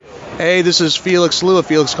Hey, this is Felix Liu of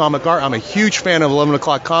Felix Comic Art. I'm a huge fan of 11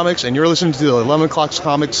 O'Clock Comics, and you're listening to the 11 O'Clock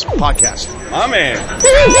Comics podcast. My man.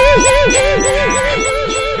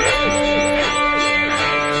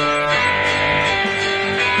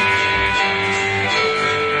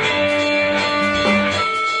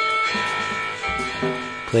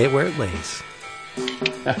 Play it where it lays.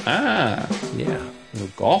 Aha. Yeah. No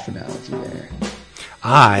golf analogy there.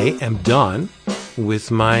 I am done with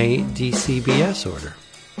my DCBS order.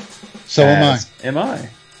 So Am I?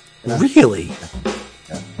 Really?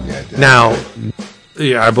 Yeah, Now,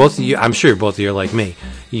 yeah, are both of you, I'm sure both of you are like me.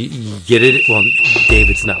 You get it? Well,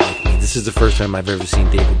 David's not like me. This is the first time I've ever seen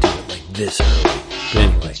David do it like this early. But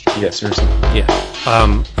anyway. Yeah, seriously.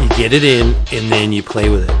 Yeah. You get it in, and then you play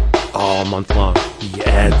with it all month long. You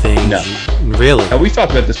add things. No. Really? Now, we've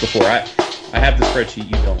talked about this before. I have the spreadsheet.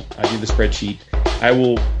 You don't. I do the spreadsheet. I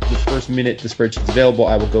will, the first minute the spreadsheet's available,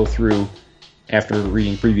 I will go through, after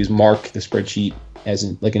reading previews, mark the spreadsheet as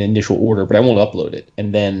in, like an initial order, but I won't upload it.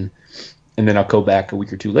 And then I'll go back a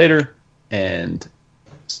week or two later and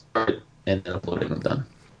start it and then upload it and I'm done.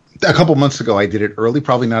 A couple months ago, I did it early,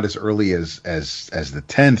 probably not as early as the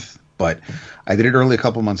 10th, but I did it early a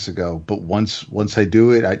couple months ago. But once I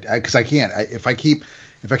do it, because I can't. If I keep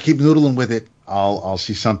noodling with it, I'll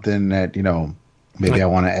see something that maybe I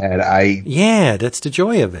want to add. Yeah, that's the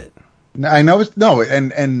joy of it. I know it's no,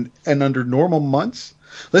 and under normal months.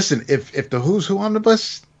 Listen, if the Who's Who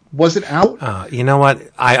Omnibus wasn't out, you know what?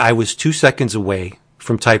 I was 2 seconds away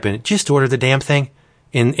from typing, just order the damn thing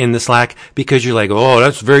in the Slack, because you're like, oh,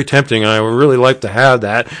 that's very tempting. I would really like to have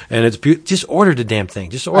that, and it's just order the damn thing.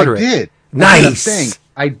 Just order it. I did. Nice.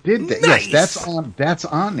 I did that. Nice. Yes, that's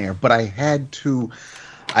on there. But I had to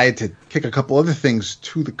kick a couple other things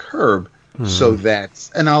to the curb. So that's,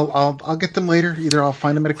 and I'll get them later. Either I'll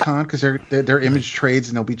find them at a con because they're image trades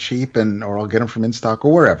and they'll be cheap, or I'll get them from InStock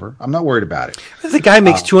or wherever. I'm not worried about it. The guy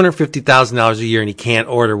makes $250,000 a year and he can't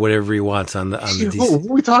order whatever he wants on the DC. What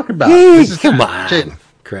are we talking about? Hey, come on,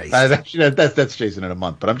 Christ. That's Jason in a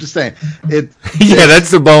month, but I'm just saying it. Yeah, that's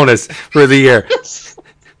the bonus for the year.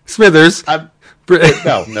 Smithers. No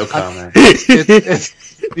comment.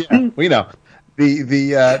 Yeah, we know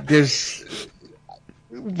there's.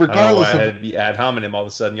 Regardless I had to be ad hominem all of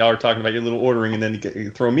a sudden. Y'all are talking about your little ordering, and then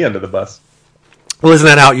you throw me under the bus. Well, isn't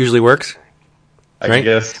that how it usually works? I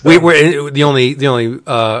guess. We're the only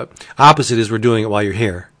opposite is we're doing it while you're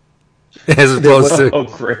here, as opposed to. Oh,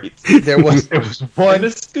 great! There was one.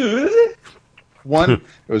 That's good. There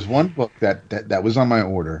was one book that was on my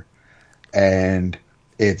order, and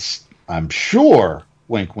it's, I'm sure,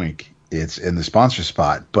 wink wink, it's in the sponsor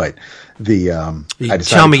spot, but I decided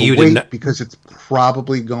tell me to you wait didn't, because it's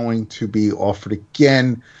probably going to be offered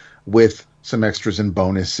again with some extras and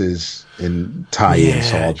bonuses and tie-ins.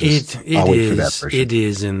 So I'll wait for that version. It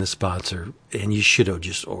is in the sponsor, and you should have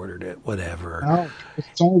just ordered it. Whatever. No,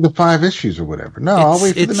 it's only the 5 issues or whatever. No, I'll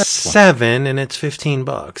wait for the next one. It's 7, and it's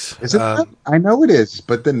 $15. Is it? I know it is,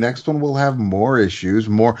 but the next one will have more issues,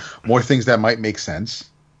 more things that might make sense.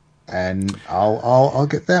 And I'll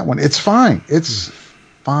get that one. It's fine. It's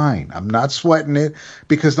fine. I'm not sweating it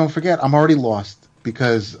because don't forget, I'm already lost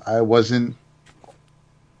because I was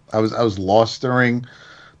lost during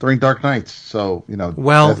Dark Knights. So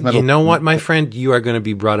Well, you know what, my friend, you are going to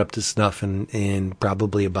be brought up to snuff in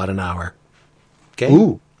probably about an hour. Okay.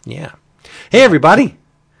 Ooh. Yeah. Hey everybody,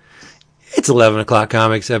 it's 11 O'Clock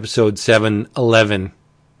Comics, episode 711,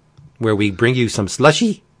 where we bring you some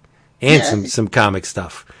slushy and some comic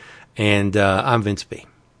stuff. And I'm Vince B.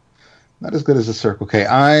 Not as good as a Circle K.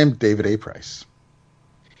 I'm David A. Price.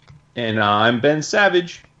 And I'm Ben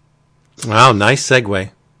Savage. Wow, nice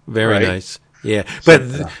segue. Very nice. Yeah,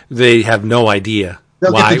 but they have no idea.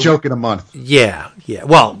 They'll why. get the joke in a month. Yeah.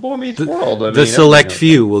 Well, Boy Meets World. The select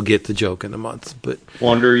few will get the joke in a month, but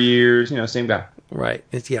Wonder Years, same guy. Right.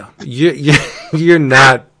 You're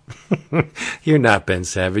not. You're not Ben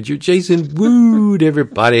Savage. You're Jason Wood,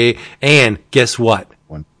 everybody. And guess what?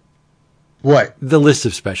 What? The list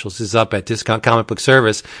of specials is up at Discount Comic Book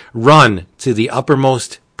Service. Run to the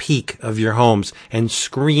uppermost peak of your homes and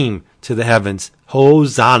scream to the heavens,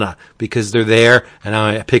 Hosanna, because they're there. And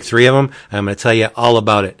I picked 3 of them, and I'm going to tell you all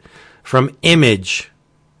about it. From Image,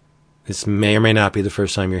 this may or may not be the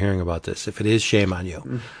first time you're hearing about this. If it is, shame on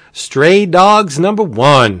you. Stray Dogs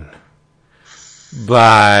 #1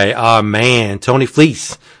 by our man Tony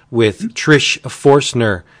Fleece with Trish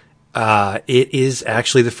Forstner. It is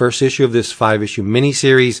actually the first issue of this 5-issue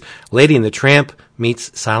miniseries. Lady and the Tramp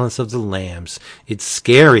meets Silence of the Lambs. It's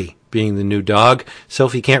scary. being the new dog.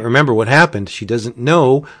 Sophie can't remember what happened. She doesn't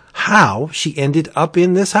know how she ended up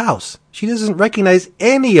in this house. She doesn't recognize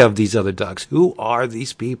any of these other dogs. Who are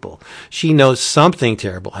these people? She knows something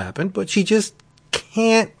terrible happened, but she just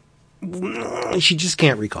can't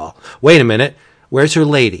recall. Wait a minute. Where's her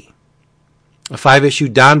lady? A 5-issue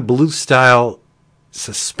Don Bluth style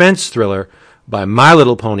suspense thriller by My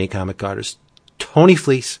Little Pony comic artist Tony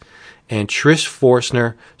Fleece and Trish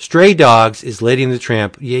Forstner. Stray Dogs is Lady and the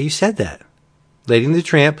Tramp. Yeah, you said that. Lady and the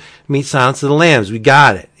Tramp meets Silence of the Lambs. We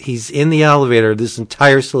got it. He's in the elevator, this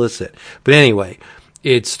entire solicit. But anyway,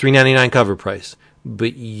 it's $3.99 cover price.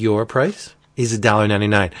 But your price is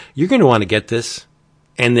 $1.99. You're going to want to get this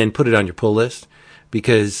and then put it on your pull list,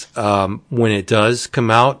 because when it does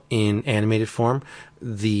come out in animated form,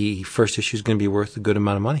 the first issue is going to be worth a good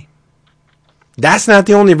amount of money. That's not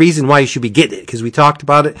the only reason why you should be getting it, because we talked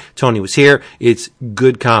about it. Tony was here. It's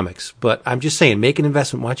good comics. But I'm just saying, make an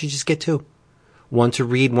investment. Why don't you just get two? One to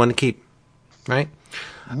read, one to keep. Right?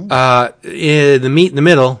 The meat in the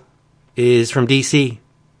middle is from DC.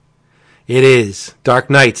 It is Dark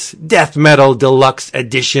Knights Death Metal Deluxe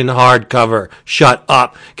Edition hardcover. Shut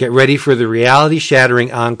up. Get ready for the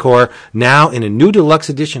reality-shattering encore, now in a new deluxe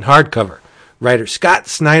edition hardcover. Writer Scott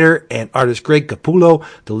Snyder and artist Greg Capullo,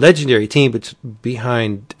 the legendary team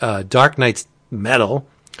behind Dark Knights Metal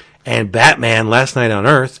and Batman Last Night on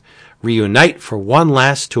Earth, reunite for one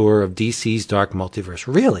last tour of DC's Dark Multiverse.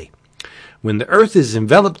 Really? When the Earth is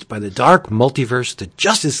enveloped by the Dark Multiverse, the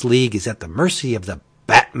Justice League is at the mercy of the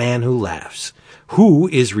Batman Who Laughs, who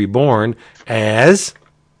is reborn as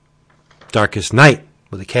Darkest Night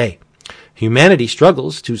with a K. Humanity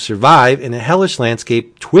struggles to survive in a hellish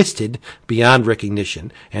landscape twisted beyond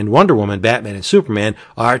recognition, and Wonder Woman, Batman, and Superman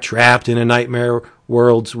are trapped in a nightmare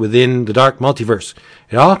worlds within the Dark Multiverse.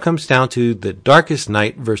 It all comes down to the Darkest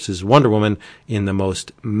Night versus Wonder Woman in the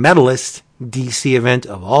most metalist DC event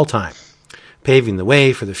of all time. Paving the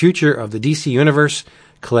way for the future of the DC Universe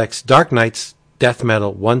collects Dark Knights Death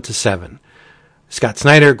Metal 1-7. Scott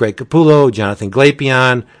Snyder, Greg Capullo, Jonathan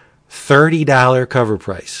Glapion, $30 cover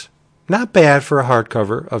price. Not bad for a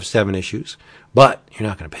hardcover of 7 issues, but you're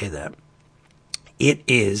not going to pay that. It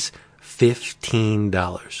is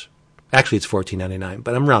 $15. Actually, it's $14.99,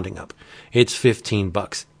 but I'm rounding up. It's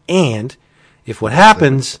 $15. And if what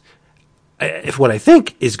I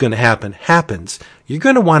think is going to happen happens, you're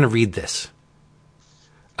going to want to read this.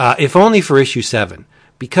 If only for issue 7.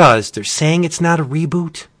 Because they're saying it's not a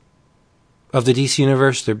reboot of the DC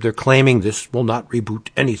Universe. They're claiming this will not reboot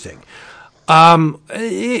anything.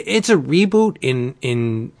 It's a reboot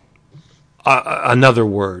in another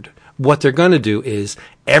word. What they're going to do is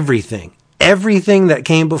everything that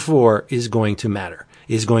came before is going to matter,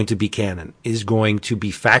 is going to be canon, is going to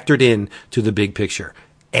be factored in to the big picture.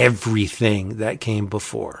 Everything that came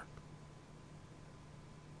before.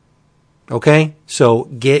 Okay, so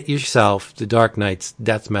get yourself the Dark Knights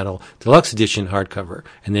Death Metal Deluxe Edition hardcover,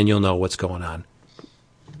 and then you'll know what's going on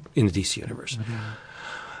in the DC Universe.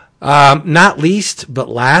 Mm-hmm. Not least, but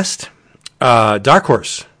last, Dark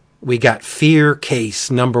Horse. We got Fear Case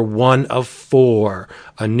number 1 of 4,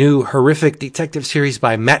 a new horrific detective series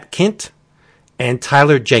by Matt Kindt and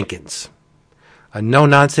Tyler Jenkins. A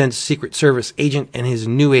no-nonsense Secret Service agent and his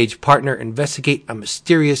New Age partner investigate a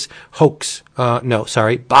mysterious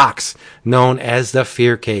box known as the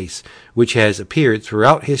Fear Case, which has appeared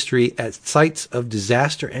throughout history at sites of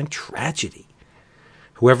disaster and tragedy.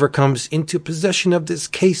 Whoever comes into possession of this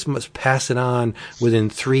case must pass it on within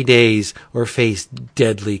 3 days or face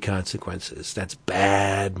deadly consequences. That's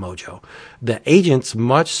bad mojo. The agents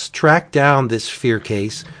must track down this Fear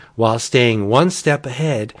Case while staying one step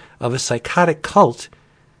ahead of a psychotic cult,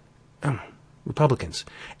 Republicans,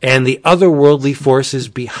 and the otherworldly forces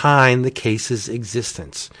behind the case's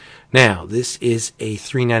existence. Now, this is a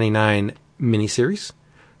 $3.99 miniseries.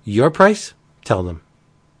 Your price? Tell them.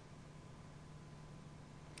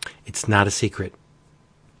 It's not a secret.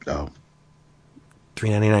 Oh.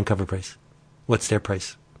 $3.99 cover price. What's their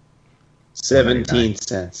price? 17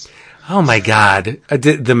 cents. Oh my God.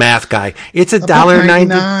 The math guy. It's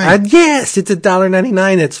 $1.99. Yes, it's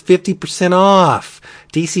 $1.99. That's 50% off.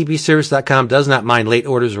 DCBService.com does not mind late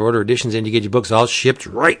orders or order additions, and you get your books all shipped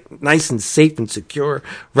right, nice and safe and secure,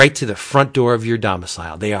 right to the front door of your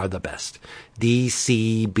domicile. They are the best.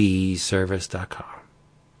 DCBService.com.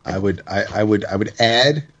 I would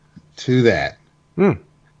add to that.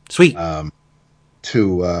 Sweet.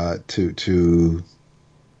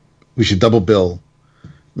 We should double bill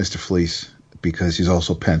Mr. Fleece, because he's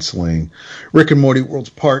also penciling Rick and Morty Worlds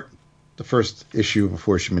Part, the first issue of a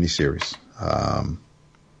 4-issue miniseries.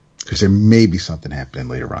 because there may be something happening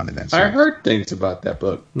later on in that series. I heard things about that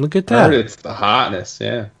book. Look at I that. heard it's the hotness.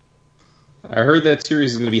 Yeah, I heard that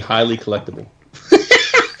series is going to be highly collectible.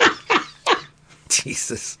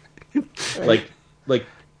 Jesus. Like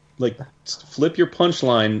flip your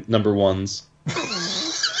punchline number ones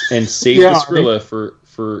and save the Skrilla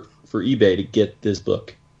for eBay to get this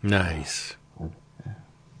book. Nice.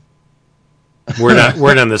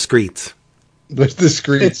 Word on the streets. What's the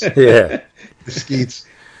screens? Yeah. The skeets.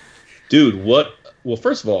 Dude, what? Well,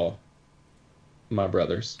 first of all, my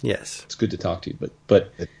brothers, Yes. it's good to talk to you.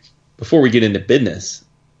 But before we get into business,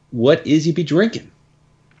 what is you be drinking?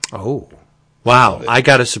 Oh. Wow. I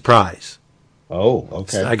got a surprise. Oh,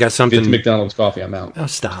 okay. I got If something. it's McDonald's coffee, I'm out. Oh,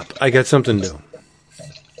 stop. I got something new.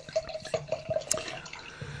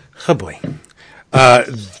 Oh, boy.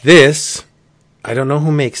 This, I don't know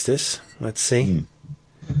who makes this. Let's see.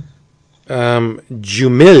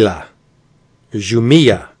 Jumilla.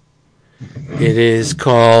 It is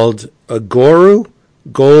called Agoru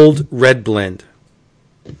Gold Red Blend.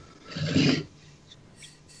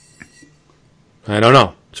 I don't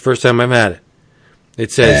know. It's the first time I've had it.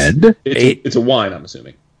 It says It's a wine, I'm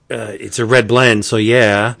assuming. it's a red blend, so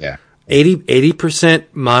yeah. Yeah. 80%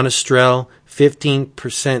 Monastrell,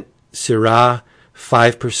 15% Syrah,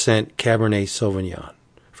 5% Cabernet Sauvignon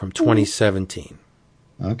from 2017.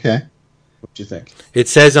 Okay. What do you think? It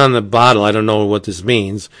says on the bottle, I don't know what this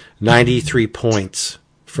means, 93 points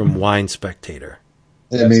from Wine Spectator.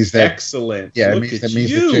 That means that. Excellent. Yeah, Look that at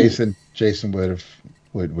means you. that Jason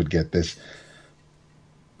would get this.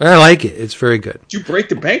 I like it. It's very good. Did you break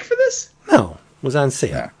the bank for this? No, it was on sale.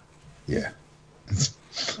 Yeah. Yeah.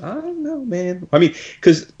 I don't know, man. I mean,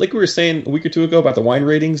 because like we were saying a week or two ago about the wine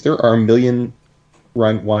ratings, there are a million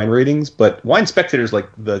wine ratings, but Wine Spectator is like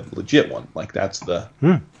the legit one. Like that's the.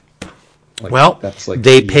 Like, Well, that's like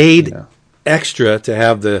they the, paid you know. extra to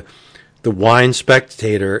have the Wine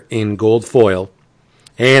Spectator in gold foil,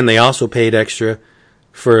 and they also paid extra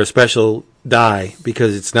for a special die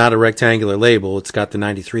because it's not a rectangular label. It's got the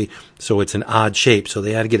 93, so it's an odd shape. So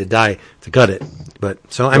they had to get a die to cut it. But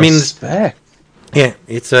so I mean, Respect. yeah,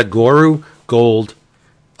 it's a Goru Gold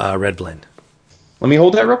Red Blend. Let me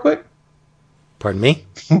hold that real quick. Pardon me?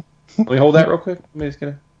 Let me hold that real quick. Let me just get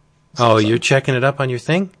a. Oh, you're checking it up on your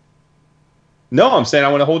thing? No, I'm saying I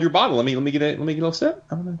want to hold your bottle. Let me get a little sip.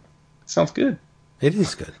 I wanna, sounds good. It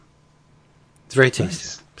is good. It's very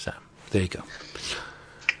tasty. So there you go.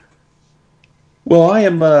 Well, I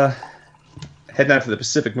am heading out to the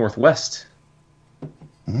Pacific Northwest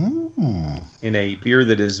in a beer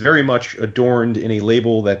that is very much adorned in a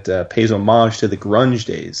label that pays homage to the grunge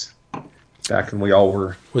days, back when we all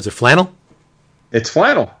were. Was it flannel? It's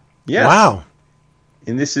flannel. Yes. Wow.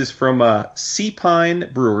 And this is from Sea Pine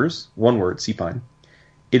Brewers. One word, Sea Pine.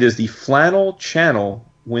 It is the Flannel Channel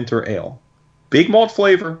Winter Ale. Big malt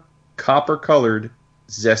flavor, copper-colored,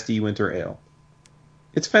 zesty winter ale.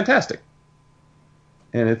 It's fantastic.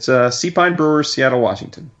 And it's Sea Pine Brewers, Seattle,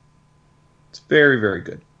 Washington. It's very, very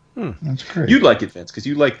good. That's great. You'd like it, Vince, because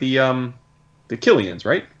you like the Killians,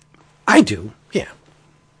 right? I do. Yeah.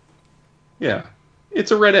 Yeah.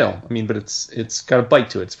 It's a red ale. I mean, but it's got a bite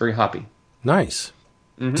to it. It's very hoppy. Nice.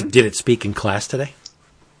 Mm-hmm. Did it speak in class today?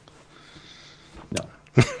 No.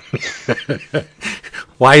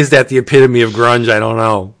 Why is that the epitome of grunge? I don't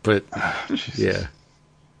know, but yeah.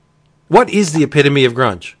 What is the epitome of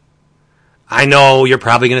grunge? I know you're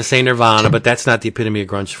probably going to say Nirvana, but that's not the epitome of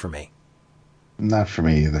grunge for me. Not for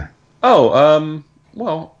me either. Oh,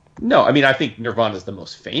 well, no. I mean, I think Nirvana is the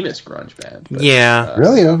most famous grunge band. But, Yeah.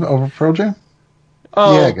 Really? Over Pearl Jam?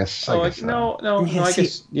 Oh, Yeah, I guess so. No, Yeah, I see-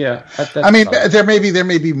 guess, yeah. That's I mean, fine. there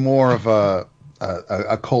may be more of a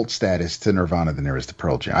cult status to Nirvana than there is to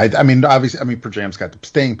Pearl Jam. I mean, obviously, Pearl Jam's got the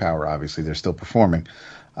staying power. Obviously, they're still performing.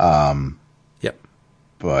 Yep.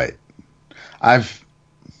 But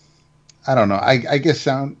I don't know. I guess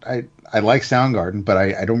I like Soundgarden, but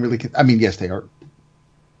I don't really. I mean, yes,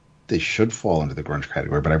 they should fall into the grunge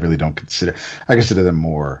category, but I really don't consider. I consider them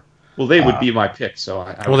more. Well, they would be my pick, so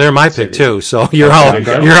I Well, would they're my say pick that- too, so you're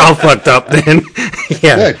all fucked up then.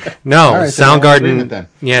 Yeah. Good. No, All right, then I'm in Soundgarden. agreement then.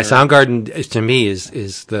 Yeah, Soundgarden to me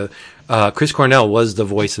is the Chris Cornell was the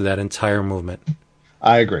voice of that entire movement.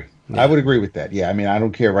 I agree. I would agree with that. Yeah, I mean, I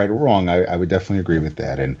don't care right or wrong. I would definitely agree with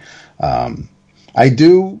that, and I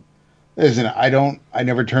do. Listen, I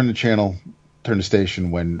never turn the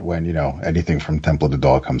station when anything from Temple of the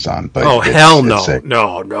Dog comes on. But Oh it's- hell it's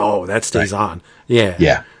no, a- no, that stays on. Yeah,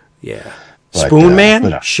 Yeah. yeah. But, Spoon Man,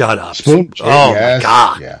 but, shut up. Spoon. Oh yes, my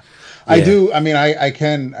god. Yeah. I Yeah. do. I mean, I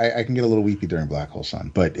can get a little weepy during Black Hole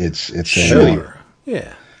Sun, but it's Sure.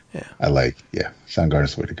 Yeah.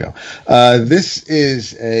 Soundgarden's the way to go. This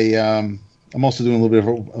is I'm also doing a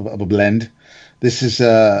little bit of a blend. This is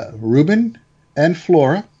Ruben and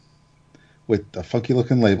Flora with a funky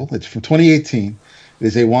looking label. It's from 2018. It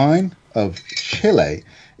is a wine of Chile.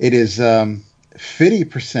 It is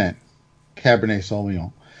 50% Cabernet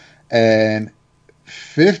Sauvignon and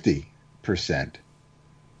 50%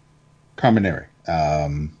 Carmenere.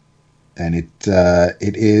 And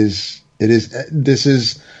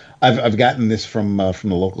I've gotten this from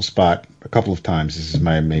the local spot a couple of times. This is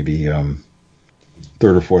my maybe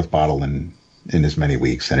third or fourth bottle in as many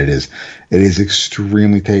weeks, and it is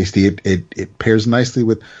extremely tasty. It pairs nicely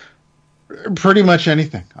with pretty much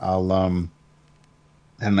anything. I'll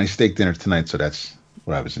had a nice steak dinner tonight, so that's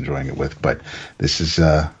what I was enjoying it with. But this is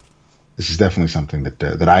definitely something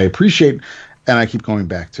that I appreciate, and I keep going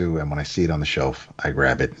back to. And when I see it on the shelf, I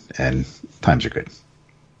grab it, and times are good.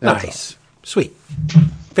 Nice, sweet,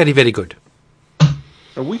 very, very good.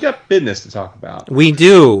 So we got business to talk about. We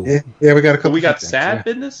do. Yeah, we got a couple. We got sad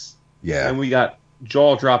business. Yeah. And we got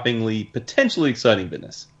jaw-droppingly, potentially exciting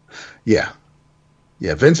business. Yeah.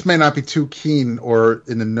 Yeah, Vince may not be too keen or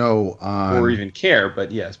in the know on... Or even care,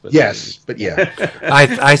 but yes. But yeah.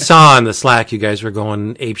 I saw on the Slack you guys were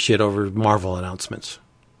going apeshit over Marvel announcements.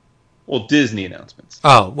 Well, Disney announcements.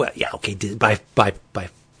 Oh, well, yeah, okay, by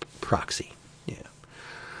proxy.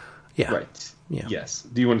 Yeah. Right. Yeah. Yes.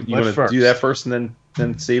 Do you want to do that first and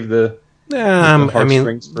then save the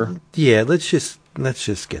heartstrings for... Yeah, let's just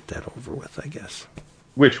get that over with, I guess.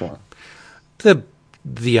 Which one?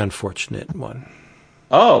 The unfortunate one.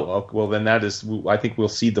 Oh, well then that is. I think we'll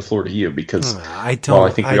cede the floor to you because I don't. Well,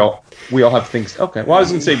 I think we all have things. Okay. Well, I was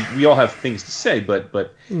going to say we all have things to say,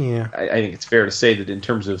 but yeah, I think it's fair to say that in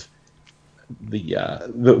terms of the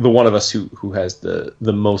one of us who has the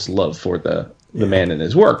most love for the man and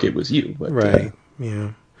his work, it was you. But, right.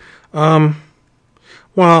 Yeah.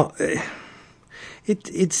 Well,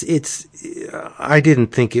 it's. I didn't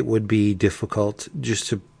think it would be difficult just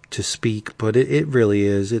to speak, but it really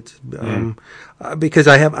is. It's because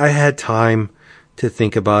I had time to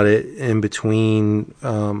think about it in between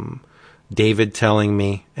David telling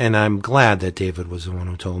me, and I'm glad that David was the one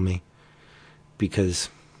who told me because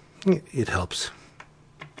it helps.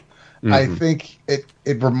 Mm-hmm. I think it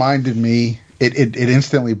reminded me. It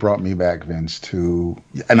instantly brought me back, Vince, to,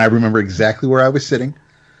 and I remember exactly where I was sitting.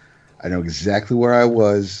 I know exactly where I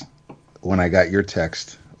was when I got your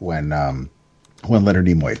text when Leonard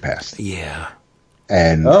Nimoy passed. Yeah.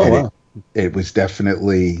 And, wow. it was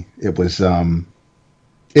definitely, it's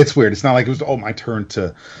weird. It's not like it was, my turn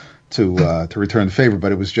to return the favor,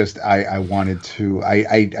 but it was just, I wanted to,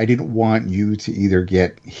 I didn't want you to either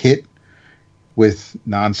get hit with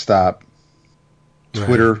nonstop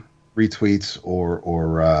Twitter retweets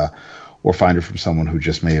or find it from someone who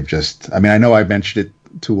just may have just, I mean, I know I mentioned it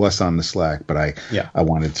to us on the Slack, but I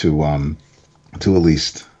wanted to at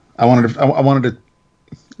least, I wanted to,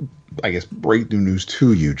 I guess, break the news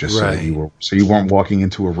to you just so you weren't walking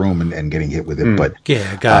into a room and getting hit with it. But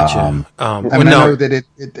yeah, gotcha. I know that it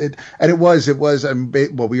and it was.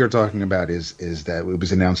 What we are talking about is that it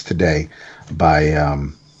was announced today by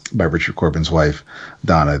Richard Corbin's wife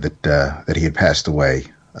Donna that he had passed away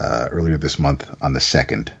earlier this month on the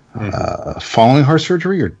 2nd, following heart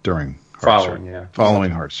surgery or during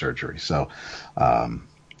following heart surgery. So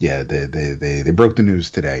they broke the news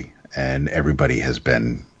today, and everybody has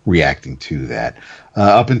been reacting to that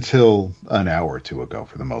up until an hour or two ago,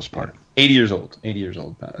 for the most part. 80 years old.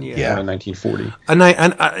 Yeah, in 1940. A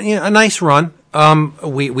nice run.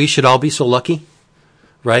 We should all be so lucky,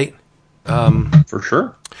 right? For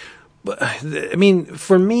sure. But I mean,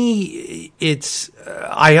 for me, it's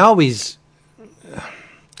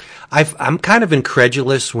I'm kind of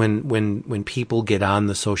incredulous when people get on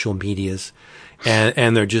the social medias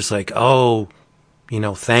and they're just like,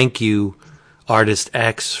 thank you, artist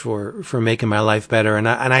X, for making my life better, and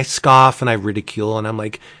I scoff and I ridicule, and I'm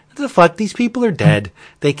like, what the fuck? These people are dead.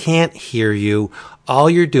 They can't hear you. All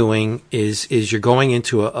you're doing is you're going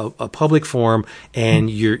into a public forum and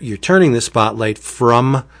you're turning the spotlight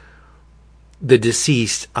from the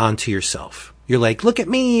deceased onto yourself. You're like, look at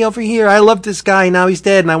me over here. I love this guy. Now he's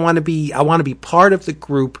dead, and I want to be part of the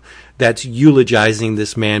group that's eulogizing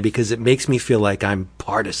this man because it makes me feel like I'm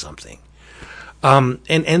part of something.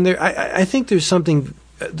 And there, I think there's something.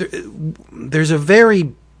 There's a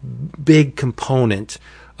very big component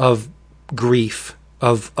of grief,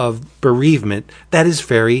 of bereavement that is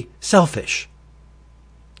very selfish.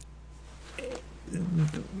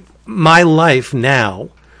 My life now,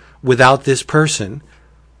 without this person,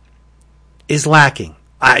 is lacking.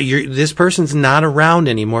 This person's not around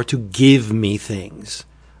anymore to give me things.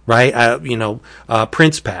 right?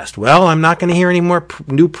 Prince passed. Well, I'm not going to hear any more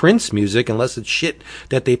new Prince music unless it's shit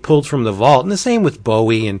that they pulled from the vault. And the same with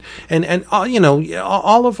Bowie and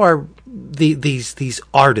all of these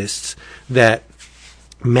artists that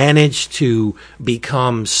manage to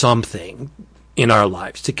become something in our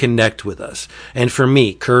lives, to connect with us. And for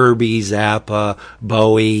me, Kirby, Zappa,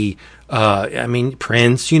 Bowie,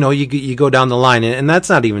 Prince, you go down the line, and that's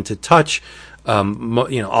not even to touch,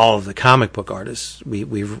 all of the comic book artists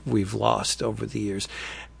we've lost over the years.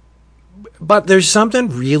 But there's something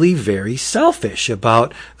really very selfish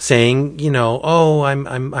about saying,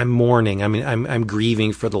 I'm mourning. I'm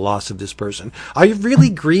grieving for the loss of this person. Are you really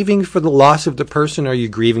grieving for the loss of the person? Or are you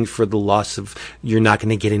grieving for the loss of you're not going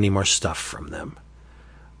to get any more stuff from them?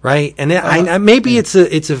 Right? And maybe it's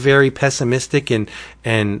a very pessimistic and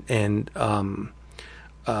acerbic.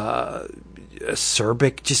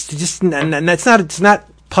 Just and it's not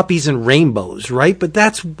puppies and rainbows, right? But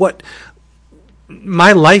that's what.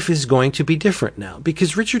 My life is going to be different now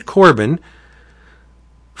because Richard Corbin,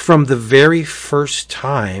 from the very first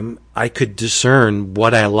time I could discern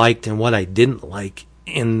what I liked and what I didn't like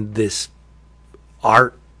in this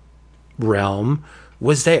art realm,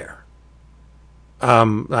 was there. I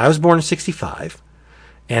was born in 1965,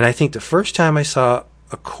 and I think the first time I saw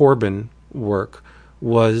a Corbin work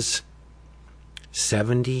was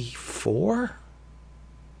 1974?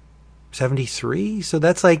 1973, so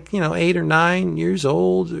that's 8 or 9 years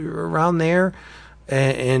old, around there,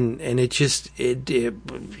 and it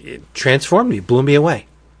transformed me, blew me away.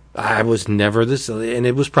 I was never this, and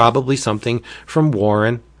it was probably something from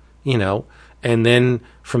Warren, and then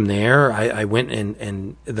from there I went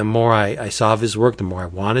and the more I saw of his work, the more I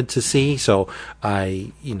wanted to see. So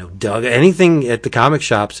I dug anything at the comic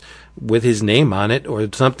shops with his name on it or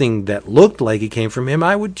something that looked like it came from him,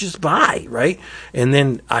 I would just buy, right? And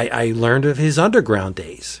then I learned of his underground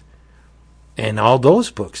days and all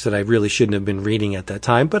those books that I really shouldn't have been reading at that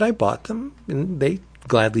time, but I bought them and they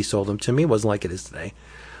gladly sold them to me. It wasn't like it is today.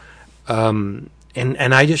 And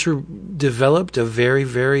I just developed a very,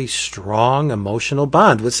 very strong emotional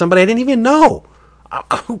bond with somebody I didn't even know.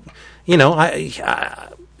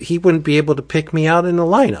 He wouldn't be able to pick me out in the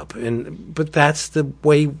lineup, but that's the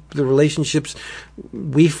way the relationships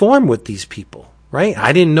we form with these people, right?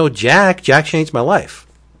 I didn't know Jack. Jack changed my life.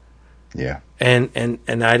 Yeah. And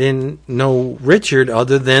I didn't know Richard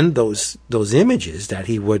other than those images that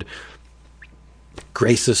he would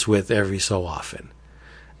grace us with every so often.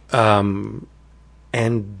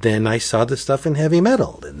 And then I saw the stuff in heavy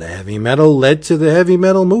metal, and the heavy metal led to the heavy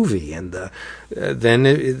metal movie, and the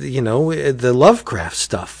Lovecraft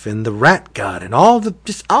stuff, and the Rat God, and all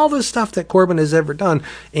the stuff that Corbin has ever done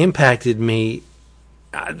impacted me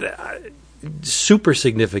super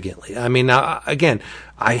significantly. Again,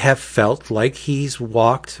 I have felt like he's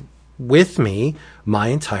walked with me my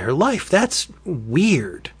entire life. That's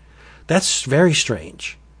weird. That's very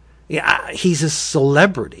strange. Yeah, he's a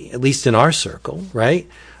celebrity, at least in our circle, right?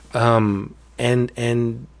 And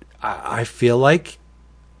I feel like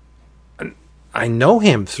I know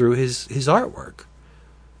him through his artwork.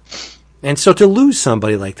 And so to lose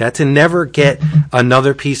somebody like that, to never get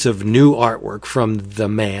another piece of new artwork from the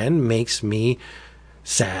man, makes me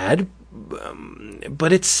sad,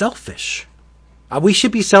 but it's selfish. We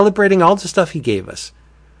should be celebrating all the stuff he gave us.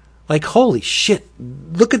 Like, holy shit,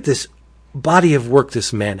 look at this body of work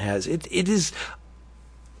this man has. It is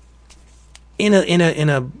in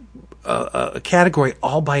a category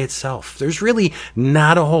all by itself. There's really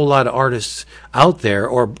not a whole lot of artists out there,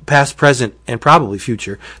 or past, present, and probably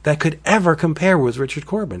future, that could ever compare with Richard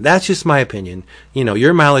Corbin. That's just my opinion.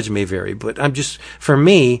 Your mileage may vary, but for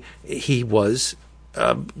me, he was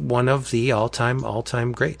one of the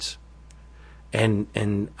all-time greats.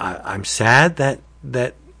 And I'm sad that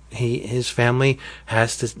his family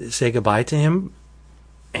has to say goodbye to him,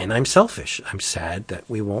 and I'm selfish. I'm sad that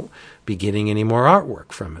we won't be getting any more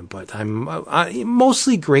artwork from him, but I'm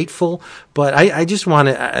mostly grateful. But I just want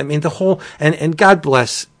to, the whole, and God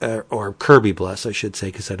bless, or Kirby bless, I should say,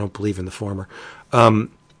 because I don't believe in the former.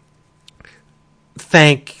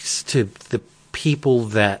 Thanks to the people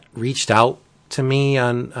that reached out to me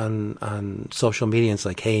on social media. It's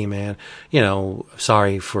like, hey man,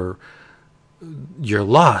 sorry for your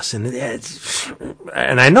loss, and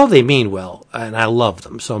I know they mean well, and I love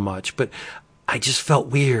them so much, but I just felt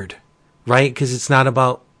weird, right? Because it's not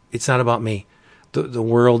about me. The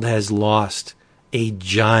world has lost a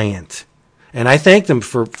giant, and I thank them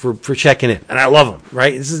for checking in, and I love them,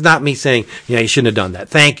 right? This is not me saying, you shouldn't have done that.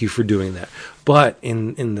 Thank you for doing that. But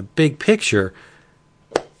in the big picture,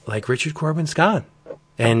 like, Richard Corbin's gone.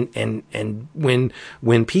 And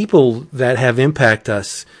when people that have impact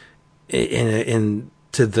us in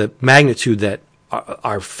to the magnitude that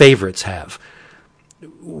our favorites have,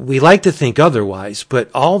 we like to think otherwise, but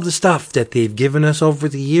all the stuff that they've given us over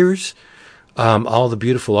the years, all the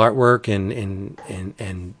beautiful artwork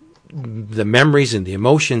and the memories and the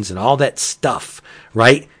emotions and all that stuff,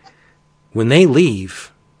 right? When they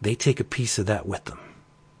leave, they take a piece of that with them.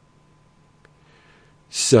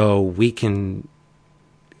 So we can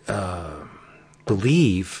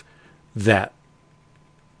believe that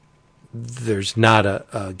there's not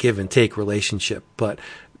a give and take relationship, but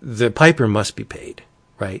the piper must be paid,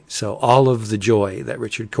 right? So all of the joy that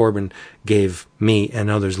Richard Corbin gave me and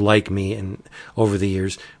others like me and over the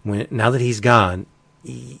years, now that he's gone,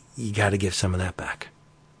 you got to give some of that back,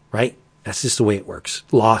 right? That's just the way it works.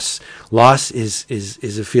 Loss is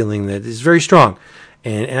a feeling that is very strong.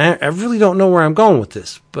 And I really don't know where I'm going with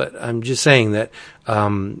this, but I'm just saying that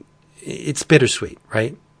it's bittersweet,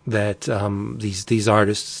 right? That these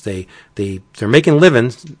artists they're making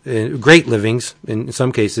livings, great livings in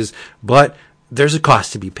some cases, but there's a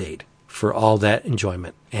cost to be paid for all that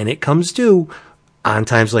enjoyment, and it comes due on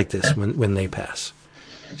times like this when they pass.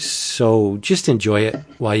 So just enjoy it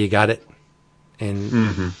while you got it,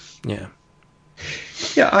 and yeah.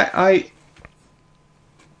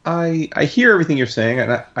 I hear everything you're saying,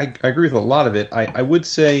 and I agree with a lot of it. I would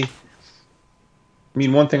say, I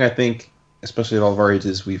mean, one thing I think, especially at all of our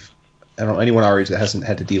ages, I don't know anyone our age that hasn't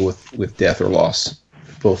had to deal with death or loss,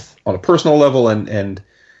 both on a personal level and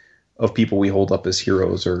of people we hold up as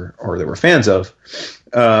heroes or that we're fans of,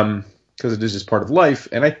 because it is just part of life.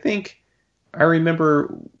 And I think I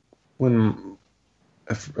remember when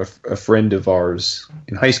a friend of ours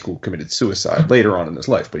in high school committed suicide later on in his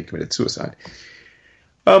life, but he committed suicide.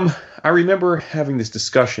 I remember having this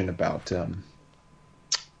discussion about,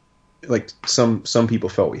 like some people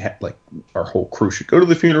felt we had, like, our whole crew should go to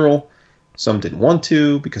the funeral. Some didn't want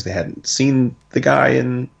to because they hadn't seen the guy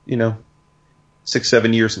in,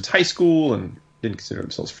 6-7 years since high school and didn't consider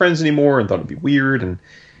themselves friends anymore and thought it'd be weird. And,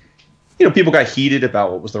 people got heated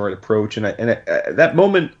about what was the right approach. And at that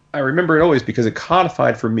moment, I remember it always because it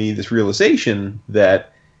codified for me this realization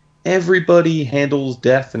that everybody handles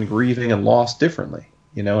death and grieving and loss differently,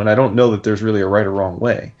 and I don't know that there's really a right or wrong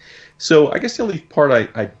way. So I guess the only part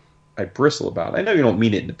I bristle about, I know you don't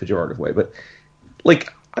mean it in a pejorative way, but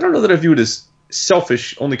like, I don't know that I view it as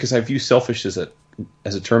selfish, only because I view selfish as a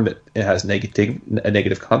term that it has a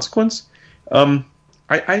negative consequence.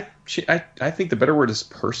 I think the better word is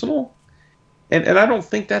personal, and I don't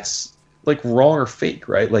think that's like wrong or fake,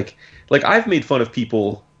 right? Like I've made fun of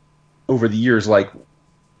people over the years, like,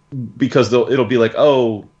 because it'll be like,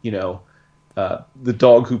 oh, the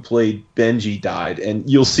dog who played Benji died, and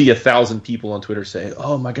you'll see 1,000 people on Twitter say,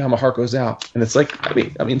 "Oh my God, my heart goes out," and it's like, I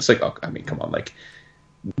mean, it's like, oh, come on, like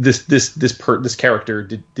this character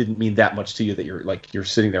didn't mean that much to you that you're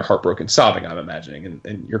sitting there heartbroken, sobbing, I'm imagining,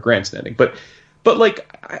 and you're grandstanding, but like,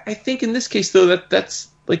 I think in this case though that's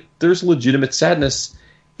like, there's legitimate sadness,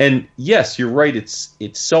 and yes, you're right, it's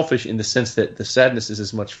selfish in the sense that the sadness is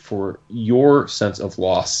as much for your sense of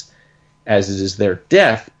loss as it is their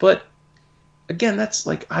death, but again, that's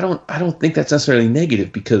like, I don't think that's necessarily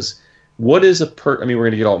negative, because what is I mean, we're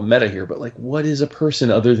going to get all meta here, but like, what is a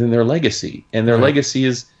person other than their legacy? And their legacy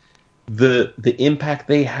is the impact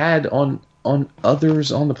they had on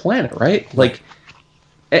others on the planet, right? Like,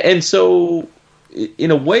 and so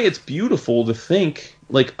in a way, it's beautiful to think,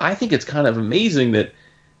 like, I think it's kind of amazing that,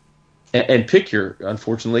 and pick your,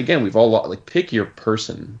 unfortunately, again, we've all, like, pick your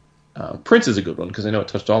person. Prince is a good one, because I know it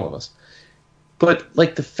touched all of us. But,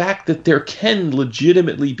 like, the fact that there can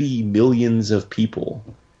legitimately be millions of people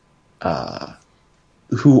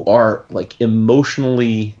who are, like,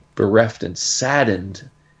 emotionally bereft and saddened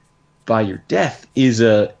by your death is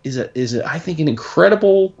I think, an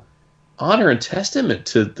incredible honor and testament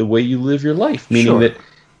to the way you live your life. Meaning that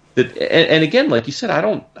and again, like you said,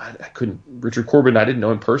 I couldn't, Richard Corbin, I didn't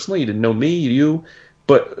know him personally. He didn't know me, you,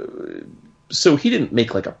 but so he didn't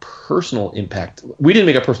make like a personal impact. We didn't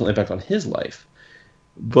make a personal impact on his life.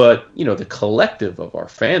 But, the collective of our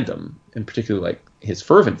fandom, and particularly like his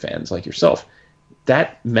fervent fans like yourself,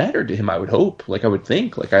 that mattered to him, I would hope. Like, I would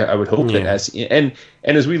think. Like, I would hope that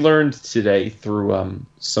as we learned today through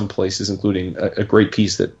some places, including a great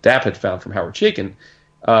piece that Dapp had found from Howard Chaykin,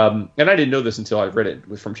 and I didn't know this until I read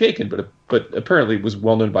it from Chaykin, but apparently it was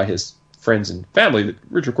well known by his friends and family that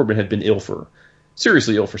Richard Corbin had been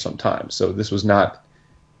seriously ill for some time. So this was not...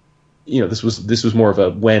 this was more of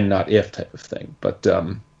a when, not if type of thing. But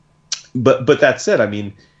that said, I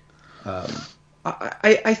mean,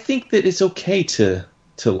 I think that it's okay to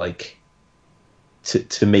like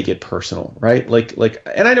to make it personal, right? Like,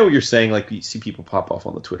 and I know what you're saying. Like, you see people pop off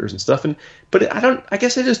on the Twitters and stuff, but I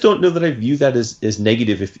guess I just don't know that I view that as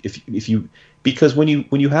negative. If you, because when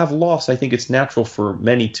you have loss, I think it's natural for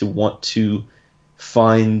many to want to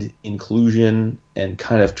find inclusion and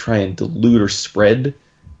kind of try and dilute or spread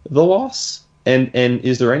the loss. And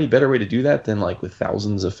is there any better way to do that than like with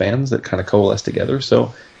thousands of fans that kind of coalesce together?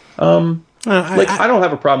 So, I don't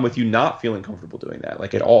have a problem with you not feeling comfortable doing that,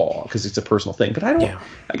 like at all, because it's a personal thing. But I don't. Yeah.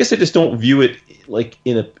 I guess I just don't view it like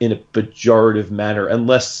in a pejorative manner,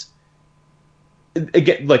 unless,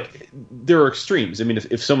 again, like there are extremes. I mean,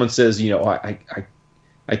 if someone says, you know,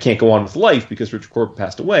 I can't go on with life because Richard Corbett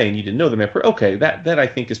passed away, and you didn't know them, okay, that I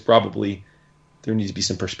think is probably, there needs to be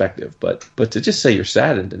some perspective. But to just say you're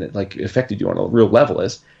saddened and it like affected you on a real level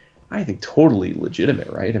is, I think, totally legitimate,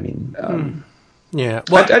 right? I mean. Yeah,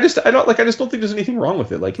 well, I just don't think there's anything wrong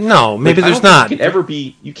with it. Like, no, maybe like, there's not.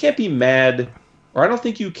 You can't be mad, or I don't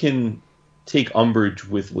think you can take umbrage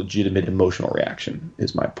with legitimate emotional reaction.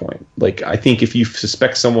 Is my point. Like, I think if you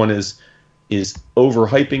suspect someone is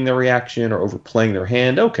overhyping their reaction or overplaying their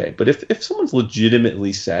hand, okay. But if someone's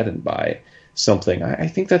legitimately saddened by something, I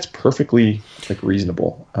think that's perfectly like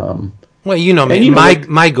reasonable. Well, you know, man,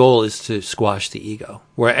 my goal is to squash the ego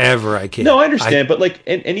wherever I can. No, I understand, but like,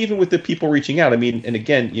 and even with the people reaching out, I mean, and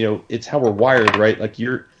again, you know, it's how we're wired, right? Like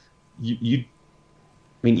you I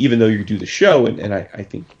mean, even though you do the show, and I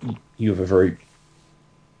think you have a very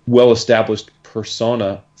well-established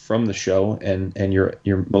persona from the show, and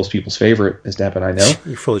you're most people's favorite, as Dap and I know.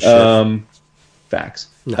 You're full of shit. Facts.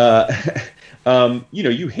 No. You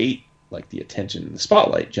know, you hate like the attention and the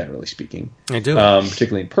spotlight, generally speaking. I do.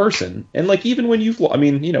 Particularly in person. And like, even when I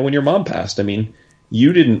mean, you know, when your mom passed, I mean,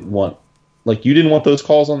 you didn't want those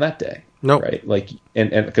calls on that day. No. Nope. Right. Like,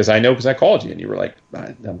 and because I called you and you were like,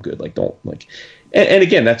 I'm good. Like, don't like, and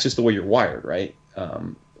again, that's just the way you're wired. Right.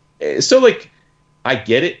 So like, I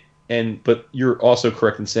get it. But you're also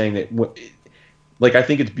correct in saying that, like, I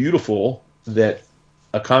think it's beautiful that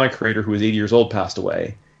a comic creator who was 80 years old passed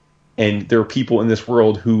away, and there are people in this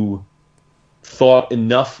world who thought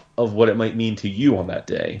enough of what it might mean to you on that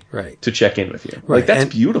day, right, to check in with you. Right. Like,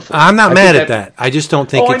 that's beautiful. I'm not mad at that. I just don't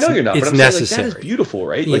think I know you're not, it's but necessary. Like, that is beautiful,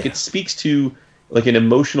 right? Yeah. Like, it speaks to like an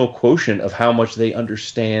emotional quotient of how much they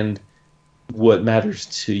understand what matters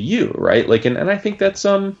to you, right? Like, and I think that's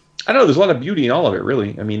I don't know, there's a lot of beauty in all of it,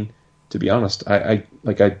 really. I mean, to be honest, I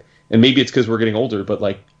and maybe it's because we're getting older, but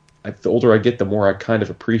like, the older I get, the more I kind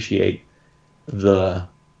of appreciate the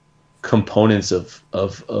components of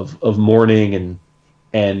mourning,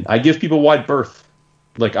 and I give people wide berth.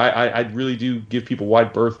 Like, I really do give people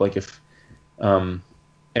wide berth. Like, if and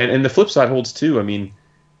the flip side holds too. I mean,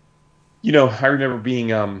 you know, I remember being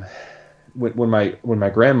when my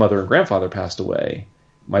grandmother and grandfather passed away,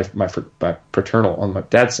 my paternal on my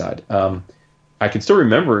dad's side. I can still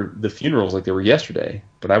remember the funerals like they were yesterday,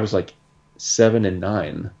 but I was like 7 and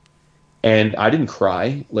 9. And I didn't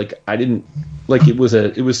cry. Like, I didn't, like, it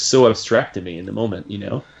was so abstract to me in the moment, you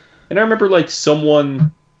know? And I remember like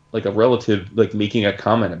someone, like a relative, like making a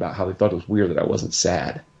comment about how they thought it was weird that I wasn't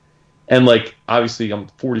sad. And like, obviously I'm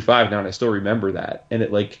 45 now and I still remember that. And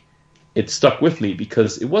it stuck with me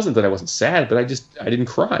because it wasn't that I wasn't sad, but I didn't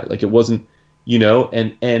cry. Like, it wasn't, you know,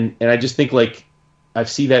 and I just think like, I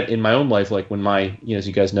see that in my own life, like when my, you know, as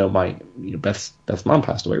you guys know, my, you know, Beth's mom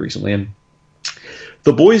passed away recently, and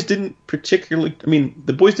the boys didn't particularly. I mean,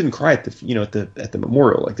 the boys didn't cry at the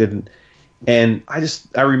memorial, like they didn't. And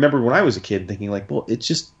I remember when I was a kid thinking like, well, it's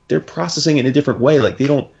just they're processing it in a different way. Like they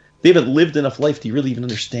haven't lived enough life to really even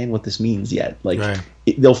understand what this means yet. Like right.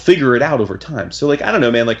 They'll figure it out over time. So like, I don't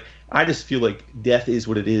know, man. Like, I just feel like death is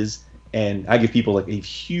what it is, and I give people like a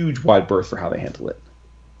huge wide berth for how they handle it.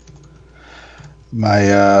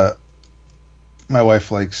 My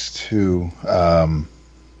wife likes to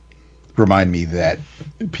remind me that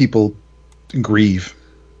people grieve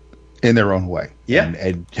in their own way. Yeah.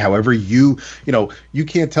 And however you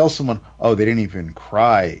can't tell someone, oh, they didn't even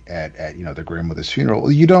cry at their grandmother's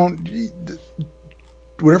funeral. You don't,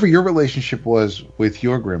 whatever your relationship was with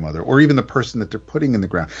your grandmother, or even the person that they're putting in the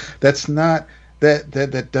ground, that's not,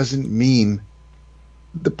 that doesn't mean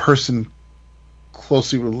the person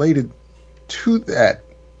closely related to that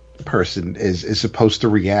person is supposed to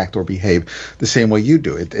react or behave the same way you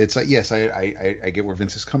do. It's like, yes, I get where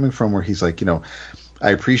Vince is coming from, where he's like, I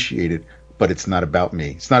appreciate it, but it's not about me.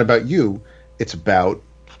 It's not about you. It's about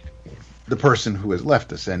the person who has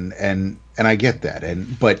left us, and I get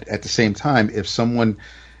that. But at the same time, if someone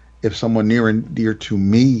near and dear to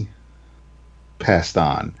me passed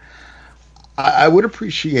on, I would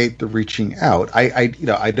appreciate the reaching out. I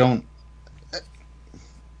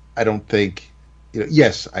don't think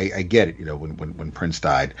yes, I get it. When Prince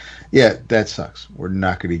died, yeah, that sucks. We're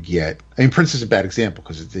not going to get. I mean, Prince is a bad example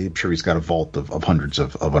because I'm sure he's got a vault of hundreds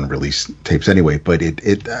of unreleased tapes anyway. But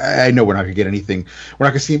I know we're not going to get anything. We're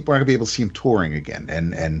not going to be able to see him touring again,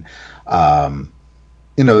 and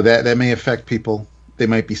that may affect people. They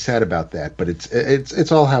might be sad about that, but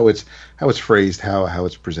it's all how it's phrased, how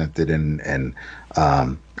it's presented, and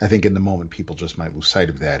I think in the moment people just might lose sight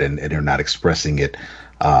of that, and they're not expressing it.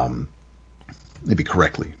 Maybe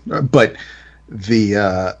correctly, but this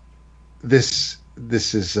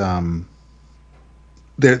is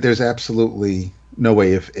there's absolutely no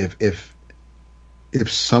way if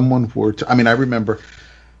someone were to. I mean, I remember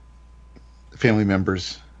family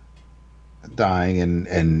members dying,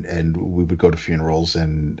 and we would go to funerals,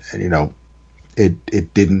 and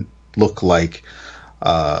it didn't look like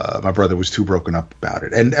my brother was too broken up about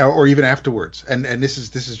it, or even afterwards. And this is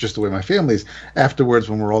just the way my family is. Afterwards,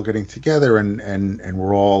 when we're all getting together and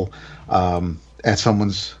we're all at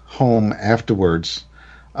someone's home afterwards,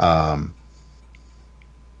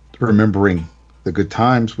 remembering the good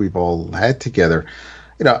times we've all had together.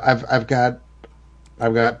 I've got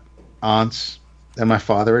aunts and my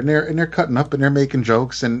father, and they're cutting up and they're making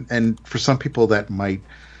jokes, and for some people that might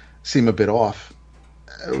seem a bit off.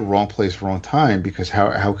 Wrong place, wrong time, because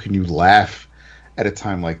how can you laugh at a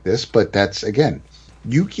time like this? But that's, again,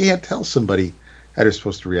 you can't tell somebody how they're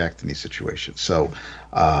supposed to react in these situations. So,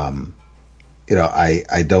 there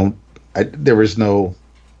is no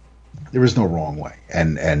wrong way.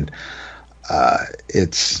 And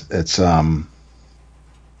it's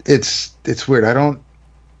weird.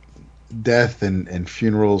 Death and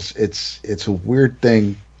funerals, it's a weird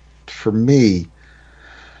thing for me.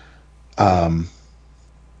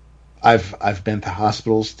 I've been to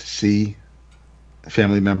hospitals to see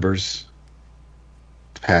family members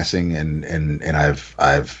passing, and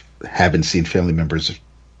I've haven't seen family members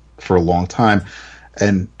for a long time,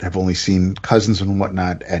 and have only seen cousins and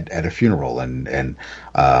whatnot at a funeral, and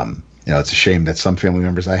it's a shame that some family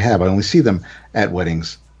members I only see them at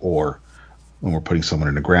weddings or when we're putting someone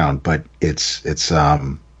in the ground. But it's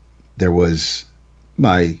there was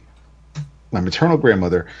my maternal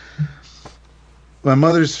grandmother, my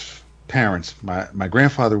mother's parents. My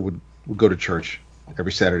grandfather would go to church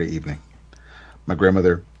every Saturday evening. My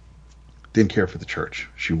grandmother didn't care for the church.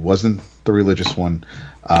 She wasn't the religious one.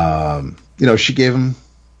 She gave him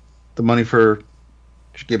the money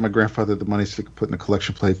she gave my grandfather the money so he could put in a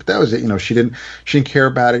collection plate, but that was it. She didn't care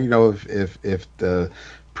about it. If the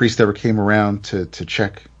priest ever came around to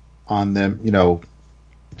check on them,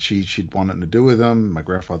 she'd want nothing to do with them. My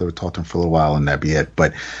grandfather would talk to him for a little while and that'd be it.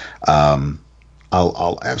 But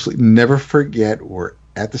I'll absolutely never forget, we're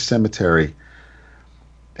at the cemetery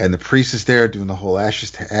and the priest is there doing the whole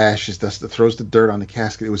ashes to ashes, throws the dirt on the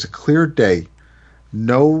casket. It was a clear day,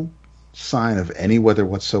 no sign of any weather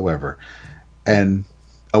whatsoever, and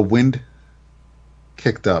a wind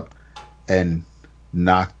kicked up and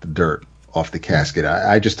knocked the dirt off the casket.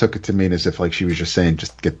 I just took it to mean as if like she was just saying,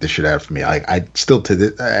 just get this shit out of me. I still to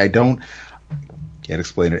this, I can't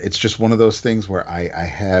explain it. It's just one of those things where I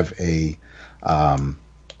have a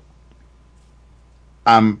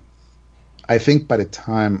I think by the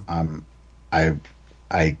time I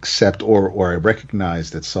accept or I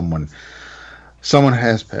recognize that someone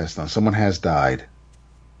has passed on, someone has died,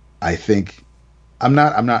 I think I'm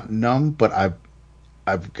not numb, but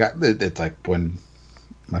I've got it's like when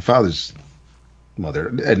my father's mother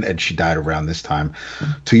and she died around this time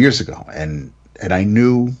 2 years ago, and I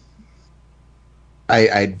knew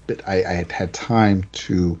I had time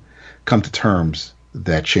to come to terms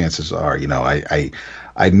that chances are,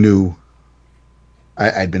 I knew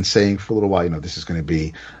I'd been saying for a little while, this is going to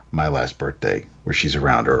be my last birthday where she's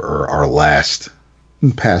around, or our last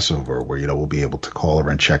Passover where, we'll be able to call her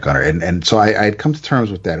and check on her. And so I had come to terms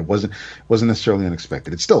with that. It wasn't necessarily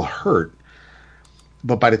unexpected. It still hurt.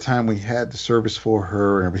 But by the time we had the service for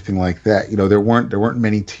her and everything like that, there weren't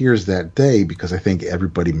many tears that day, because I think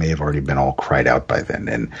everybody may have already been all cried out by then.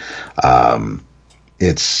 And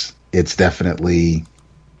it's definitely,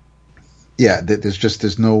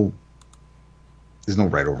 there's no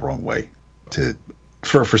right or wrong way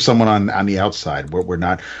for someone on the outside. We're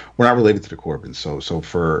not related to the Corbins, so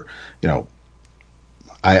for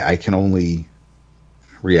I can only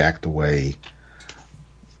react the way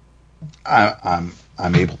I'm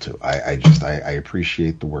able to. I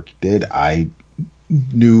appreciate the work he did. I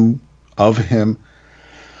knew of him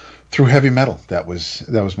through heavy metal. That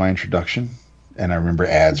was my introduction, and I remember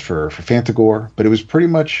ads for Fantagor, but it was pretty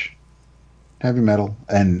much heavy metal,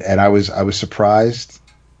 and I was surprised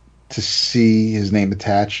to see his name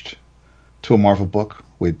attached to a Marvel book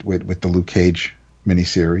with the Luke Cage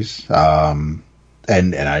miniseries.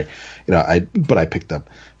 And I, but I picked up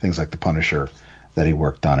things like The Punisher that he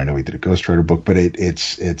worked on. I know he did a Ghost Rider book, but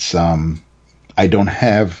it's I don't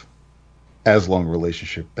have as long a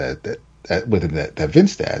relationship with him that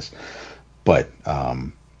Vince does, but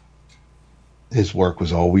his work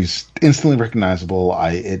was always instantly recognizable.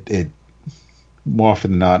 It more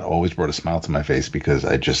often than not always brought a smile to my face because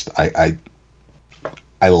I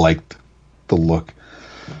liked the look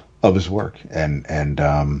of his work, and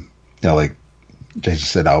like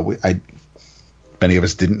Jason said, many of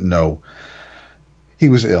us didn't know he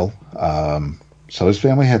was ill, so his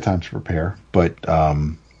family had time to prepare, but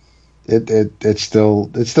it's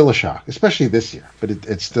still a shock, especially this year. But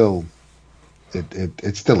it's still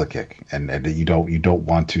a kick, and you don't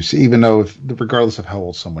want to see, even though regardless of how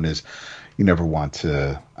old someone is, you never want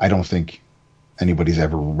to. I don't think anybody's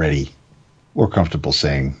ever ready or comfortable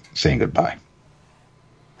saying goodbye.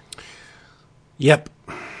 Yep.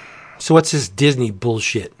 So what's this Disney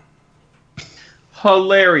bullshit?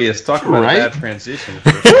 Hilarious. Talk about a bad transition.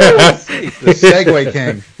 The segue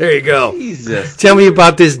king. There you go. Jesus. Tell me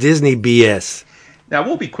about this Disney BS. Now,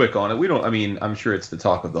 we'll be quick on it. I'm sure it's the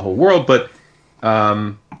talk of the whole world, but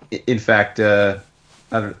in fact, today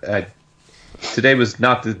was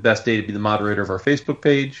not the best day to be the moderator of our Facebook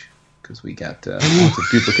page because we got lots of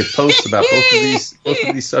duplicate posts about both of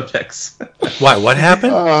these subjects. Why? What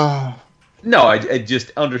happened? No, I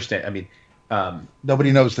just understand. I mean,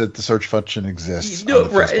 nobody knows that the search function exists. No,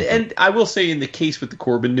 right. And I will say, in the case with the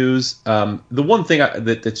Corbin news, the one thing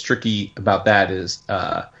that's tricky about that is,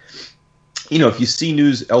 if you see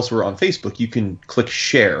news elsewhere on Facebook, you can click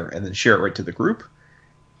share and then share it right to the group.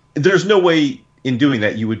 There's no way in doing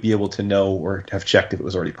that you would be able to know or have checked if it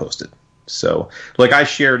was already posted. So, like, I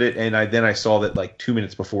shared it, and I saw that like 2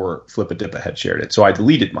 minutes before Flippa Dippa had shared it, so I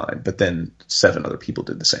deleted mine. But then 7 other people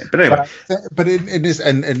did the same. But anyway, but it is,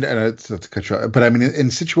 and to cut you off, but I mean,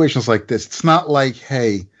 in situations like this, it's not like,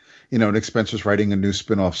 hey, Nick Spencer's writing a new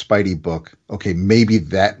spin-off Spidey book. Okay, maybe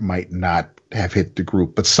that might not have hit the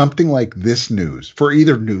group, but something like this news for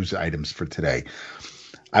either news items for today,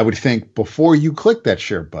 I would think before you click that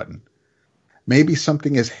share button, maybe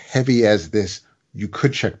something as heavy as this. You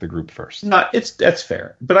could check the group first. That's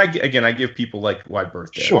fair, but I give people like Wide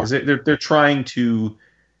Birthday. Sure, they're trying to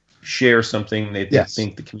share something they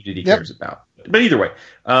think the community cares about. But either way,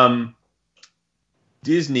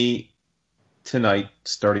 Disney tonight,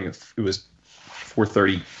 starting at it was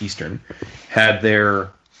 4:30 Eastern, had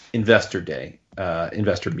their investor meeting,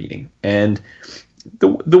 and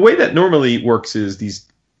the way that normally works is these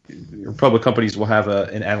public companies will have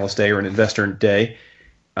an analyst day or an investor day.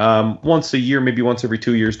 Once a year, maybe once every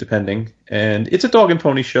 2 years, depending. And it's a dog and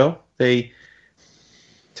pony show. They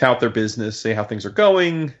tout their business, say how things are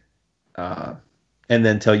going, and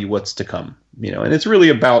then tell you what's to come. And it's really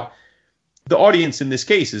about the audience in this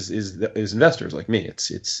case is investors like me.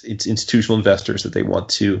 It's institutional investors that they want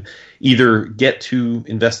to either get to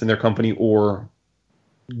invest in their company or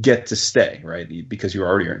get to stay, right? Because you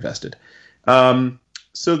already are invested.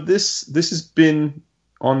 So this has been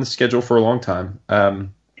on the schedule for a long time.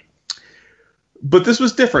 But this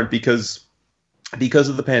was different because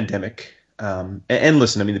of the pandemic. And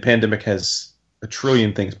listen, I mean, the pandemic has a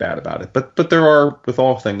trillion things bad about it, but there are, with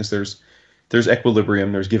all things, there's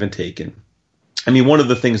equilibrium, there's give and take. And I mean, one of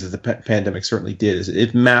the things that the pandemic certainly did is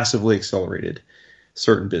it massively accelerated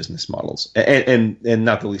certain business models, and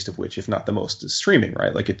not the least of which, if not the most, is streaming,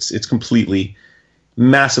 right? Like it's completely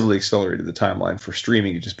massively accelerated the timeline for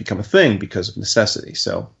streaming to just become a thing because of necessity.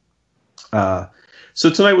 So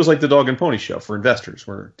tonight was like the dog and pony show for investors,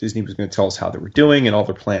 where Disney was going to tell us how they were doing and all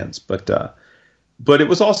their plans. But it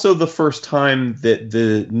was also the first time that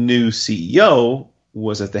the new CEO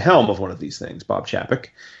was at the helm of one of these things, Bob Chapek.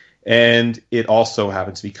 And it also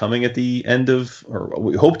happens to be coming at the end of, or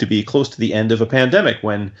we hope to be close to the end of a pandemic,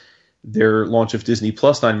 when their launch of Disney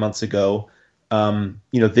Plus 9 months ago,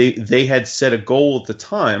 they had set a goal at the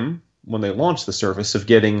time when they launched the service of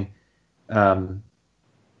getting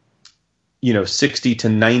 60 to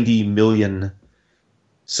 90 million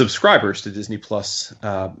subscribers to Disney Plus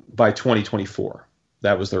by 2024.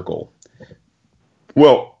 That was their goal.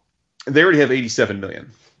 Well, they already have 87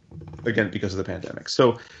 million, again, because of the pandemic.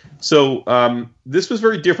 So this was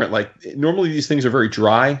very different. Like, normally these things are very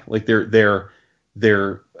dry. Like they're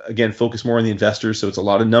again focused more on the investors. So it's a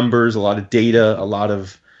lot of numbers, a lot of data, a lot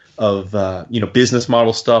of business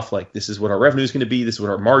model stuff. Like, this is what our revenue is going to be. This is what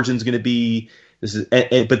our margin is going to be.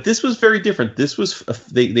 But this was very different. This was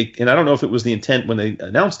they and I don't know if it was the intent when they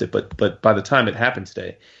announced it, but by the time it happened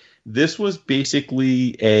today, this was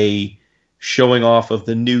basically a showing off of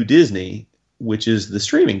the new Disney which is the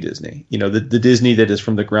streaming Disney. You know, the Disney that is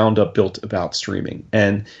from the ground up built about streaming.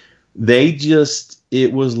 And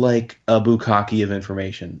it was like a bukkake of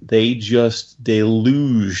information. They just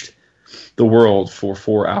deluged the world for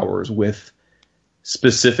 4 hours with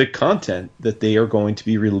specific content that they are going to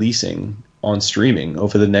be releasing on streaming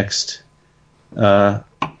over the next 4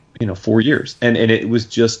 years, and it was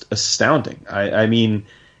just astounding. I mean,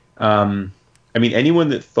 anyone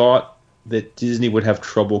that thought that Disney would have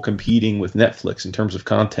trouble competing with Netflix in terms of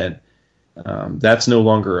content, that's no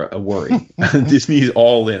longer a worry. Disney's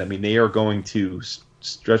all in. I mean, they are going to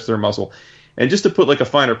stretch their muscle. And just to put like a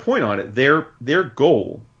finer point on it, their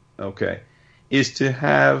goal, is to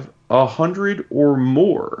have 100 or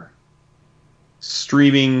more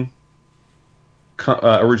streaming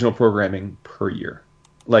original programming per year.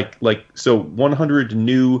 So 100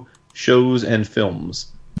 new shows and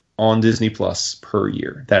films on Disney Plus per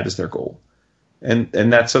year. That is their goal. And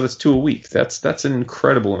that's 2 a week. That's an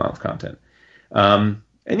incredible amount of content.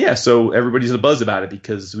 So everybody's abuzz about it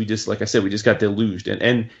because we just got deluged.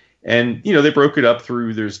 And they broke it up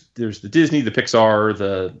through there's the Disney, the Pixar,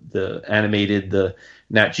 the animated, the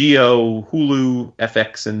Nat Geo, Hulu,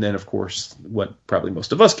 FX, and then of course what probably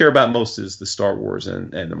most of us care about most is the Star Wars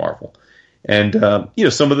and the Marvel. And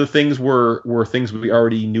some of the things were things we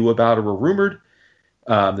already knew about or were rumored,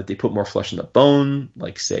 that they put more flesh in the bone,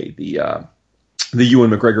 like say the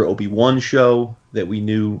Ewan McGregor Obi-Wan show that we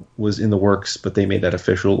knew was in the works, but they made that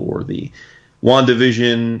official, or the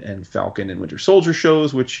WandaVision and Falcon and Winter Soldier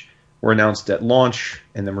shows, which were announced at launch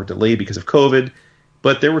and then were delayed because of COVID.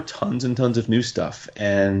 But there were tons and tons of new stuff,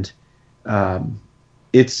 and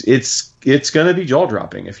it's going to be jaw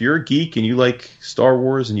dropping. If you're a geek and you like Star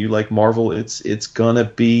Wars and you like Marvel, it's going to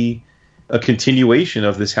be a continuation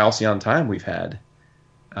of this halcyon time we've had.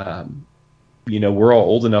 We're all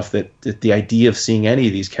old enough that the idea of seeing any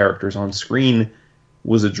of these characters on screen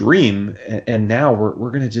was a dream, and now we're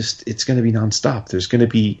going to it's going to be nonstop. There's going to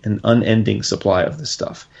be an unending supply of this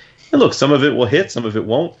stuff. And look, some of it will hit, some of it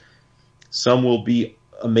won't. Some will be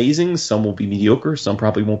amazing, some will be mediocre, some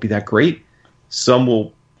probably won't be that great. Some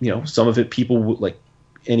will, some of it people like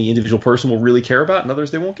any individual person will really care about, and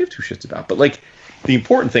others they won't give two shits about. But like, the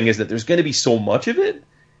important thing is that there's going to be so much of it.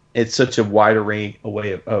 It's such a wide array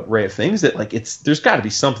of things that like there's got to be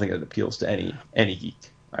something that appeals to any geek,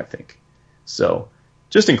 I think. So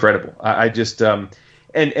just incredible. I just and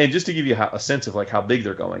just to give you a sense of like how big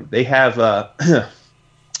they're going, they have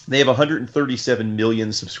 137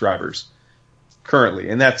 million subscribers currently,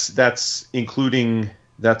 and that's including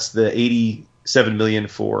the 87 million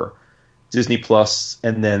for Disney Plus,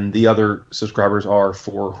 and then the other subscribers are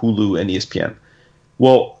for Hulu and ESPN.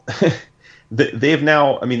 Well. They have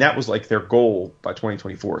now, that was like their goal by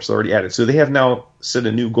 2024, so already added. So they have now set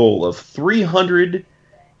a new goal of 300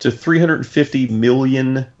 to 350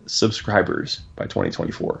 million subscribers by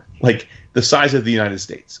 2024. Like the size of the United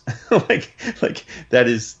States. like that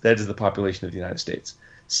is the population of the United States.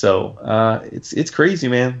 So it's crazy,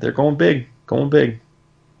 man. They're going big. It's going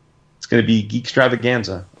to be geek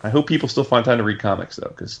extravaganza. I hope people still find time to read comics though,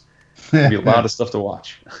 because there'll be a lot of stuff to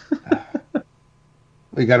watch.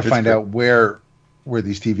 We got to find out where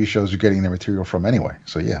these TV shows are getting their material from anyway.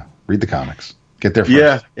 So yeah, read the comics. Get there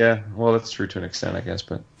first. Yeah. Well, that's true to an extent, I guess,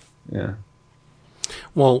 but yeah.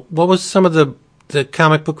 Well, what was some of the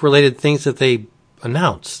comic book related things that they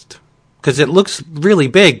announced? Because it looks really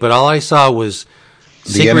big, but all I saw was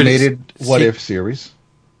the animated What If series.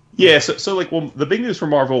 Yeah, so like, well, the big news for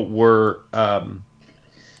Marvel were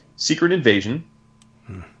Secret Invasion,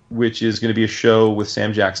 which is going to be a show with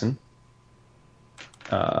Sam Jackson.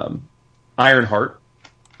 Ironheart,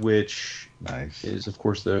 which is, of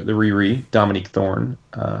course, the Riri, Dominique Thorne.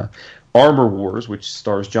 Armor Wars, which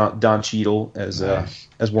stars Don Cheadle as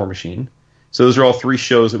War Machine. So those are all three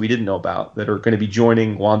shows that we didn't know about that are going to be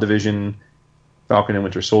joining WandaVision, Falcon and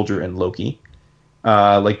Winter Soldier, and Loki.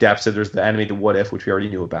 Like Dap said, there's the animated What If, which we already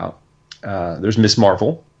knew about. There's Miss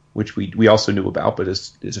Marvel, which we also knew about, but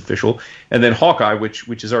is official. And then Hawkeye, which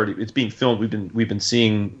is already it's being filmed. We've been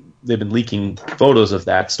seeing. They've been leaking photos of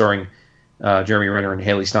that, starring Jeremy Renner and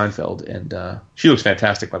Haley Steinfeld, and she looks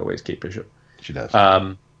fantastic, by the way, as Kate Bishop. She does.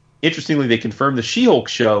 Interestingly, they confirmed the She-Hulk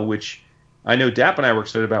show, which I know Dap and I were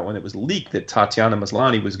excited about when it was leaked, that Tatiana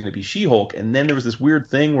Maslany was going to be She-Hulk, and then there was this weird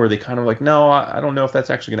thing where they kind of like, no, I don't know if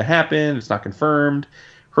that's actually going to happen. It's not confirmed.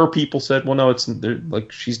 Her people said, well, no, that's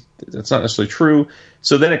not necessarily true.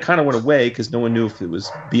 So then it kind of went away because no one knew if it was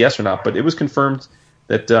BS or not, but it was confirmed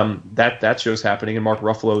that that show's happening, and Mark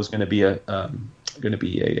Ruffalo is going to be a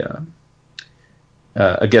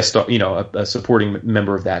guest star, a supporting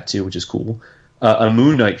member of that too, which is cool. A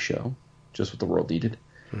Moon Knight show, just what the world needed.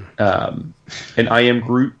 an I Am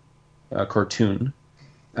Groot cartoon,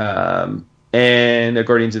 and a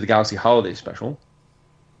Guardians of the Galaxy holiday special.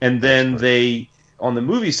 And then they, on the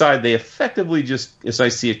movie side, they effectively just, as I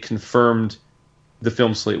see it, confirmed the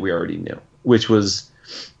film slate we already knew, which was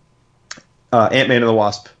Ant-Man and the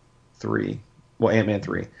Wasp 3. Well, Ant-Man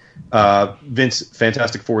 3. Vince,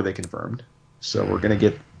 Fantastic Four, they confirmed. So we're going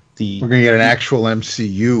to get an actual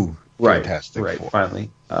MCU Fantastic Four. Four. Finally.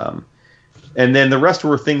 And then the rest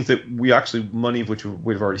were things that we actually, many of which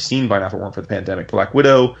we've already seen by now if it weren't for the pandemic. Black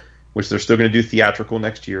Widow, which they're still going to do theatrical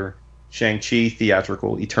next year. Shang-Chi,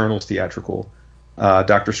 theatrical. Eternals, theatrical.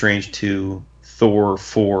 Doctor Strange 2. Thor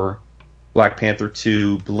 4. Black Panther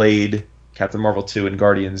 2. Blade. Captain Marvel 2. And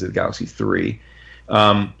Guardians of the Galaxy 3.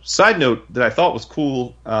 Side note that I thought was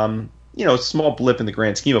cool, a small blip in the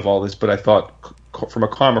grand scheme of all this, but I thought from a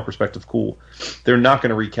karma perspective, cool. They're not going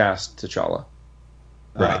to recast T'Challa.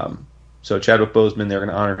 Right. So Chadwick Boseman, they're going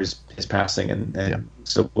to honor his passing, and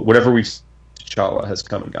so whatever we've T'Challa has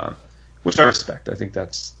come and gone, which I respect. I think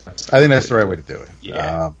that's the right way to do it.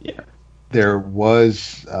 Yeah. There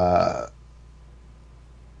was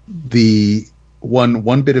the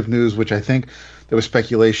one bit of news which I think there was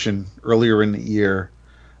speculation earlier in the year,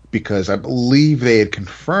 because I believe they had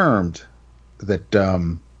confirmed that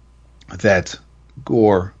that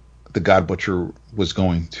Gore, the God Butcher, was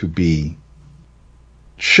going to be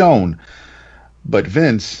shown, but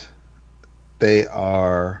Vince, they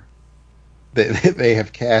have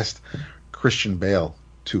cast Christian Bale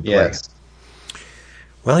to play. Yes.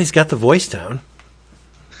 Well, he's got the voice down.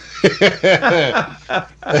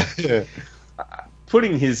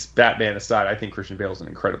 Putting his Batman aside, I think Christian Bale is an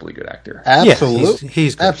incredibly good actor. Absolutely, yeah,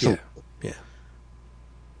 he's good. Absolutely. Yeah.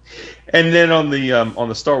 And then on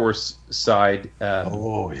the Star Wars side,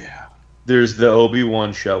 there's the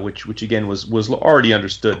Obi-Wan show, which again was already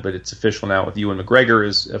understood, but it's official now with Ewan McGregor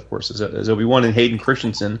as Obi-Wan, and Hayden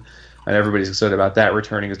Christensen, and everybody's excited about that,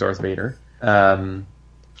 returning as Darth Vader.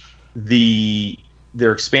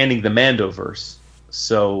 They're expanding the Mandoverse,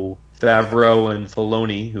 so Favreau and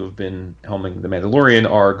Filoni, who have been helming The Mandalorian,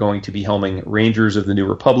 are going to be helming Rangers of the New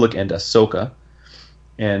Republic and Ahsoka.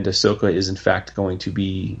 And Ahsoka is, in fact, going to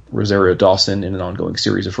be Rosario Dawson in an ongoing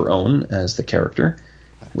series of her own as the character,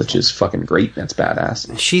 which is fucking great. That's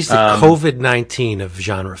badass. She's the COVID-19 of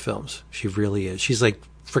genre films. She really is. She's like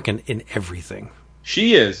freaking in everything.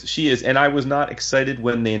 She is. And I was not excited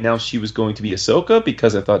when they announced she was going to be Ahsoka,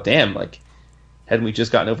 because I thought, damn, hadn't we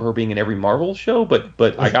just gotten over her being in every Marvel show?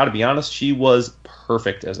 But I got to be honest, she was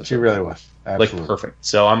perfect as Ahsoka. She really was. Absolutely. Perfect.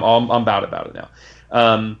 So I'm about it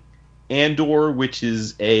now. Andor, which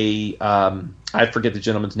is I forget the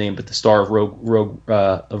gentleman's name, but the star of Rogue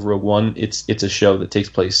One. It's a show that takes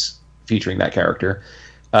place featuring that character.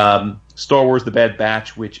 Star Wars: The Bad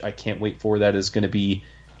Batch, which I can't wait for. That is going to be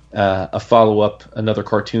a follow-up, another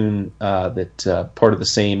cartoon that part of the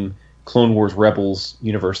same Clone Wars Rebels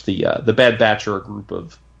universe. The Bad Batch are a group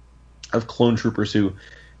of clone troopers who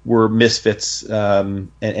were misfits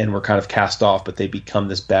and were kind of cast off, but they become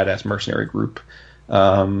this badass mercenary group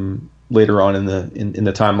later on in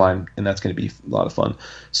the timeline, and that's going to be a lot of fun.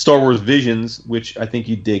 Star Wars Visions, which I think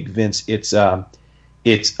you dig, Vince. It's a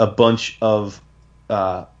bunch of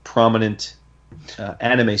prominent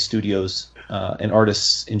anime studios and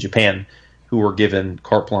artists in Japan who were given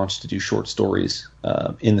carte blanche to do short stories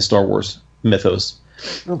in the Star Wars mythos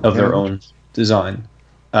of their own design.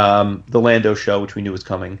 The Lando show, which we knew was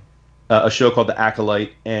coming. A show called The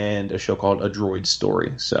Acolyte, and a show called A Droid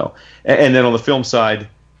Story. So, and then on the film side,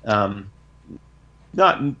 probably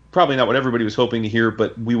not what everybody was hoping to hear,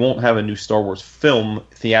 but we won't have a new Star Wars film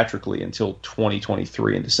theatrically until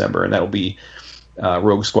 2023 in December, and that will be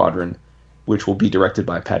Rogue Squadron, which will be directed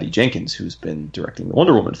by Patty Jenkins, who's been directing the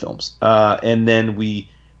Wonder Woman films. And then we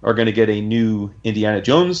are going to get a new Indiana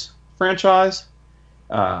Jones franchise.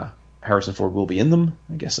 Harrison Ford will be in them,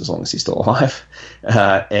 I guess, as long as he's still alive.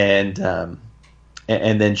 And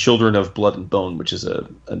then Children of Blood and Bone, which is a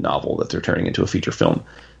novel that they're turning into a feature film.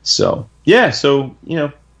 So,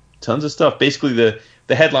 tons of stuff. Basically, the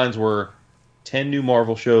headlines were 10 new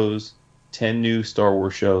Marvel shows, 10 new Star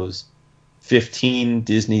Wars shows, 15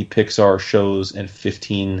 Disney Pixar shows, and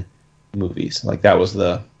 15 movies. Like that was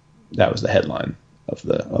the headline of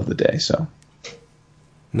the day. So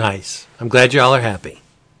nice. I'm glad y'all are happy.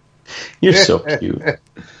 You're so cute.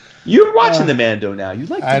 You're watching the Mando now. You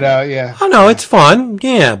like? I know, yeah. Oh no, it's fun.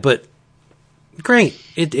 Yeah, but great.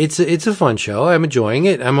 It's a fun show. I'm enjoying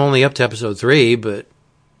it. I'm only up to episode 3, but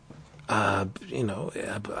I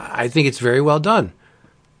think it's very well done.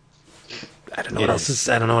 I don't know what else to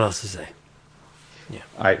say. Yeah.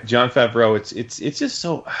 All right, Jon Favreau. It's just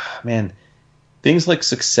so, man. things like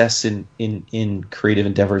success in creative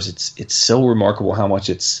endeavors, it's so remarkable how much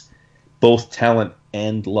it's both talent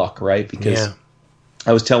and luck, right? Because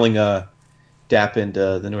I was telling Dap and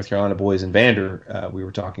the North Carolina boys and Vander, we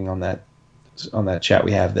were talking on that chat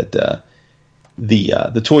we have that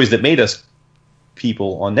the Toys That Made Us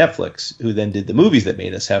people on Netflix, who then did the movies that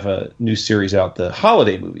made us, have a new series out, the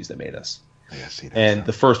holiday movies that made us. Yeah, see that and stuff.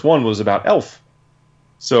 The first one was about Elf.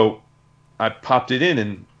 So I popped it in,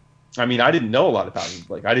 and I mean, I didn't know a lot about it.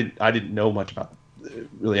 Like I didn't know much about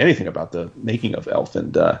really anything about the making of Elf,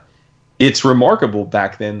 and it's remarkable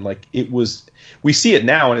back then. Like it was, we see it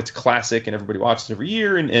now, and it's classic, and everybody watches it every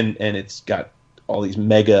year, and it's got all these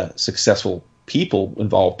mega successful people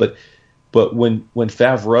involved. But when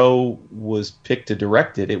Favreau was picked to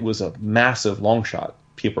direct it, it was a massive long shot.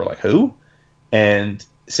 People are like, who? And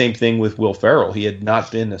same thing with Will Ferrell. He had not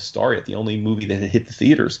been a star yet. The only movie that had hit the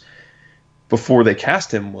theaters before they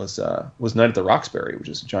cast him was Night at the Roxbury, which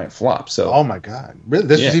is a giant flop. So, oh my God, really?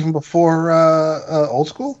 This was even before Old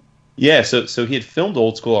School? Yeah. So he had filmed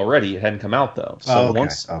Old School already. It hadn't come out though. So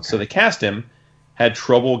so they cast him. Had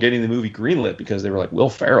trouble getting the movie greenlit because they were like, Will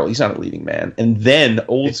Ferrell, he's not a leading man. And then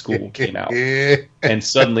Old School came out, and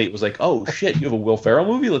suddenly it was like, oh shit, you have a Will Ferrell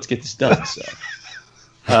movie? Let's get this done. So,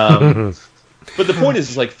 but the point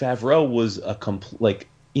is like Favreau was a complete,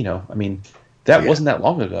 I mean, that wasn't that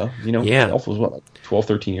long ago. Elf was what, like 12,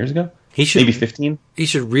 13 years ago? Maybe 15. He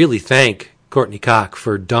should really thank Courtney Cox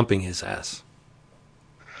for dumping his ass.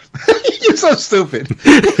 You're so stupid.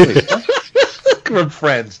 We're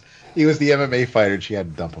friends. He was the MMA fighter, and she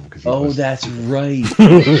had to dump him because. That's right.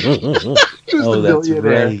 That's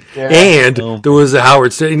right. Yeah. And there was a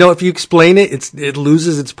Howard Stern. If you explain it, it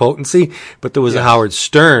loses its potency. But there was a Howard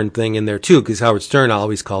Stern thing in there too, because Howard Stern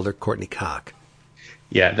always called her Courtney Cox.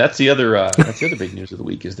 Yeah, that's the other big news of the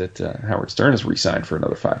week is that Howard Stern has re-signed for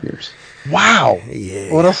another 5 years. Wow.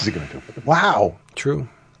 Yeah. What else is he going to do? Wow. True.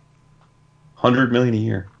 $100 million a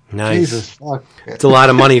year. Nice. Jesus fuck. It's a lot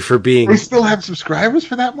of money for being. They still have subscribers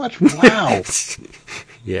for that much? Wow.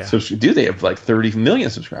 Yeah. So they have like 30 million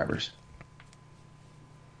subscribers.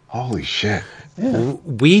 Holy shit. Yeah.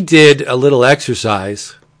 We did a little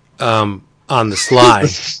exercise on the slide.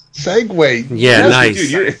 Segue. Yeah, nice.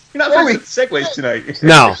 Dude, you're not very good at segues tonight.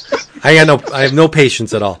 No, I have no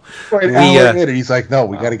patience at all. An hour later, he's like, no,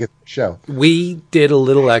 we got to get the show. We did a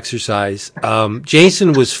little exercise.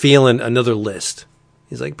 Jason was feeling another list.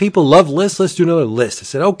 He's like, people love lists. Let's do another list. I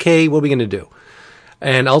said, okay, what are we going to do?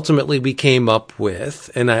 And ultimately we came up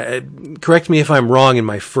with, and correct me if I'm wrong in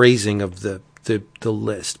my phrasing of the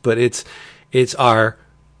list, but it's our,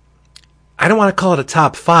 I don't want to call it a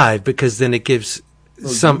top 5 because then it gives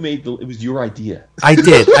it was your idea. I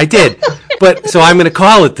did. But so I'm going to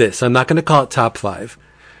call it this. I'm not going to call it top 5,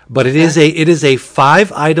 but it is a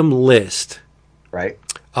 5-item list, right,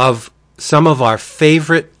 of some of our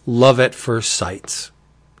favorite love at first sights.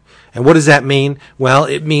 And what does that mean? Well,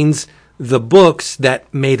 it means the books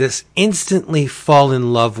that made us instantly fall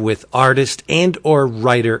in love with artist and or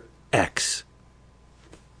writer X.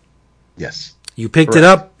 Yes. You picked it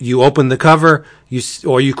up, you opened the cover, you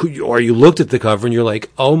looked at the cover and you're like,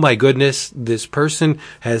 "Oh my goodness, this person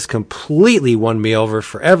has completely won me over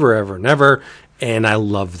forever, ever and ever, and I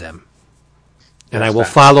love them." And I will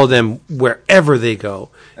follow them wherever they go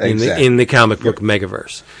in the comic book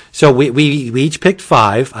megaverse. So we each picked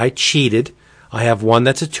 5. I cheated. I have one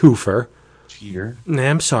that's a twofer. Cheater. Nah,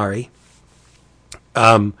 I'm sorry.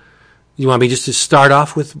 You want me just to start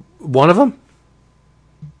off with one of them?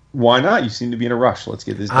 Why not? You seem to be in a rush. Let's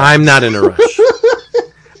get this done. I'm not in a rush.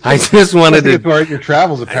 I just wanted to. Your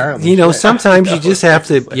travels, apparently. Sometimes you just have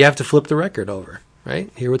to flip the record over,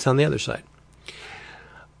 right? Hear what's on the other side.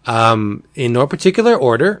 In no particular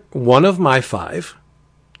order, one of my 5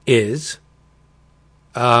 is,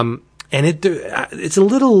 and it's a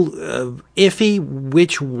little iffy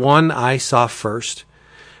which one I saw first,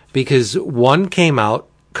 because one came out,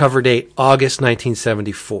 cover date August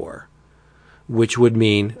 1974, which would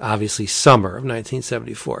mean obviously summer of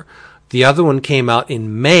 1974. The other one came out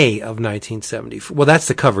in May of 1974. Well, that's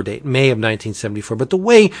the cover date, May of 1974. But the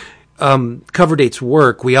way cover dates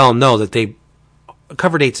work, we all know that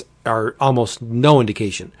cover dates are almost no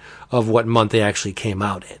indication of what month they actually came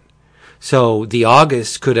out in. So the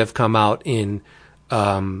August could have come out in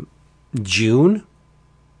June.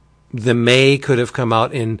 The May could have come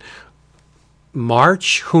out in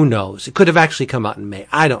March. Who knows? It could have actually come out in May.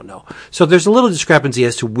 I don't know. So there's a little discrepancy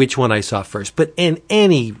as to which one I saw first. But in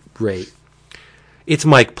any rate, it's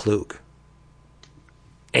Mike Ploog.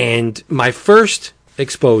 And my first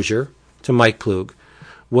exposure to Mike Ploog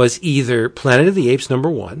was either Planet of the Apes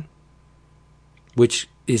 #1, which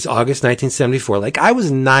is August 1974. Like, I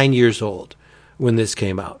was 9 years old when this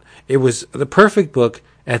came out. It was the perfect book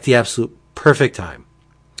at the absolute perfect time.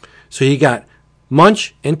 So you got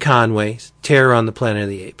Munch and Conway's Terror on the Planet of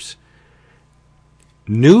the Apes.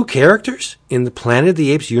 New characters in the Planet of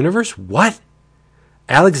the Apes universe? What?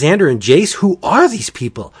 Alexander and Jace? Who are these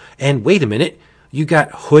people? And wait a minute, you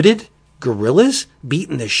got hooded gorillas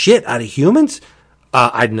beating the shit out of humans?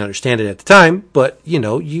 I didn't understand it at the time, but you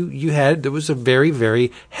know, there was a very,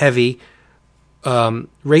 very heavy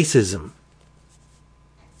racism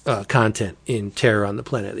content in Terror on the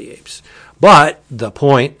Planet of the Apes. But the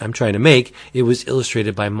point I'm trying to make, it was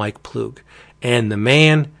illustrated by Mike Ploog, and the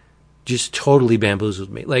man just totally bamboozled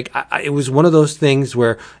me. Like, it was one of those things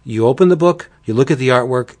where you open the book, you look at the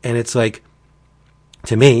artwork, and it's like,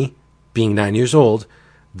 to me, being 9 years old,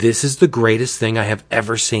 this is the greatest thing I have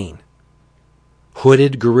ever seen.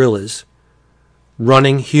 Hooded gorillas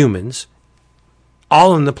running humans,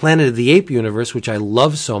 all in the Planet of the Ape universe, which I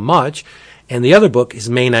love so much. And the other book is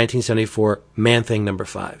May 1974, Man-Thing number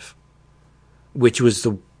 5, which was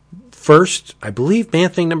the first, I believe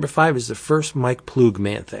Man-Thing number 5 is the first Mike Ploog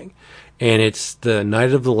Man-Thing. And it's the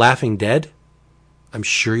Night of the Laughing Dead. I'm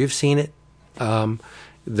sure you've seen it.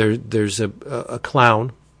 There's a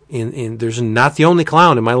clown there's not the only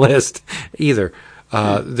clown in my list either.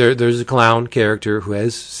 There's a clown character who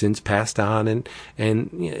has since passed on, and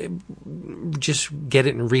you know, just get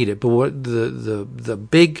it and read it. But what the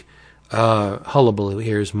big hullabaloo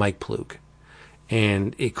here is Mike Ploog,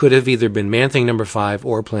 and it could have either been Man-Thing number 5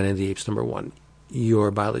 or Planet of the Apes number 1.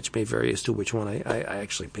 Your mileage may vary as to which one I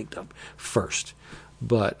actually picked up first.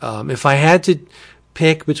 But if I had to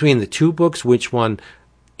pick between the two books, which one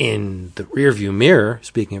in the rearview mirror,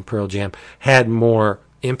 speaking of Pearl Jam, had more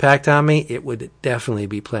impact on me, it would definitely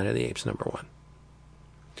be Planet of the Apes number 1.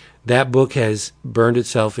 That book has burned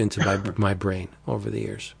itself into my brain over the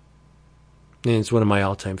years. And it's one of my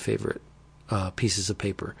all-time favorite pieces of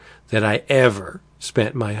paper that I ever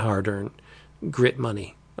spent my hard-earned grit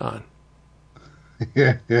money on.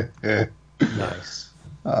 Nice.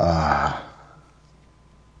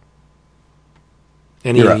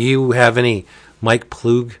 Any of you have any Mike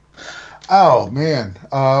Ploog? Oh man,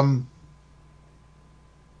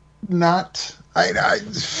 I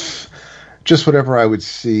just whatever I would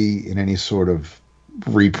see in any sort of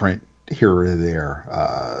reprint here or there.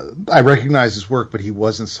 I recognize his work, but he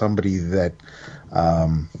wasn't somebody that.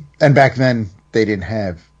 And back then they didn't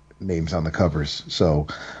have names on the covers, so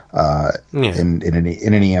in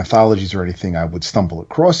any anthologies or anything, I would stumble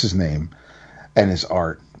across his name and his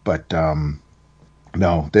art, but.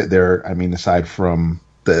 No, there. I mean, aside from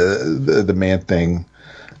the Man-Thing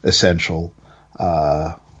Essential,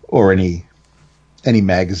 or any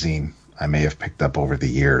magazine I may have picked up over the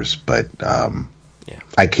years, but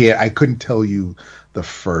I couldn't tell you the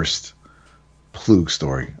first Ploog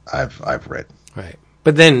story I've read. Right,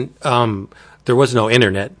 but then there was no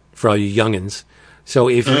internet for all you youngins, so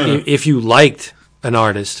if you liked an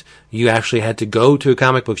artist, you actually had to go to a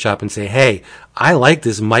comic book shop and say, hey, I like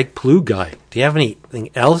this Mike Ploog guy. Do you have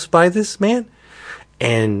anything else by this man?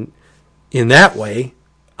 And in that way,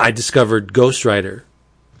 I discovered Ghost Rider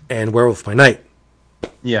and Werewolf by Night.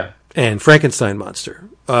 Yeah. And Frankenstein Monster.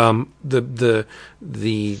 The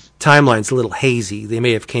timeline's a little hazy. They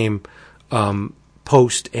may have came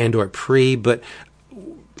post and or pre, but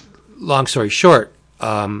long story short,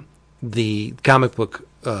 the comic book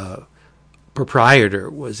proprietor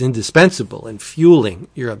was indispensable in fueling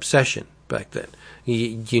your obsession back then.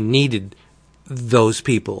 You needed those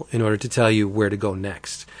people in order to tell you where to go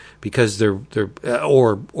next, because they're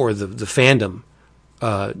or the fandom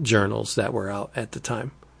journals that were out at the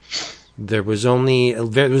time. There was only a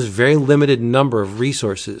very limited number of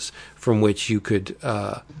resources from which you could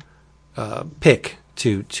pick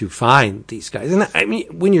to find these guys. And I mean,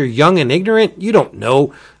 when you're young and ignorant, you don't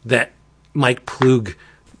know that Mike Ploog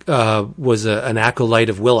was an acolyte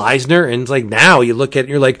of Will Eisner, and it's like now you look at it and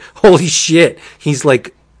you're like, holy shit, he's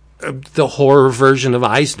like the horror version of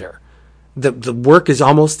Eisner. The work is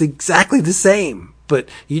almost exactly the same, but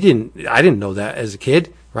I didn't know that as a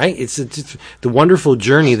kid, right? It's the wonderful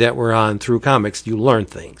journey that we're on through comics. You learn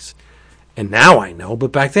things, and now I know,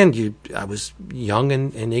 but back then I was young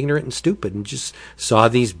and ignorant and stupid, and just saw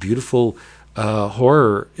these beautiful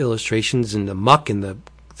horror illustrations and the muck and the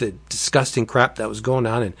disgusting crap that was going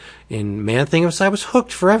on in Man-Thing. I was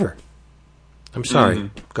hooked forever. I'm sorry.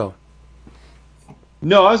 Mm-hmm. Go.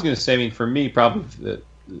 No, I was going to say, I mean, for me, probably,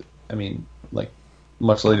 like,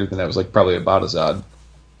 much later than that was, like, probably about Azad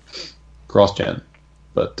cross-gen.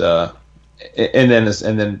 But, and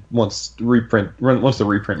then once the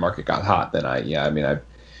reprint market got hot, then I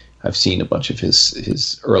I've seen a bunch of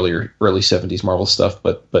his early 70s Marvel stuff,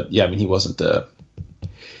 but yeah, I mean, he wasn't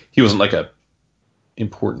like a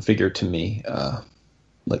important figure to me,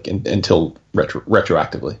 until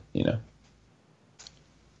retroactively, you know.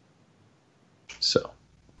 So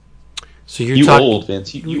you're old,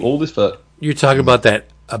 Vince. You old as fuck. You're talking about that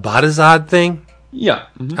Abadazad thing? Yeah.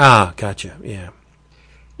 Mm-hmm. Ah, gotcha. Yeah.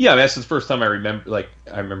 Yeah, I mean, that's the first time I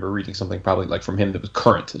remember reading something probably like from him that was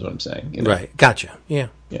current, is what I'm saying. You know? Right. Gotcha. Yeah.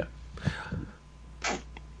 Yeah.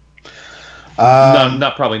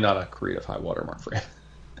 Probably not a creative high watermark for him.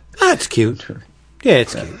 That's cute. Yeah,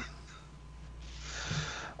 it's cute.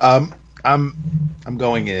 I'm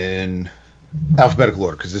going in alphabetical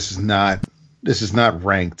order because this is not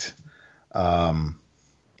ranked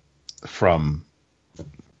from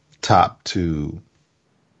top to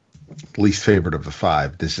least favorite of the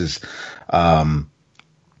 5. This is and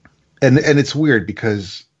it's weird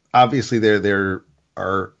because obviously there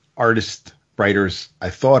are writers I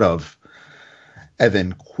thought of and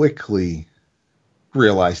then quickly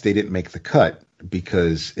realized they didn't make the cut,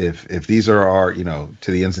 because if these are our, you know,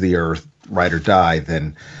 to the ends of the earth, write or die,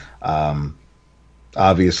 then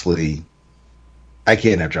obviously I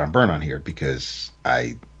can't have John Byrne on here because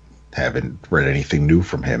I haven't read anything new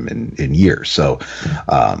from him in years. So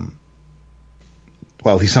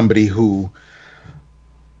while he's somebody who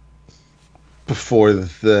before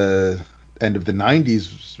the end of the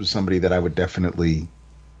 90s was somebody that I would definitely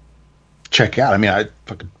check out. I mean, I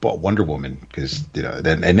fucking bought Wonder Woman because, you know,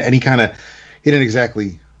 and he didn't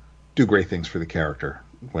exactly do great things for the character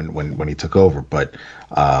when he took over, but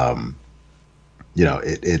you know,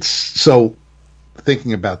 it's so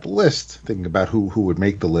thinking about the list, thinking about who would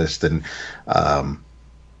make the list, and I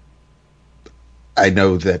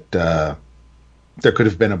know that there could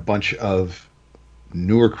have been a bunch of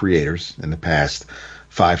newer creators in the past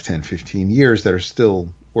 5, 10, 15 years that are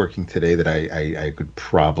still working today that I could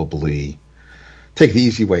probably take the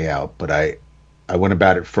easy way out, but I went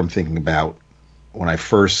about it from thinking about when I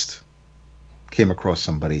first came across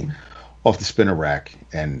somebody off the spinner rack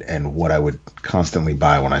and what I would constantly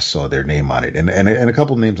buy when I saw their name on it. And a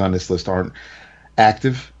couple of names on this list aren't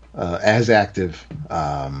active, as active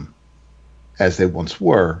as they once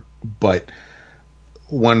were, but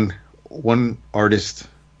one artist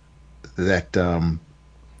that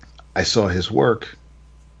I saw his work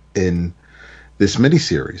in this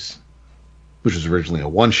miniseries, which was originally a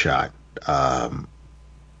one-shot, and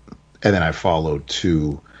then I followed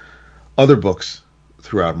 2 other books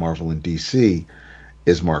throughout Marvel and DC,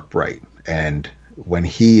 is Mark Bright. And when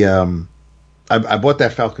he, I bought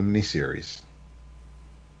that Falcon miniseries.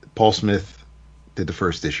 Paul Smith did the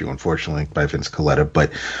first issue, unfortunately, by Vince Colletta,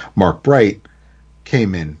 but Mark Bright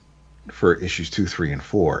came in for issues 2, 3, and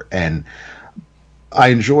 4. And I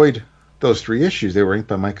enjoyed those 3 issues. They were inked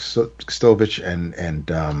by Mike Stovich,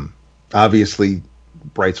 and obviously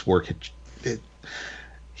Bright's work,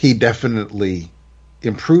 he definitely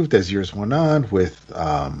improved as years went on with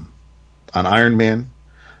on Iron Man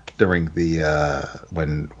during the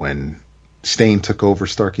when Stain took over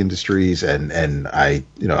Stark Industries, and I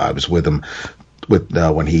was with him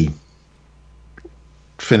when he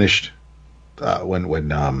finished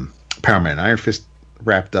when Paramount and Iron Fist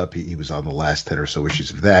wrapped up. He was on the last 10 or so issues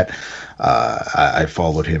of that. I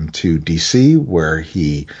followed him to DC, where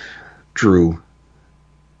he drew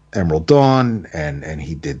Emerald Dawn, and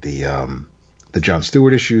he did the John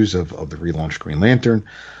Stewart issues of the relaunched Green Lantern.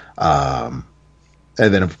 And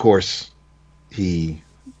then, of course, he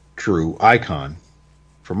drew Icon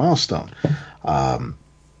for Milestone.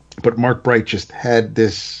 But Mark Bright just had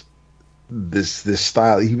this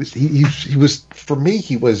style. He was for me,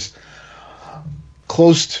 he was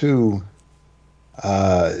close to,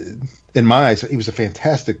 in my eyes, he was a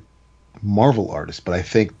fantastic Marvel artist, but I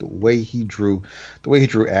think the way he drew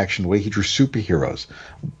action, the way he drew superheroes,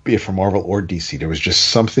 be it for Marvel or DC, there was just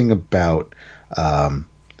something about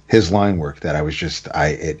his line work that I was just,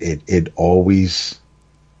 it always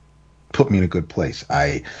put me in a good place.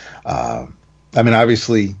 I mean,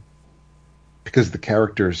 obviously, because the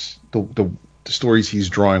characters, the stories he's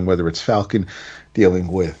drawing, whether it's Falcon dealing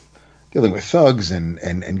with thugs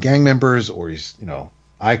and gang members, or he's, you know,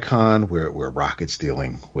 Icon, where Rocket's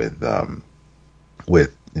dealing with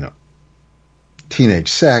teenage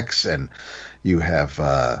sex, and you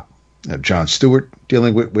have John Stewart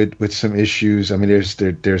dealing with some issues. I mean,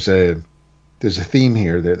 there's a theme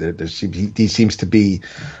here. He seems to be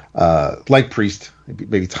like Priest,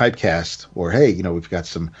 maybe typecast, or hey, you know, we've got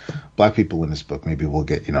some black people in this book, maybe we'll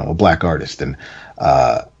get, you know, a black artist. And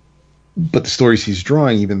but the stories he's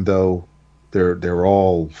drawing, even though they're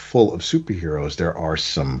all full of superheroes, there are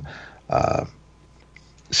some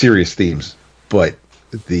serious themes, but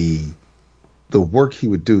the work he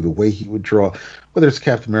would do, the way he would draw, whether it's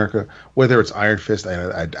Captain America, whether it's Iron Fist,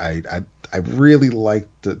 I really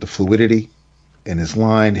liked the fluidity in his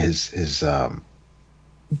line. His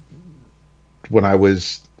when I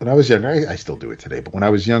was younger, I still do it today, but when I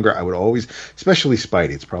was younger, I would always, especially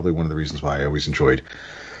Spidey. It's probably one of the reasons why I always enjoyed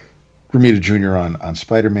Romita Jr. on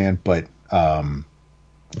Spider-Man. But I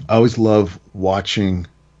always love watching.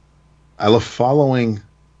 I love following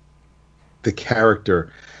the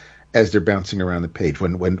character as they're bouncing around the page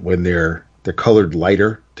when they're colored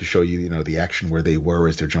lighter to show you the action where they were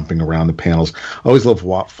as they're jumping around the panels. I always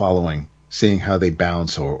love following, seeing how they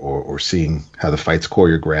bounce or seeing how the fight's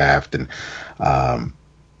choreographed. And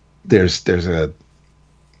there's a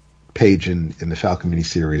page in the Falcon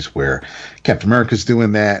miniseries where Captain America's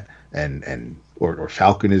doing that, or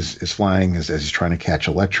Falcon is flying as he's trying to catch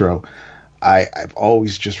Electro. I've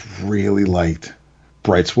always just really liked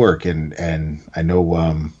Bright's work, and I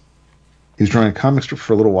know he was drawing a comic strip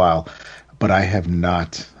for a little while, but I have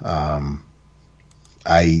not. At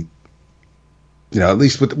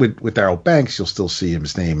least with Darryl Banks, you'll still see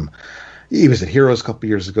his name. He was at Heroes a couple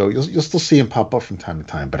years ago. You'll still see him pop up from time to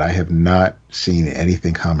time, but I have not seen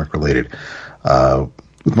anything comic related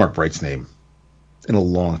with Mark Bright's name in a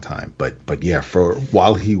long time. But yeah, for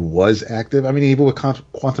while he was active, I mean, even with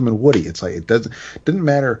Quantum and Woody, it's like it didn't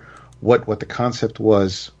matter what the concept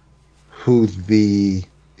was, he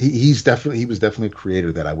was definitely a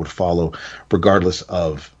creator that I would follow regardless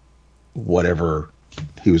of whatever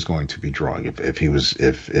he was going to be drawing. If he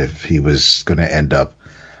was going to end up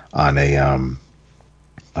on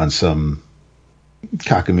on some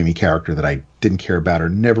cockamamie character that I didn't care about or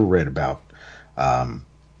never read about,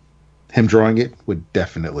 him drawing it would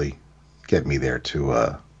definitely get me there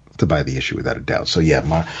to buy the issue without a doubt. So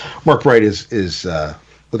yeah, Mark Bright is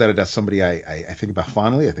without a doubt somebody I think about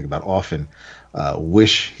fondly. I think about often.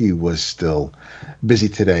 Wish he was still busy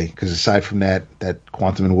today, because aside from that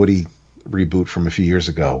Quantum and Woody reboot from a few years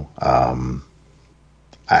ago,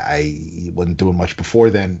 I wasn't doing much before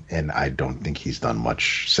then, and I don't think he's done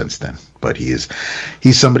much since then. But he's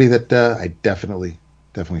somebody that I definitely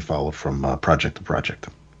follow from project to project.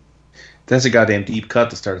 That's a goddamn deep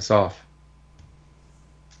cut to start us off.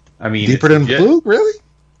 I mean, deeper than Blue, really?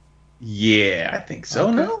 Yeah, I think so.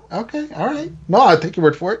 Okay. No, okay, all right. No, I'll take your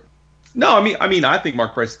word for it. No, I mean, I think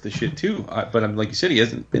Mark Price is the shit too. But like you said, he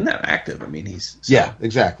hasn't been that active. I mean, yeah,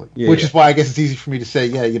 exactly. Yeah, which is why I guess it's easy for me to say,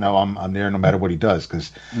 yeah, I'm there no matter what he does,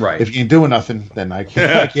 because right. if you ain't doing nothing, then I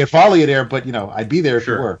can't follow you there. But I'd be there if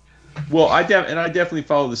you were. Well, I definitely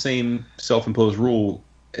follow the same self-imposed rule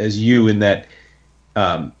as you in that,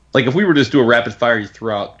 like if we were just do a rapid fire, you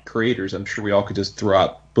throw out creators. I'm sure we all could just throw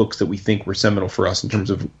out books that we think were seminal for us in terms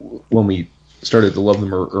of when we started to love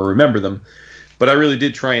them or remember them. But I really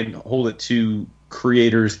did try and hold it to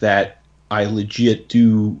creators that I legit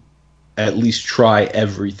do at least try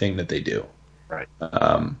everything that they do, right?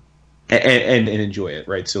 And enjoy it,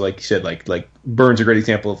 right? So, like you said, like Burns a great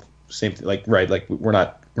example of same thing. Like we're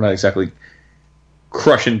not exactly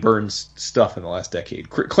crushing Burns stuff in the last decade.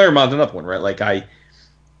 Claremont's another one, right? I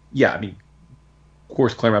mean, of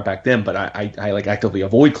course, Claremont back then, but I like actively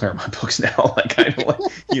avoid Claremont books now. Like I don't like,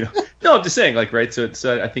 No, I'm just saying, like, right. So it's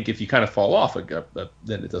I think if you kind of fall off,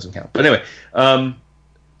 then it doesn't count. But anyway,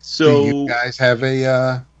 so do you guys have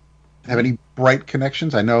any Bright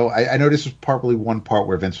connections? I know this was probably one part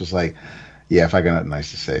where Vince was like, yeah, if I got nothing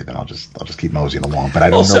nice to say, then I'll just keep moseying along. But I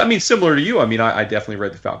don't know. I mean, similar to you. I mean, I definitely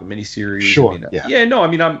read the Falcon miniseries. Sure. I mean, yeah. No. I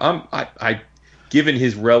mean, I given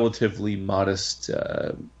his relatively modest.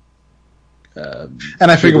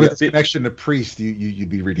 And I figure with the connection to Priest, you'd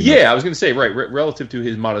be reading. Yeah, I was going to say, right, relative to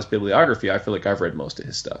his modest bibliography, I feel like I've read most of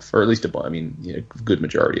his stuff, or at least good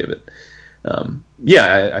majority of it.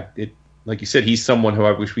 Like you said, he's someone who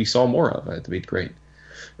I wish we saw more of. That'd be great.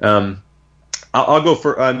 I'll go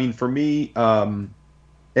for me, and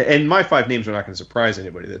my 5 names are not going to surprise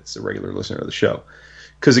anybody that's a regular listener of the show,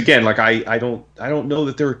 because again, like I don't know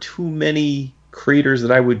that there are too many creators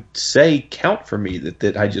that I would say count for me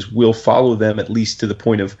that I just will follow them at least to the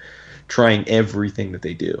point of trying everything that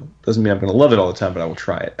they do. Doesn't mean I'm going to love it all the time, but I will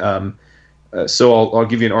try it. So I'll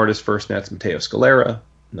give you an artist first, and that's Matteo Scalera.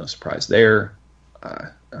 No surprise there.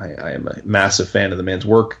 I am a massive fan of the man's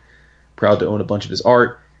work. Proud to own a bunch of his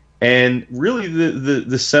art. And really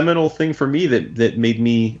the seminal thing for me that made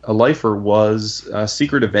me a lifer was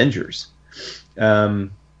Secret Avengers.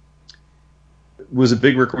 Was a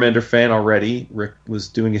big Rick Remender fan already. Rick was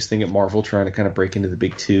doing his thing at Marvel, trying to kind of break into the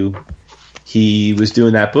big two. He was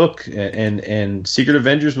doing that book, and Secret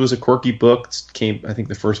Avengers was a quirky book. I think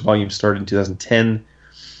the first volume started in 2010,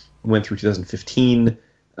 went through 2015.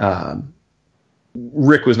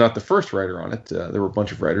 Rick was not the first writer on it. There were a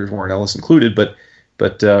bunch of writers, Warren Ellis included, but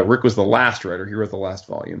Rick was the last writer. He wrote the last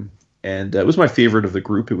volume, and it was my favorite of the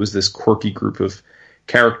group. It was this quirky group of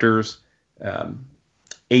characters: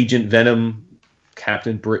 Agent Venom,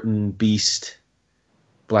 Captain Britain, Beast,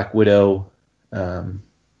 Black Widow,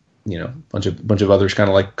 bunch of others kind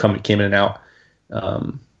of like came in and out.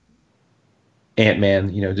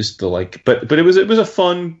 Ant-Man, just the like, but it was a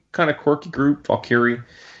fun kind of quirky group. Valkyrie,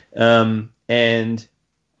 and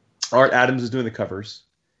Art Adams was doing the covers,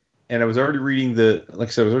 and I was already reading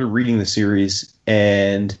the series,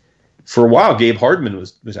 and for a while Gabe Hardman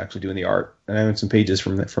was actually doing the art, and I own some pages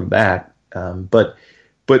from that.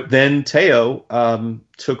 But then Teo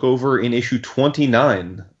took over in issue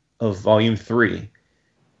 29 of Volume 3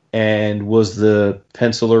 and was the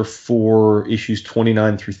penciler for issues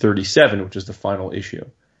 29 through 37, which is the final issue.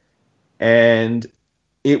 And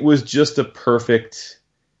it was just a perfect,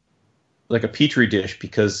 like a petri dish,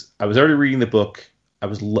 because I was already reading the book. I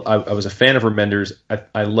was a fan of Remender's.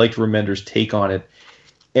 I liked Remender's take on it.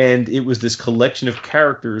 And it was this collection of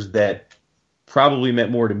characters that probably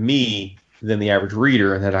meant more to me than the average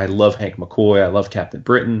reader, and that I love Hank McCoy, I love Captain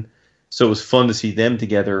Britain. So it was fun to see them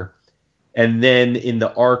together. And then in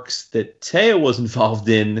the arcs that Teo was involved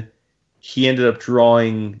in, he ended up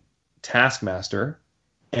drawing Taskmaster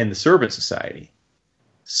and the Servant Society.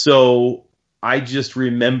 So I just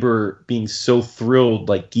remember being so thrilled,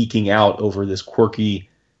 like geeking out over this quirky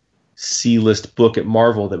C-list book at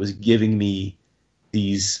Marvel that was giving me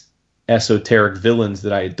these esoteric villains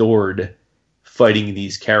that I adored, fighting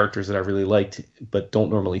these characters that I really liked but don't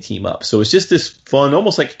normally team up. So it's just this fun,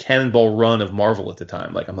 almost like a Cannonball Run of Marvel at the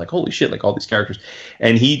time. Like, I'm like, holy shit, like all these characters.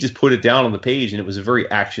 And he just put it down on the page, and it was a very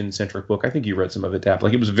action-centric book. I think you read some of it, Tap.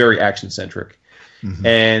 Like, it was very action-centric. Mm-hmm.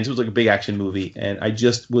 And it was like a big action movie. And I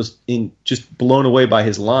just was just blown away by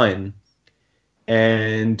his line.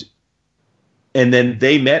 And then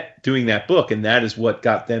they met doing that book, and that is what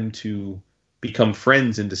got them to become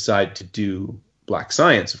friends and decide to do Black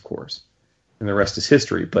Science, of course. And the rest is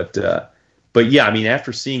history. But yeah, I mean,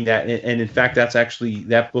 after seeing that, and in fact,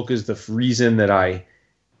 that book is the reason that I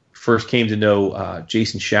first came to know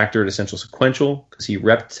Jason Schachter at Essential Sequential, because he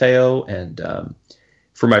repped Teo. And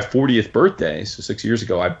for my 40th birthday, so 6 years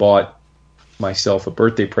ago, I bought myself a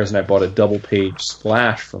birthday present. I bought a double-page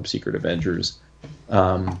splash from Secret Avengers.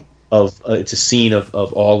 It's a scene of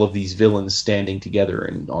all of these villains standing together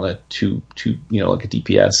and on a two like a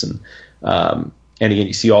DPS, and again,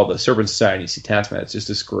 you see all the Serpent Society, you see Taskmaster. It's just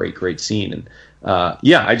this great scene. And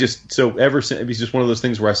ever since, it was just one of those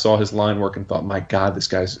things where I saw his line work and thought, my God, this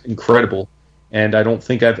guy's incredible. And I don't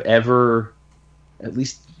think I've ever, at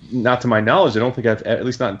least not to my knowledge, I don't think I've, at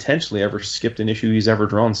least not intentionally, ever skipped an issue he's ever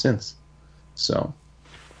drawn since. So.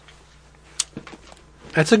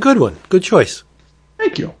 That's a good one. Good choice.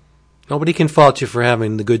 Thank you. Nobody can fault you for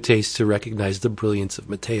having the good taste to recognize the brilliance of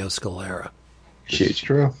Matteo Scalera. It's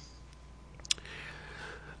true.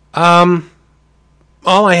 All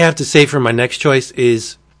I have to say for my next choice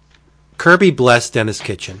is Kirby bless Dennis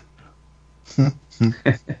Kitchen.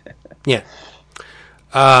 Yeah.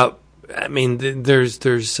 I mean,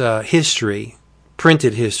 there's history,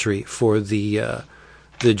 printed history for the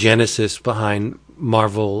genesis behind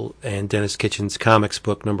Marvel and Dennis Kitchen's Comics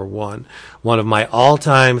book number 1. One of my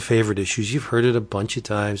all-time favorite issues. You've heard it a bunch of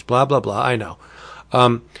times, blah, blah, blah. I know.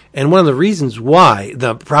 And one of the reasons why,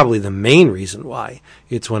 probably the main reason why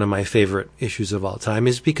it's one of my favorite issues of all time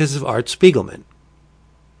is because of Art Spiegelman.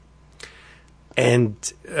 And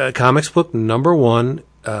Comics book number 1,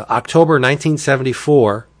 October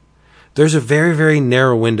 1974, there's a very, very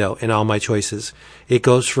narrow window in all my choices. It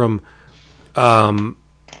goes from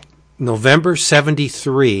November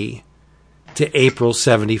 73 to April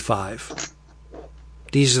 75.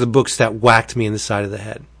 These are the books that whacked me in the side of the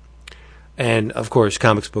head. And, of course,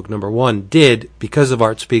 Comics book number 1 did because of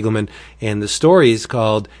Art Spiegelman, and the story is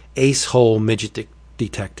called Ace Hole Midget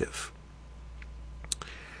Detective.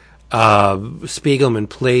 Spiegelman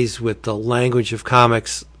plays with the language of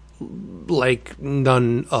comics like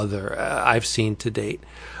none other I've seen to date.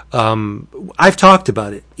 I've talked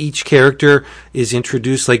about it. Each character is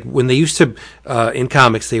introduced, like when they used to, in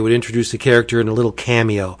comics, they would introduce a character in a little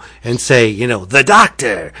cameo and say, the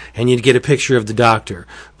doctor, and you'd get a picture of the doctor.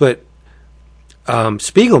 But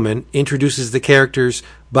Spiegelman introduces the characters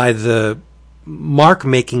by the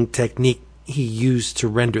mark-making technique he used to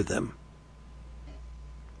render them.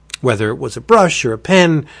 Whether it was a brush or a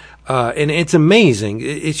pen, and it's amazing.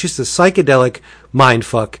 It's just a psychedelic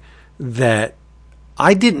mindfuck that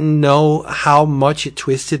I didn't know how much it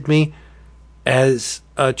twisted me as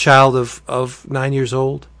a child of 9 years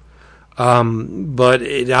old. But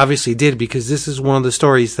it obviously did, because this is one of the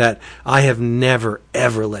stories that I have never,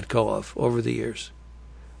 ever let go of over the years.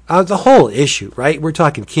 The whole issue, right? We're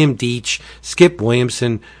talking Kim Deitch, Skip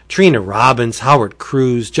Williamson, Trina Robbins, Howard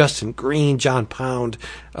Cruz, Justin Green, John Pound,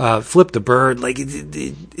 Flip the Bird. Like,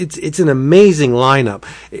 it's an amazing lineup.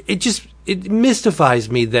 It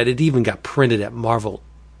mystifies me that it even got printed at Marvel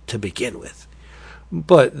to begin with.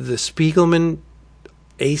 But the Spiegelman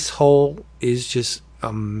Ace Hole is just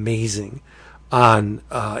amazing.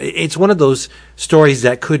 It's one of those stories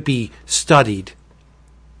that could be studied,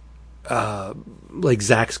 like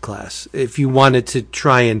Zach's class, if you wanted to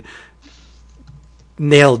try and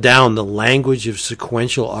nail down the language of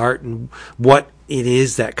sequential art and what it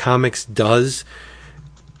is that comics does,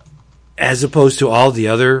 as opposed to all the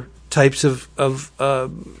other types of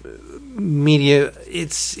media.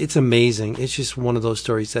 It's amazing. It's just one of those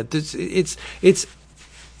stories that it's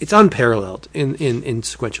unparalleled in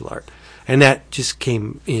sequential art, and that just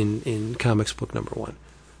came in comics book number 1.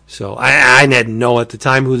 So I didn't know at the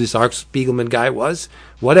time who this Art Spiegelman guy was.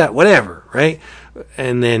 Whatever, right?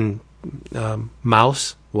 And then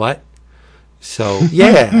Mouse, what? So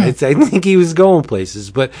yeah, I think he was going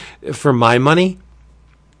places. But for my money,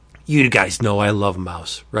 you guys know I love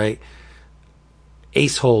Mouse, right?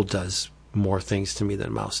 Ace Hole does more things to me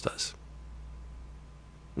than Mouse does.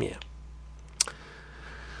 Yeah.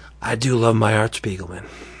 I do love my Art Spiegelman.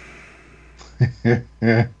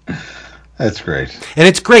 That's great. And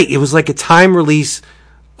it's great. It was like a time release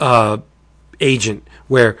agent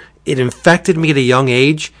where it infected me at a young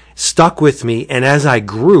age, stuck with me, and as I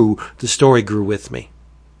grew, the story grew with me.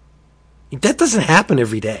 That doesn't happen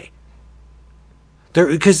every day.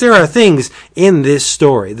 Because there are things in this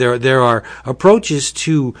story. There are approaches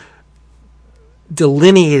to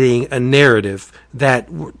delineating a narrative that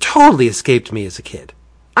totally escaped me as a kid.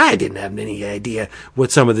 I didn't have any idea what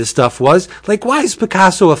some of this stuff was. Like, why is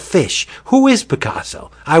Picasso a fish? Who is Picasso?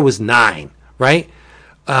 I was 9, right?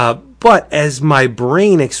 But as my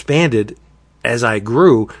brain expanded, as I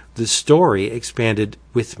grew, the story expanded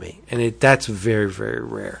with me. And that's very, very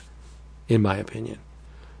rare, in my opinion.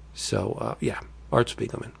 So, yeah, Art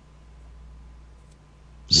Spiegelman.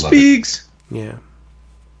 Speaks. Yeah.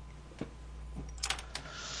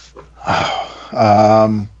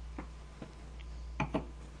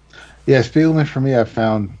 Yeah, Spiegelman for me, I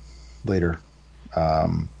found later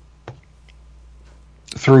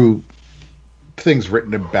through things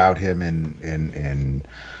written about him in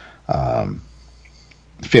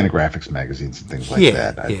Fantagraphics magazines and things like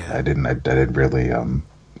that. I didn't really. I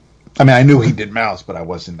mean, I knew he did Mouse, but I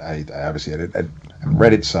wasn't. I obviously I hadn't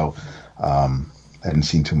read it, so I hadn't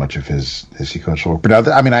seen too much of his sequential work. But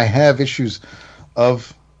now, I mean, I have issues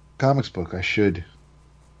of comics book. I should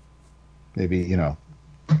maybe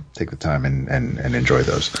take the time and enjoy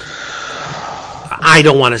those. I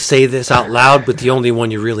don't want to say this out loud, but the only one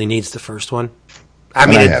you really need is the first one. I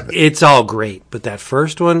mean, it's all great, but that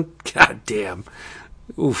first one, god damn.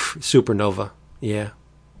 Oof, Supernova. Yeah.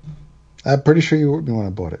 I'm pretty sure you were the one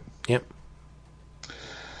who bought it. Yep.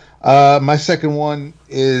 My second one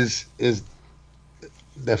is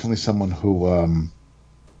definitely someone who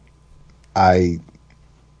I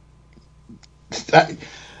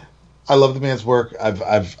love the man's work.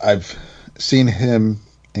 I've seen him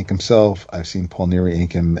ink himself. I've seen Paul Neary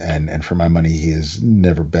ink him, and for my money, he is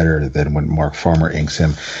never better than when Mark Farmer inks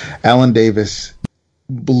him. Alan Davis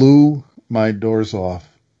blew my doors off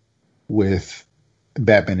with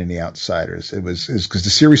Batman and the Outsiders. It was because the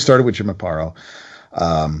series started with Jim Aparo.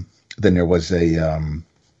 Then there was there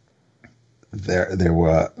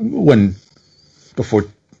were when before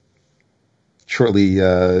shortly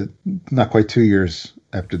not quite 2 years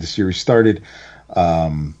after the series started,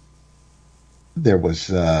 there was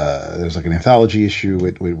like an anthology issue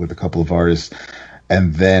with a couple of artists,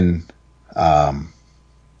 and then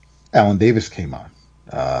Alan Davis came on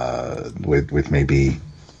with maybe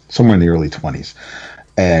somewhere in the early 20s,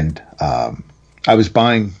 and I was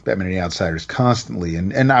buying Batman and the Outsiders constantly,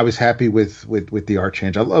 and I was happy with the art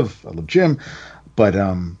change. I love Jim, but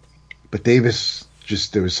Davis,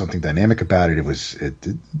 just there was something dynamic about it.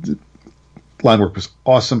 The line work was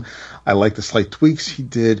awesome. I liked the slight tweaks he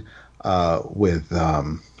did with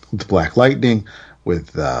Black Lightning,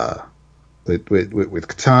 with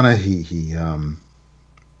Katana. He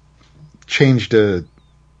changed her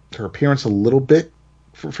appearance a little bit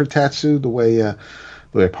for Tatsu, the way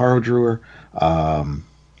Aparo drew her.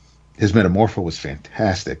 His Metamorpho was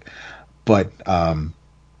fantastic, but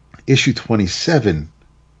issue 27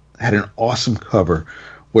 had an awesome cover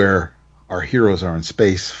where our heroes are in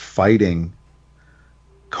space fighting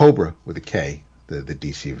Cobra with a K, the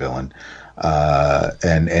DC villain,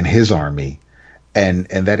 and his army, and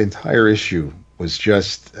that entire issue was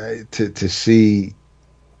just to see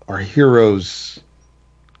our heroes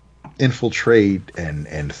infiltrate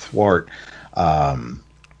and thwart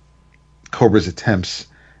Cobra's attempts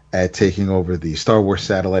at taking over the Star Wars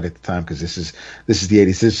satellite at the time, because this is the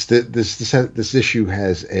 80s. This issue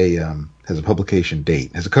has a publication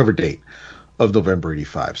date, has a cover date of November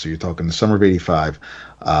 '85. So you're talking the summer of '85,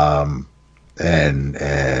 and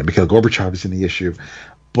Mikhail Gorbachev is in the issue,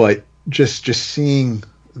 but just seeing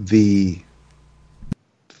the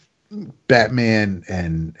Batman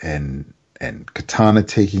and Katana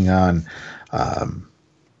taking on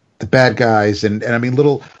the bad guys, and I mean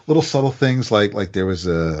little subtle things like there was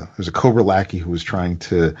a Cobra lackey who was trying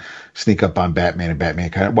to sneak up on Batman, and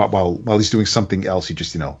Batman kind of while he's doing something else, he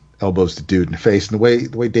just elbows the dude in the face. And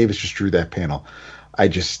the way Davis just drew that panel,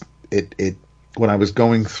 it when I was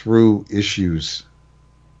going through issues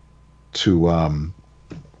to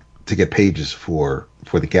get pages for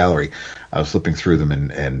the gallery, I was flipping through them,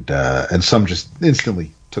 and some just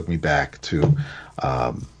instantly took me back to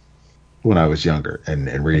when I was younger,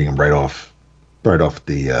 and reading them right off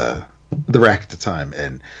the rack at the time.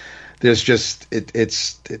 And there's just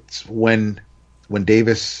it's when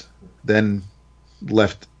Davis then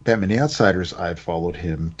left Batman the Outsiders, I followed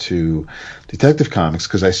him to Detective Comics,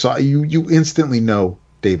 because I saw you instantly know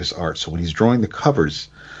Davis art. So when he's drawing the covers,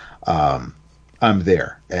 I'm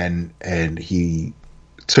there, and he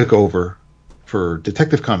took over for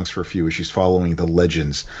Detective Comics for a few issues, following the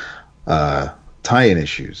Legends tie-in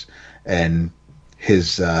issues, and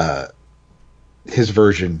his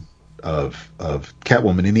version of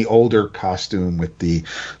Catwoman in the older costume with the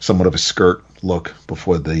somewhat of a skirt look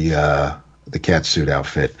before the catsuit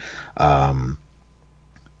outfit,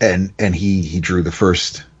 and he drew the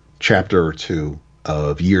first chapter or two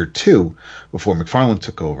of year 2 before McFarlane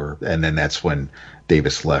took over, and then that's when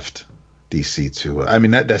Davis left DC to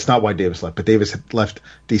that's not why Davis left, but Davis had left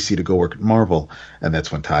DC to go work at Marvel, and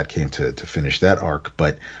that's when Todd came to finish that arc.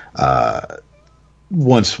 But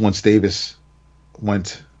once Davis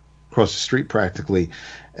went across the street practically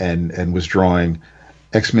and was drawing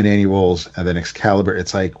X-Men annuals and then Excalibur,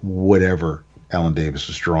 it's like whatever Alan Davis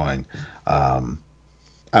was drawing,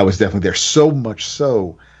 I was definitely there. So much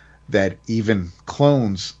so that even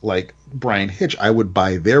clones like Brian Hitch, I would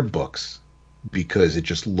buy their books because it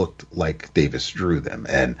just looked like Davis drew them.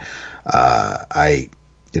 And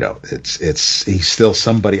he's still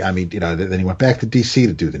somebody. I mean, then he went back to DC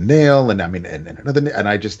to do the Nail, and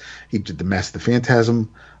he did the Mask of the Phantasm.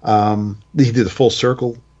 He did the Full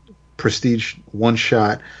Circle Prestige one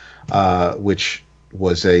shot, which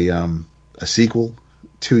was a sequel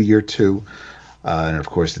to year 2. And of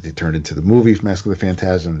course that they turned into the movie Mask of the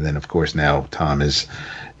Phantasm. And then of course now Tom is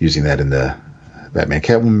using that in the Batman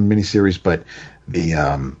Catwoman miniseries. But the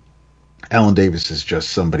Alan Davis is just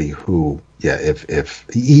somebody who, if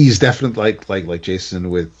he's definitely like Jason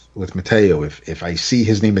with Mateo, if I see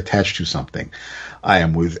his name attached to something, I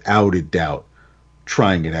am without a doubt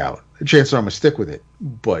trying it out. Chances are I'm gonna stick with it,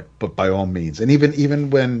 but by all means. And even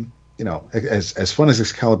when as fun as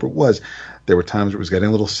Excalibur was, there were times where it was getting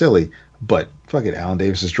a little silly. But fuck it, Alan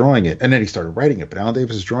Davis is drawing it, and then he started writing it. But Alan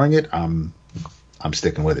Davis is drawing it. I'm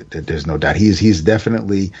sticking with it. There's no doubt. He's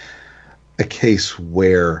definitely a case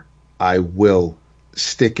where I will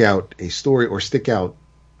stick out a story or stick out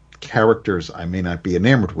characters I may not be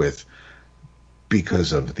enamored with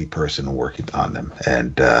because of the person working on them.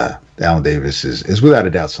 And Alan Davis is without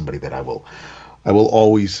a doubt somebody that I will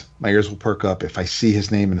always, my ears will perk up if I see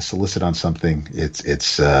his name in a solicit on something.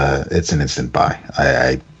 It's an instant buy.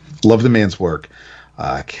 I love the man's work.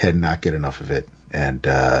 Cannot get enough of it, and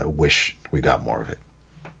wish we got more of it.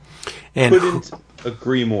 And couldn't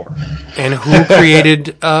agree more. And who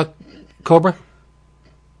created Cobra?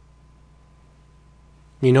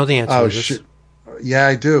 You know the answer. Oh shit! Yeah,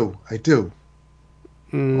 I do.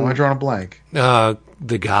 Am I drawing a blank?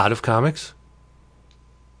 The God of Comics.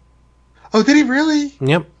 Oh, did he really?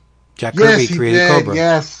 Yep. Jack Kirby created Cobra.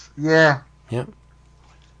 Yes. Yeah. Yep.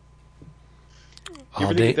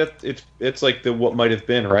 You think that it's like what might have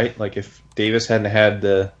been, right? Like if Davis hadn't had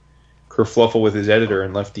the kerfluffle with his editor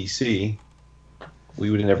and left DC, we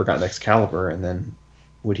would have never gotten Excalibur, and then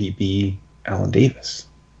would he be Alan Davis?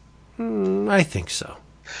 I think so.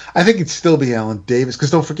 I think it'd still be Alan Davis, because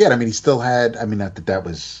don't forget, he still had, not that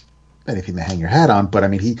was anything to hang your hat on, but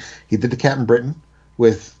he did the Captain Britain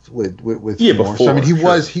with before. So, he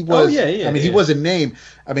was. Oh, yeah. He was a name.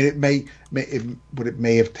 It may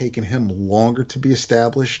have taken him longer to be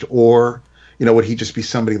established, or would he just be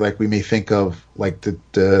somebody like we may think of, like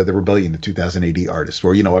the Rebellion, the 2000 AD artist,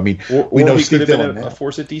 or we know he Steve could have Dillon been a now.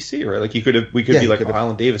 force at DC, right? Like we could be like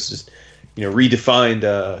Alan Davis just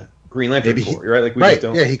redefined Green Lantern, right? Like we just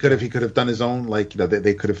don't. Yeah, he could have done his own, like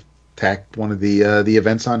they could have tacked one of the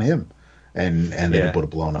events on him, and then it would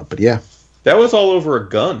have blown up. But yeah, that was all over a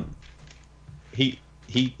gun. He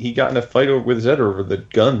got in a fight with his editor over the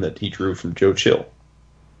gun that he drew from Joe Chill.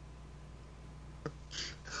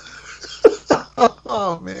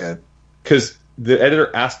 Oh man! Because the editor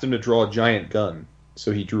asked him to draw a giant gun,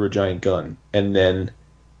 so he drew a giant gun, and then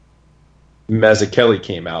Mazzucchelli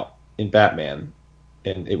came out in Batman,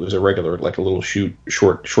 and it was a regular, like a little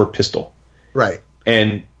short pistol, right?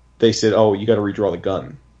 And they said, "Oh, you got to redraw the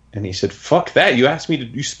gun," and he said, "Fuck that!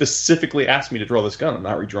 You specifically asked me to draw this gun. I'm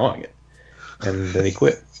not redrawing it." And then he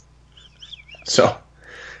quit. So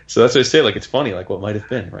that's what I say. Like, it's funny, like what might have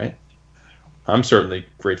been, right? I'm certainly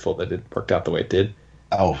grateful that it worked out the way it did.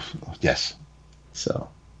 Oh, yes. So,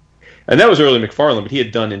 and that was early McFarlane, but he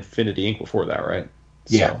had done Infinity Inc. before that, right?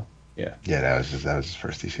 Yeah. So, yeah. Yeah, that was his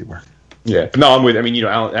first DC work. Yeah, but no, I'm with. I mean,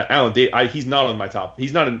 Alan Davis. He's not on my top.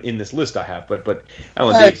 He's not in this list I have, but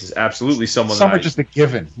Alan Davis is absolutely someone. Some are just a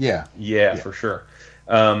given. Yeah, for sure.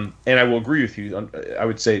 And I will agree with you. I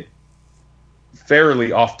would say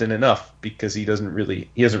fairly often enough, because he hasn't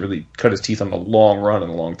really cut his teeth on the long run in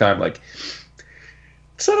a long time. Like,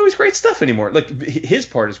 it's not always great stuff anymore. Like, his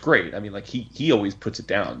part is great. I mean, like he always puts it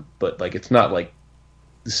down, but like it's not like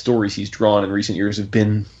the stories he's drawn in recent years have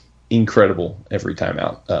been incredible every time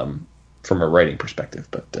out, from a writing perspective.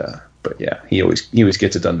 But yeah, he always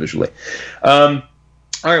gets it done visually. All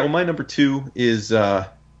right, well, my number 2 is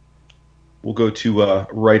we'll go to a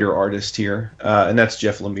writer artist here, and that's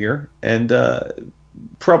Jeff Lemire, and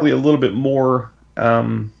probably a little bit more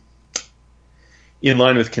in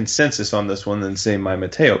line with consensus on this one than, say, my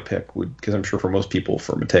Mateo pick would, because I'm sure for most people,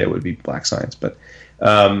 for Mateo, it would be Black Science, but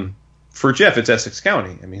for Jeff, it's Essex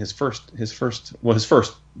County. I mean, his first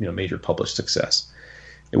major published success.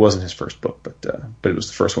 It wasn't his first book, but it was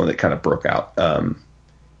the first one that kind of broke out.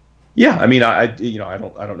 Yeah, I mean, I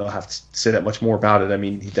don't know how to say that much more about it. I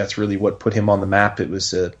mean, that's really what put him on the map. It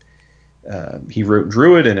was he wrote and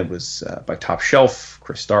drew it, and it was by Top Shelf.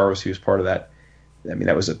 Chris Staros, he was part of that. I mean,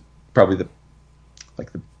 that was probably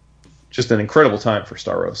just an incredible time for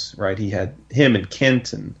Staros, right? He had him and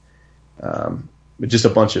Kent and just a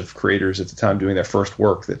bunch of creators at the time doing their first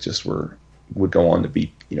work that just would go on to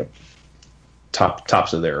be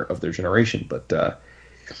tops of their generation. But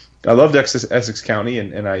I loved Essex County,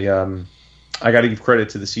 and I got to give credit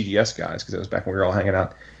to the CGS guys, because that was back when we were all hanging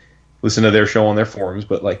out, listen to their show on their forums.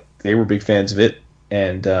 But like, they were big fans of it,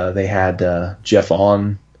 and they had Jeff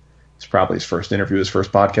on. It's probably his first interview, his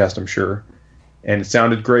first podcast, I'm sure. And it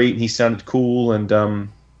sounded great, and he sounded cool, and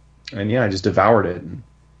yeah, I just devoured it. And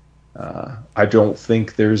I don't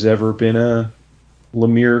think there's ever been a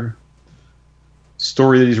Lemire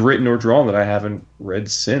story that he's written or drawn that I haven't read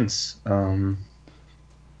since. And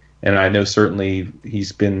I know certainly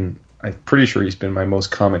I'm pretty sure he's been my most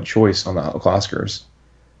common choice on the Oscars.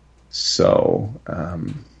 So,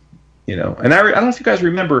 and I don't know if you guys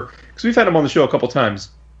remember, because we've had him on the show a couple times,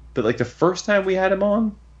 but like the first time we had him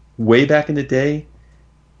on, way back in the day,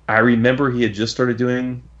 I remember he had just started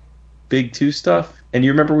doing Big 2 stuff, and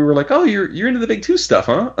you remember we were like, "Oh, you're into the Big 2 stuff,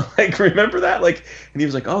 huh?" Like, remember that? Like, and he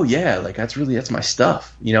was like, "Oh yeah, like that's my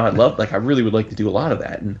stuff." I really would like to do a lot of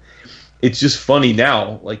that, and it's just funny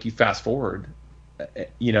now. Like, you fast forward,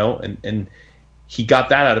 and he got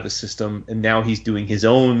that out of his system, and now he's doing his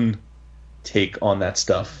own take on that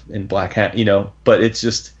stuff in Black Hat. But it's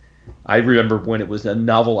just, I remember when it was a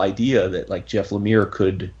novel idea that like Jeff Lemire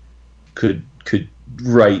could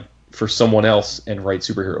write for someone else and write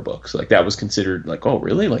superhero books. Like, that was considered like, oh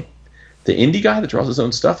really? Like, the indie guy that draws his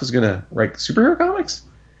own stuff is gonna write superhero comics?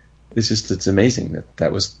 It's amazing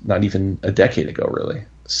that was not even a decade ago, really.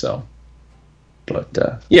 So, but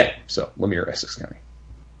yeah. So Lemire, Essex County.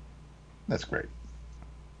 That's great.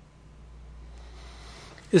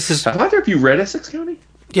 Have either of you read Essex County?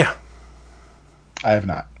 Yeah. I have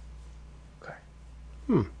not. Okay.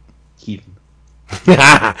 Heathen.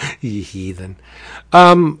 You heathen.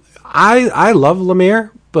 I love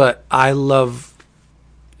Lemire, but I love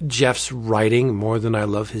Jeff's writing more than I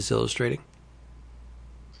love his illustrating.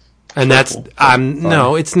 And that's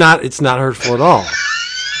no, it's not hurtful at all.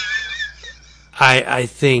 I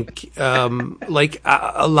think a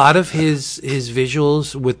lot of his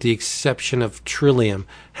visuals, with the exception of Trillium,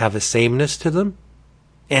 have a sameness to them,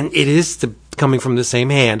 and it is coming from the same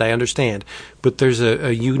hand. I understand, but there's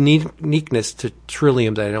a uniqueness to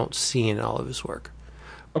Trillium that I don't see in all of his work.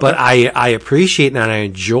 But I appreciate and I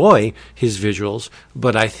enjoy his visuals,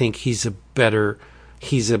 but I think he's a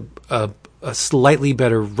slightly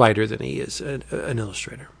better writer than he is an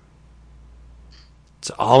illustrator.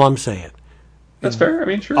 That's all I'm saying. That's fair. I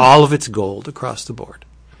mean, sure. All of it's gold across the board.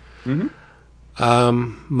 Mm-hmm.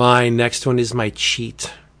 My next one is my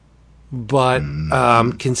cheat. But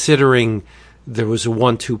considering there was a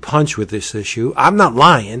 1-2 punch with this issue, I'm not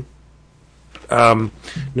lying.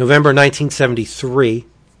 November 1973,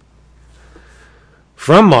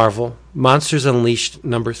 from Marvel, Monsters Unleashed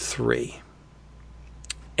 #3.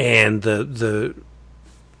 And the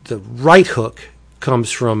right hook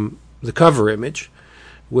comes from the cover image,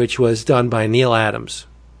 which was done by Neil Adams.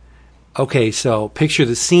 Okay, so picture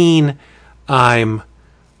the scene. I'm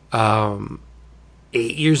 8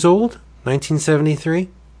 years old, 1973,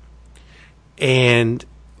 and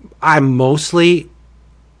I'm mostly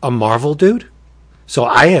a Marvel dude, so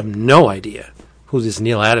I have no idea who this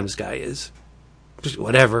Neil Adams guy is. Just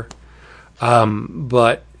whatever.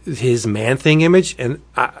 But his Man-Thing image, and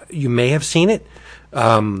you may have seen it.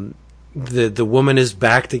 The woman is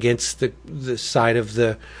backed against the side of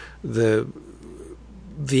the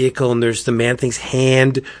vehicle, and there's the Man-Thing's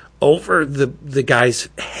hand over the guy's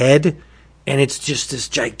head, and it's just this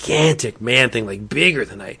gigantic Man-Thing, like bigger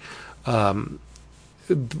than I don't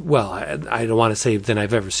want to say than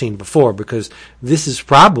I've ever seen before, because this is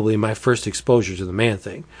probably my first exposure to the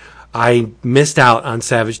Man-Thing. I missed out on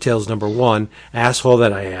Savage Tales #1, asshole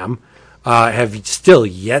that I am. Have still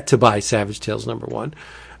yet to buy Savage Tales #1.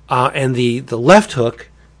 And the left hook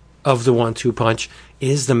of the 1-2 punch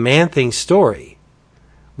is the Man-Thing story,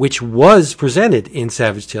 which was presented in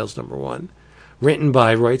Savage Tales #1, written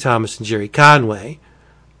by Roy Thomas and Jerry Conway,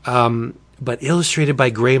 but illustrated by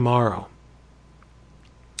Gray Morrow.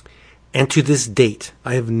 And to this date,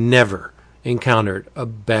 I have never encountered a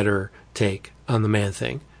better take on the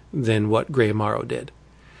Man-Thing than what Gray Morrow did.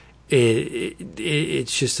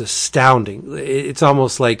 It's just astounding. It's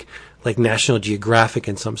almost like National Geographic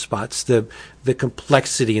in some spots. The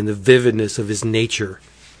complexity and the vividness of his nature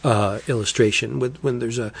illustration. When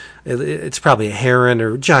there's it's probably a heron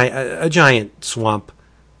or a giant swamp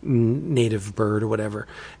native bird or whatever,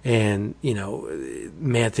 and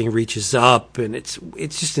Man-Thing reaches up, and it's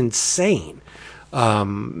just insane.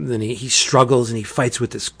 Then he struggles and he fights with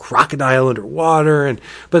this crocodile underwater,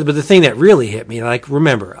 but the thing that really hit me, like,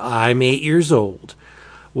 remember, I'm 8 years old,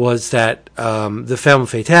 was that the femme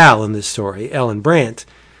fatale in this story, Ellen Brandt,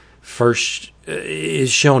 first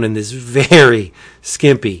is shown in this very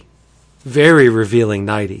skimpy, very revealing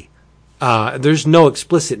nightie. There's no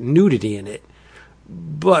explicit nudity in it,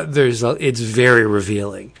 but it's very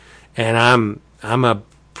revealing, and I'm a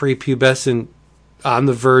prepubescent on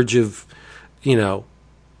the verge of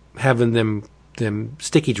having them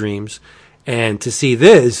sticky dreams, and to see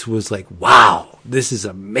this was like, wow, this is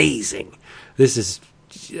amazing.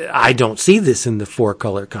 I don't see this in the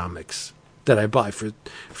 4-color comics that I buy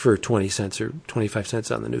for 20 cents or 25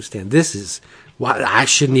 cents on the newsstand. This is why I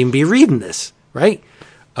shouldn't even be reading this, right?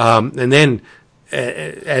 And then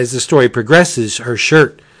as the story progresses, her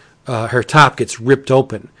shirt, her top gets ripped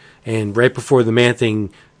open, and right before the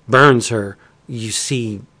Man-Thing burns her, you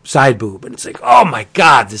see side boob, and it's like, oh my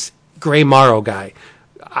God, this Gray Morrow guy.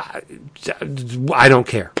 I don't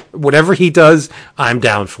care. Whatever he does, I'm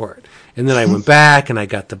down for it. And then I went back and I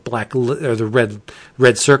got the black or the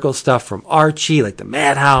red circle stuff from Archie, like the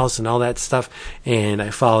Madhouse and all that stuff. And I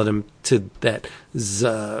followed him to that,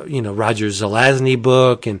 Roger Zelazny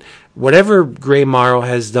book, and whatever Gray Morrow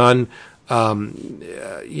has done, Powerline.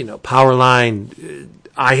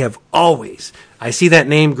 I see that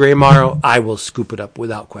name, Gray Morrow, I will scoop it up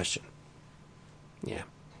without question. Yeah.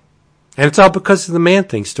 And it's all because of the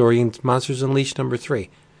Man-Thing story in Monsters Unleashed #3,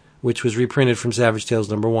 which was reprinted from Savage Tales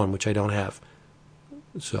 #1, which I don't have.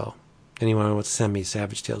 So, anyone wants to send me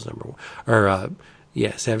Savage Tales #1, or,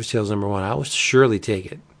 Savage Tales #1, I will surely take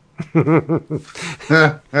it.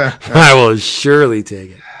 I will surely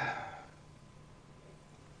take it.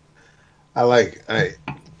 I like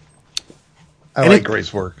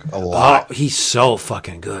Gray's work a lot. Oh, he's so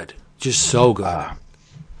fucking good. Just so good.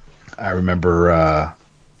 I remember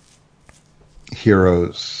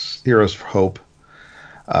Heroes for Hope.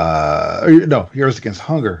 Heroes Against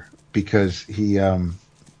Hunger, because his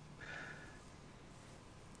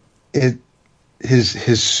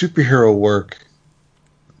superhero work,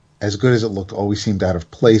 as good as it looked, always seemed out of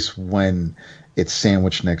place when it's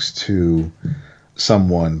sandwiched next to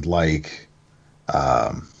someone like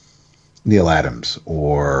Neil Adams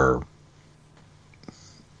or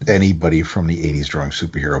anybody from the 80s drawing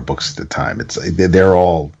superhero books at the time. They're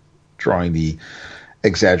all drawing the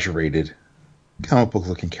exaggerated comic book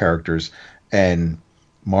looking characters, and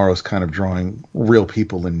Morrow's kind of drawing real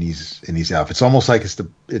people in these outfits. Almost like it's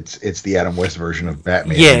the Adam West version of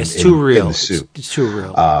Batman. Yeah, it's too real. In the suit. It's too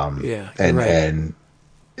real. Yeah, and right.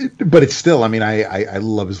 But it's still. I mean, I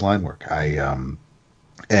love his line work. And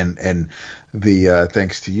the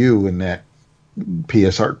thanks to you in that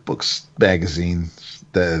PS Art Books magazine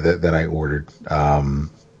that I ordered,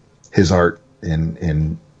 his art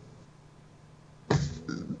in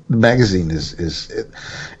the magazine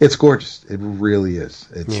it's gorgeous. It really is.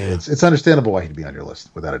 It's understandable why he'd be on your list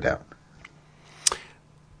without a doubt.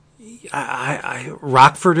 I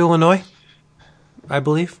Rockford, Illinois, I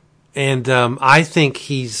believe, and I think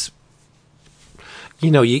he's.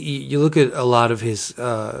 You look at a lot of his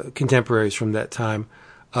contemporaries from that time,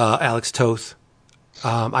 Alex Toth.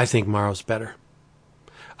 I think Morrow's better.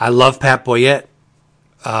 I love Pat Boyette,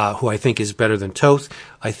 who I think is better than Toth.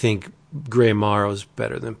 I think Gray Morrow's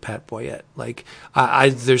better than Pat Boyette. Like,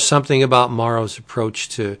 there's something about Morrow's approach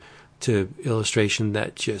to illustration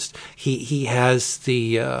that just he has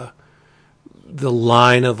the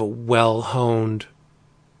line of a well-honed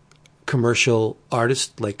commercial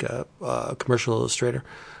artist, like a commercial illustrator,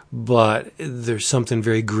 but there's something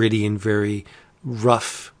very gritty and very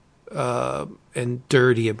rough and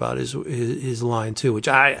dirty about his line too, which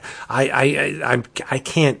I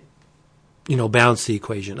can't balance the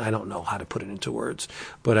equation. I don't know how to put it into words,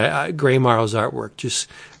 but Gray Morrow's artwork just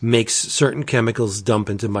makes certain chemicals dump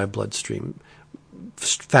into my bloodstream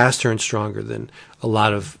faster and stronger than a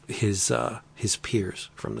lot of his peers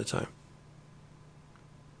from the time.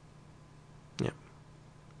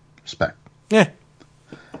 Respect. Yeah.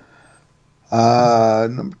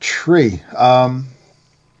 Number 3, kind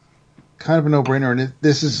of a no-brainer, and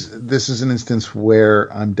this is an instance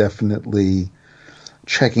where I'm definitely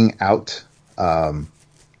checking out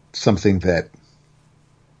something that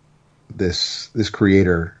this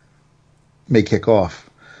creator may kick off,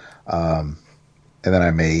 and then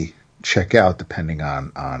I may check out depending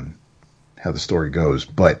on how the story goes.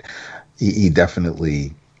 But he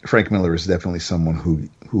definitely. Frank Miller is definitely someone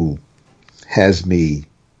who has me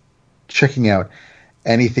checking out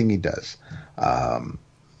anything he does, and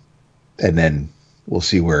then we'll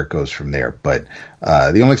see where it goes from there. But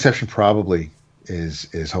the only exception probably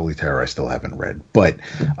is Holy Terror. I still haven't read, but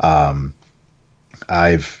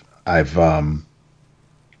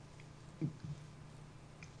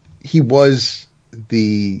he was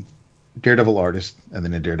the Daredevil artist and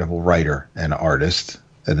then a Daredevil writer and artist.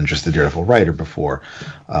 And then just the Daredevil writer before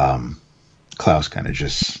Klaus kind of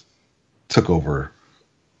just took over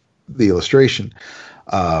the illustration.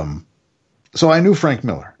 So I knew Frank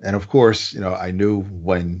Miller. And of course, I knew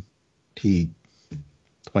when he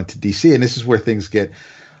went to DC. And this is where things get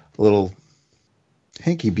a little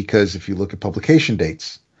hinky, because if you look at publication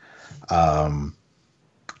dates, Daredevil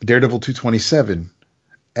 227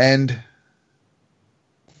 and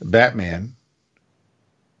Batman,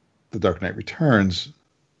 The Dark Knight Returns,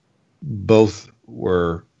 both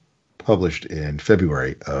were published in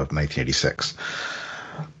February of 1986.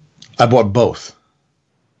 I bought both,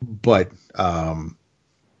 but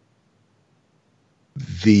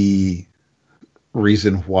the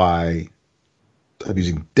reason why I'm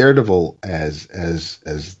using Daredevil as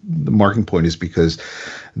the marking point is because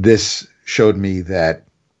this showed me that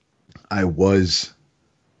I was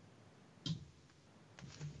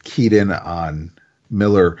keyed in on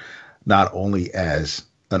Miller not only as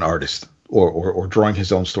an artist or drawing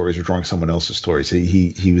his own stories or drawing someone else's stories.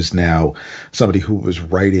 He was now somebody who was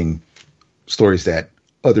writing stories that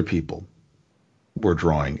other people were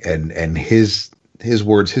drawing, and his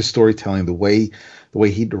words, his storytelling, the way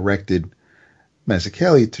he directed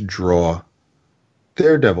Mazzucchelli to draw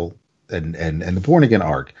Daredevil and the Born Again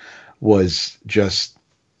arc was just,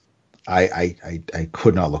 I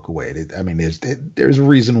could not look away. There's a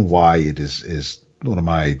reason why it is one of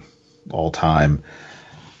my all-time,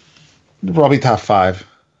 probably top 5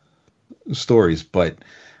 stories, but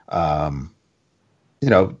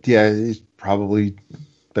he's probably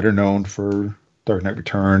better known for Dark Knight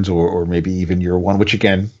Returns or maybe even Year One, which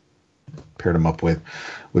again paired him up with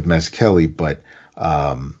Mazzucchelli. But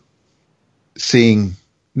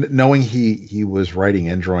knowing he was writing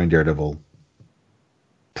and drawing Daredevil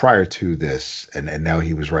prior to this, and now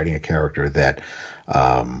he was writing a character that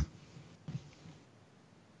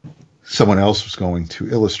someone else was going to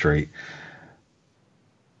illustrate,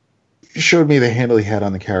 showed me the handle he had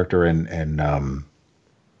on the character, and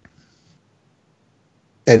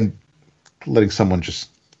letting someone just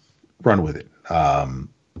run with it.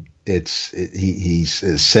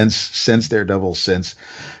 He's since Daredevil, since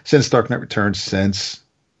Dark Knight Returns, since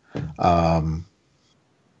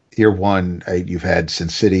year one, you've had Sin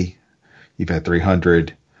City, you've had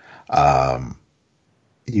 300,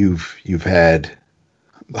 you've had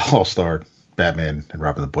the All-Star, Batman and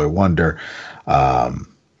Robin the Boy Wonder.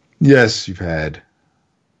 Yes, you've had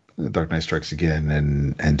Dark Knight Strikes Again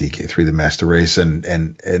and DK3, The Master Race,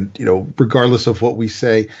 and regardless of what we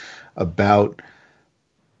say about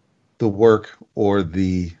the work or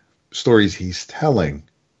the stories he's telling,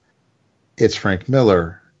 it's Frank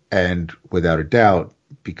Miller, and without a doubt,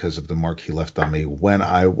 because of the mark he left on me when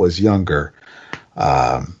I was younger,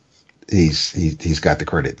 he's got the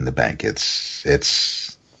credit in the bank.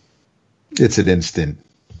 It's an instant.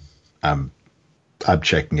 I'm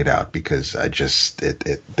checking it out because I just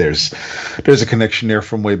there's a connection there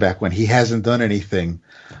from way back when. He hasn't done anything,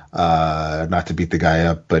 not to beat the guy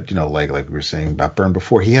up, but like we were saying about Byrne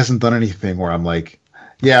before, he hasn't done anything where I'm like,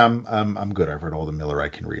 yeah, I'm good. I've read all the Miller I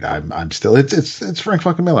can read. I'm still it's Frank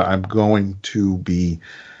fucking Miller. I'm going to be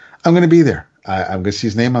there. I'm going to see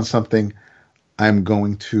his name on something. I'm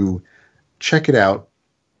going to check it out.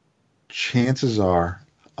 Chances are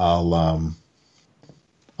I'll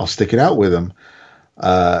stick it out with him.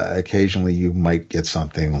 Occasionally you might get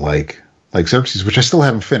something like Xerxes, which I still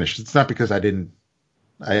haven't finished. It's not because I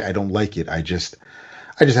don't like it. I just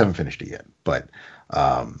haven't finished it yet. But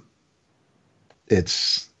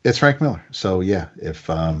it's Frank Miller. So yeah, if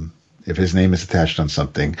his name is attached on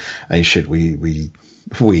something, I stuck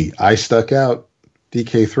out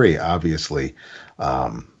DK3, obviously.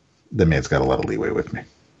 The man's got a lot of leeway with me.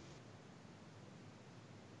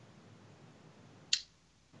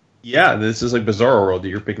 Yeah, this is like Bizarro World.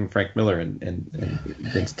 You're picking Frank Miller, and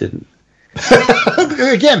Vince didn't.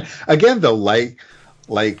 again, though, like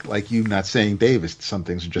you not saying Davis, some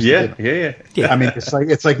things are just yeah. I mean,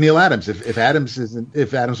 it's like Neil Adams. If Adams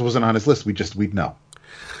wasn't on his list, we'd know.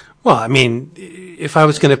 Well, I mean, if I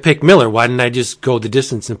was going to pick Miller, why didn't I just go the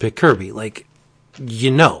distance and pick Kirby? Like,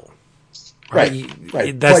 right?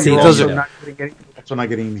 That's not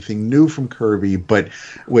getting anything new from Kirby, but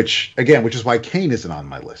which is why Kane isn't on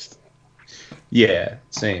my list. Yeah,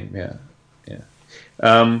 same. Yeah.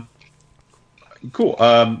 Cool.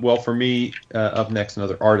 Well, for me, up next,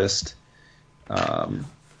 another artist.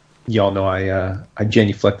 Y'all know I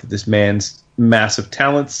genuflected this man's massive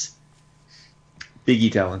talents,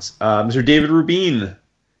 biggie talents. Mr. David Rubin,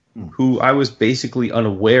 who I was basically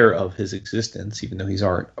unaware of his existence, even though he's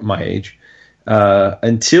my age,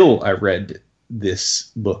 until I read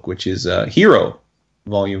this book, which is Hero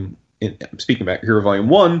Volume. I'm speaking about Hero Volume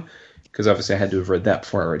 1, because obviously I had to have read that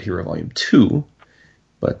before I read Hero Volume 2.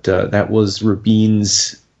 But that was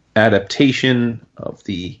Rubin's adaptation of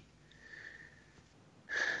the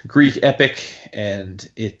Greek epic, and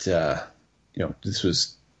it, this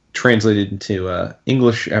was translated into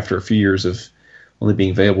English after a few years of only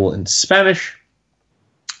being available in Spanish.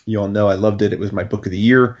 You all know I loved it. It was my book of the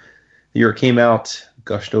year. The year it came out,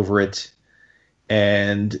 gushed over it,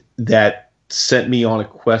 and that sent me on a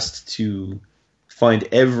quest to find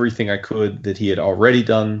everything I could that he had already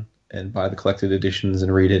done and buy the collected editions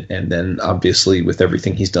and read it. And then, obviously, with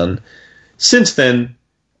everything he's done since then,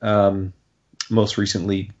 most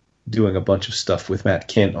recently doing a bunch of stuff with Matt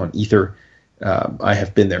Kent on Ether, I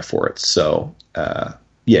have been there for it. So,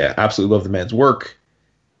 absolutely love the man's work.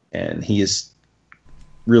 And he is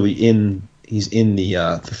really he's in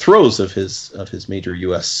the throes of his major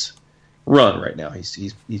U.S. run right now.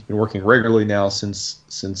 He's been working regularly now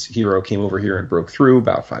since Hero came over here and broke through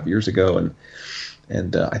about 5 years ago,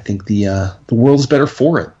 and I think the world is better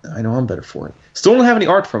for it. I know I'm better for it. Still don't have any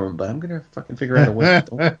art from him, but I'm gonna fucking figure out a way.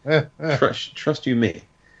 Trust you me.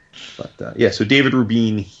 But so David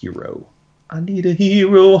Rubin, Hero. I need a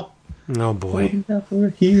hero. Oh boy. For a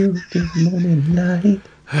hero in the morning light.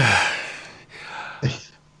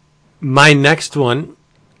 My next one,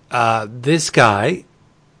 this guy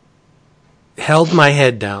held my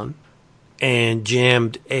head down and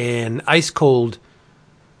jammed an ice-cold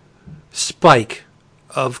spike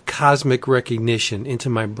of cosmic recognition into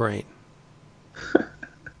my brain.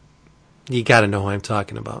 You got to know who I'm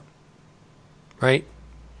talking about, right?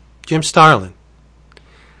 Jim Starlin.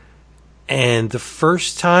 And the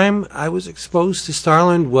first time I was exposed to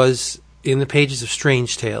Starlin was in the pages of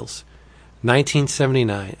Strange Tales.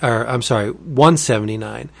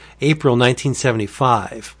 179, April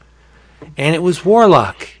 1975. And it was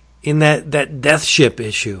Warlock in that Death Ship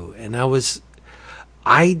issue. And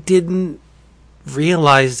I didn't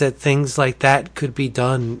realize that things like that could be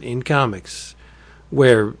done in comics,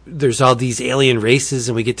 where there's all these alien races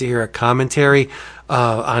and we get to hear a commentary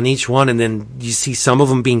on each one, and then you see some of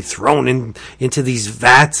them being thrown into these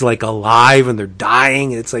vats like alive and they're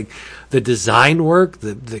dying. And it's like, the design work,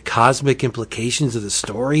 the cosmic implications of the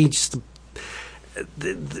story, just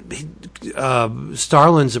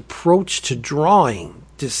Starlin's approach to drawing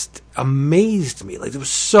just amazed me. Like, it was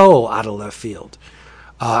so out of left field.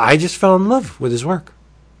 I just fell in love with his work,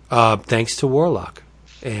 thanks to Warlock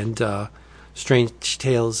and Strange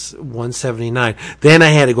Tales 179. Then I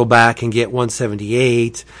had to go back and get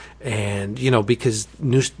 178, and because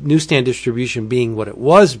newsstand distribution being what it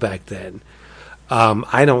was back then,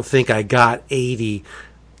 I don't think I got 80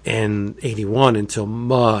 and 81 until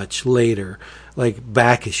much later, like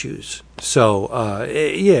back issues. So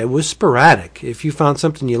it was sporadic. If you found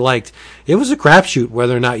something you liked, it was a crapshoot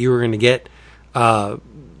whether or not you were going to get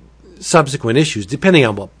subsequent issues, depending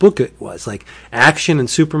on what book it was. Like Action and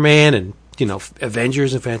Superman and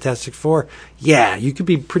Avengers and Fantastic Four, yeah, you could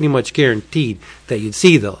be pretty much guaranteed that you'd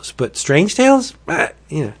see those. But Strange Tales,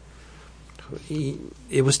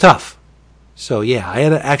 it was tough. So yeah, I had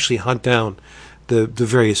to actually hunt down the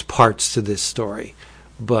various parts to this story,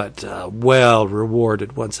 but well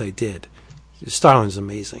rewarded once I did. Starlin's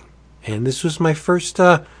amazing, and this was my first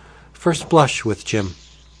blush with Jim.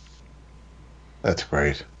 That's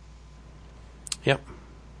great. Yep.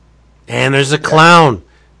 And there's a clown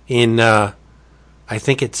in, I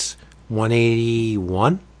think it's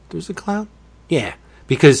 181. There's a clown. Yeah,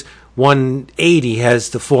 because 180 has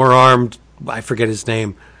the four-armed, I forget his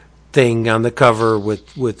name, thing on the cover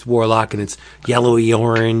with Warlock, and it's yellowy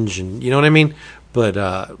orange, and you know what I mean. But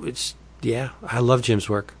I love Jim's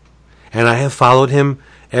work, and I have followed him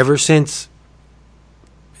ever since.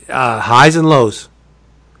 Highs and lows.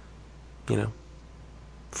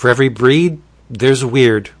 For every breed, there's a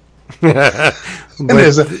weird. And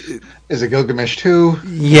there's a Gilgamesh too.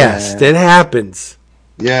 Yes, that happens.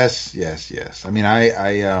 Yes. I mean,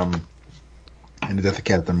 I and the Death of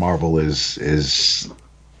Captain Marvel is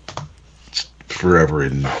forever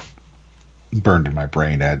burned in my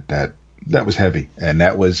brain. That was heavy, and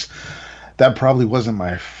that probably wasn't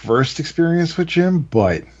my first experience with Jim,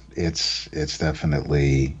 but it's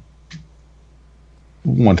definitely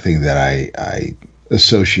one thing that I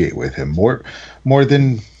associate with him more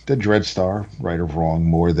than the Dreadstar, right or wrong,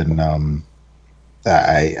 more than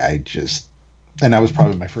I just, and that was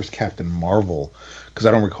probably my first Captain Marvel, because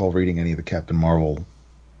I don't recall reading any of the Captain Marvel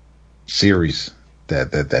series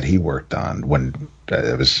that he worked on when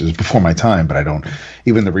it was before my time. But I don't,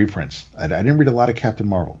 even the reprints, I didn't read a lot of Captain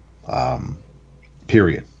Marvel,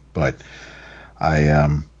 period. But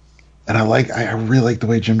I really like the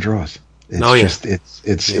way Jim draws.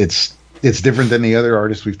 It's it's different than the other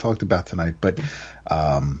artists we've talked about tonight, but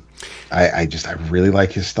I really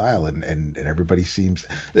like his style, and everybody seems,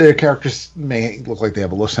 their characters may look like they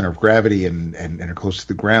have a low center of gravity and are close to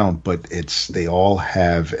the ground, but they all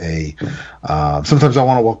have a sometimes I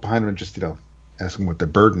want to walk behind them and just ask them what their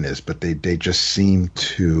burden is, but they just seem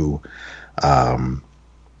to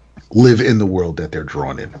live in the world that they're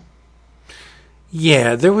drawn in.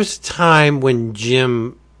 Yeah, there was a time when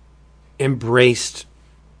Jim embraced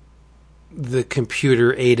the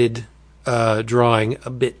computer-aided drawing a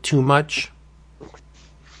bit too much.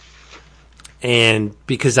 And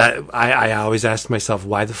because I always asked myself,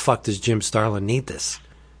 why the fuck does Jim Starlin need this?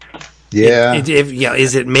 Yeah.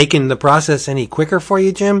 Is it making the process any quicker for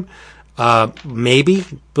you, Jim? Maybe,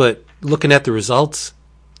 but looking at the results,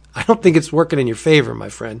 I don't think it's working in your favor, my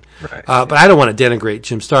friend. Right. But I don't want to denigrate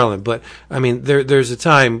Jim Starlin. But, I mean, there's a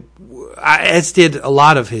time, as did a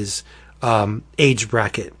lot of his age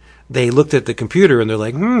bracket, they looked at the computer and they're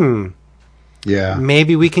like, yeah,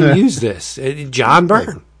 maybe we can use this. John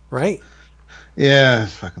Byrne, right? Yeah,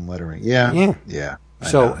 fucking lettering. Yeah.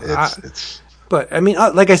 So but I mean,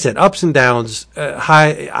 like I said, ups and downs.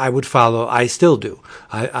 High, I would follow. I still do.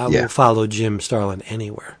 I will follow Jim Starlin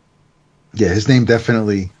anywhere. Yeah, his name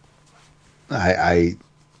definitely. I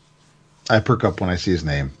perk up when I see his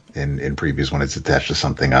name in previews when it's attached to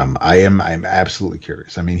something. I'm absolutely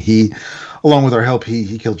curious. I mean, he, along with our help,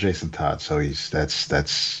 he killed Jason Todd, so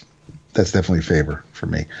that's definitely a favor for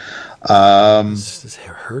me. This is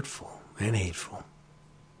hurtful and hateful.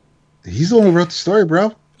 He's the one who wrote the story,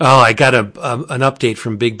 bro. Oh, I got an update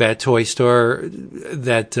from Big Bad Toy Store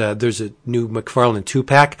that there's a new McFarlane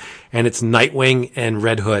 2-pack, and it's Nightwing and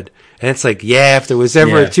Red Hood. And it's like, if there was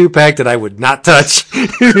ever a 2-pack that I would not touch,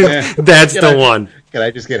 that's the one. Can I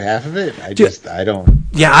just get half of it? I don't.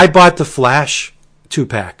 Yeah, I bought the Flash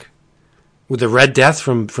 2-pack with the Red Death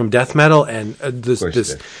from Death Metal, and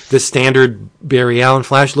the standard Barry Allen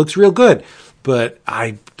Flash looks real good. But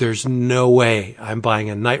there's no way I'm buying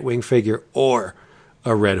a Nightwing figure or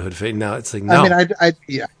a Red Hood figure. Now it's like, no. I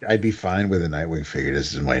mean, I'd be fine with a Nightwing figure.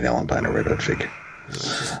 This is Wayne Allen buying a Red Hood figure.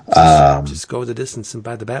 Just go the distance and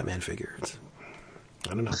buy the Batman figure.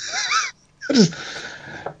 I don't know.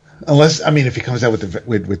 Unless, I mean, if he comes out with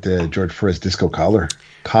the George Perez disco collar,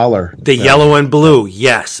 the yellow and blue,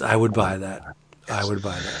 yes, I would buy that.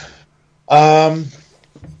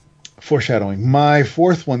 Foreshadowing. My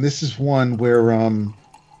fourth one. This is one where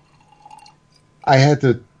I had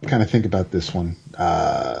to kind of think about this one.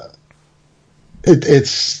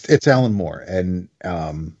 It's Alan Moore, and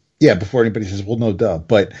before anybody says, well, no, duh,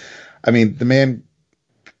 but I mean, the man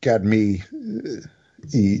got me.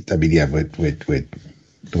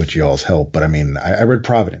 With y'all's help, but I mean, I read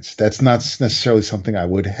Providence. That's not necessarily something I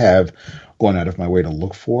would have gone out of my way to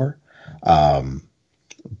look for.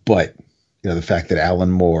 But the fact that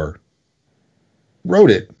Alan Moore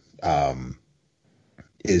wrote it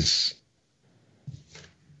is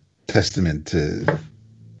testament to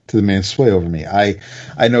the man's sway over me. I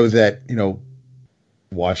know that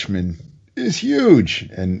Watchmen is huge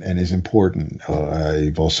and is important.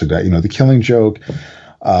 You've also got The Killing Joke.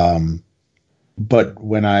 But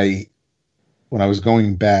when I was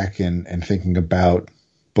going back and thinking about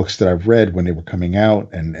books that I've read when they were coming out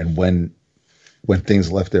and when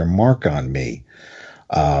things left their mark on me,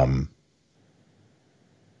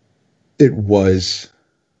 it was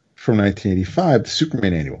from 1985, the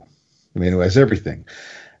Superman annual. The manual has everything.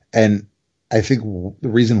 And I think the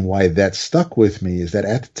reason why that stuck with me is that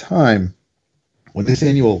at the time when this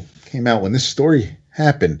annual came out, when this story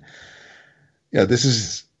happened, this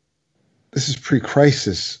is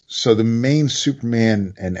pre-Crisis, so the main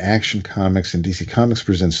Superman and Action Comics and DC Comics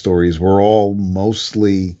Presents stories were all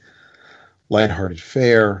mostly lighthearted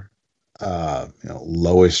fare.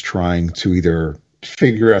 Lois trying to either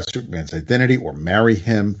figure out Superman's identity or marry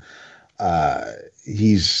him.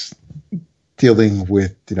 He's dealing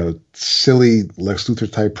with silly Lex Luthor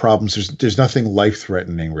type problems. There's nothing life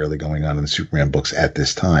threatening really going on in the Superman books at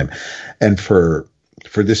this time, and for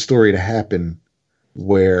this story to happen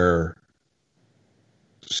where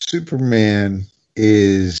Superman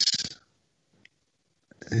is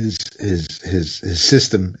his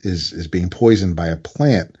system is being poisoned by a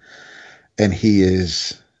plant, and he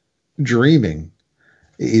is dreaming.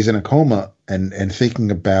 He's in a coma and thinking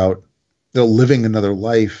about living another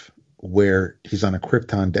life where he's on a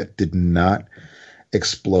Krypton that did not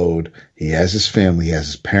explode. He has his family, he has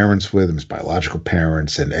his parents with him, his biological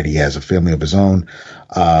parents, and he has a family of his own.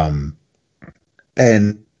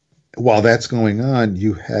 And while that's going on,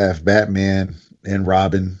 you have Batman and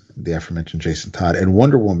Robin, the aforementioned Jason Todd, and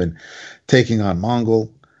Wonder Woman taking on Mongul,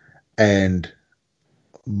 and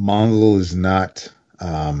Mongul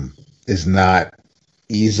is not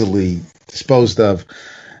easily disposed of.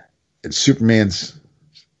 And Superman's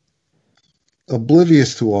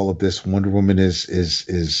oblivious to all of this. Wonder Woman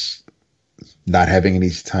is not having an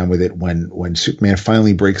easy time with it. When Superman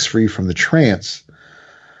finally breaks free from the trance,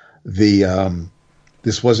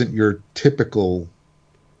 this wasn't your typical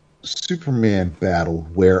Superman battle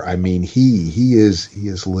where, I mean, he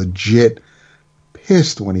is legit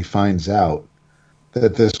pissed when he finds out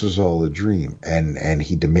that this was all a dream, and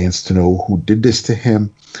he demands to know who did this to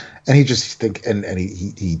him. And he just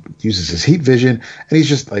he uses his heat vision, and he's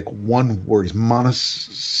just like one word.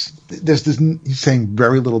 He's he's saying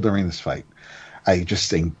very little during this fight. He's just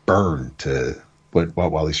saying burn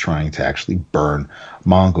while he's trying to actually burn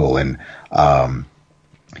Mongul, and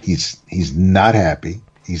he's not happy.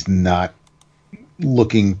 He's not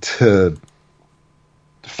looking to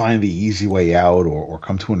find the easy way out or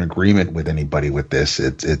come to an agreement with anybody with this.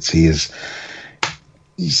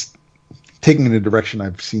 He's taking in a direction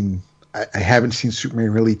I haven't seen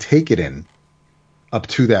Superman really take it in up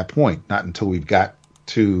to that point. Not until we've got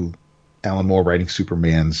to Alan Moore writing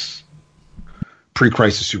Superman's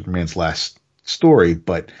pre-Crisis Superman's last story,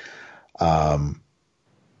 but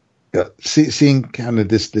seeing kind of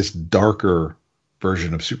this darker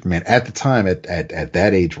version of Superman at the time, at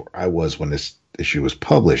that age where I was when this issue was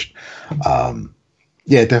published,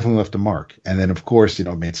 it definitely left a mark. And then, of course, it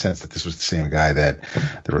made sense that this was the same guy that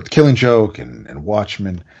wrote The Killing Joke and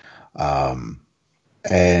Watchmen,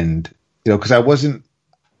 and because I was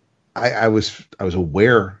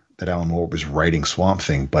aware that Alan Moore was writing Swamp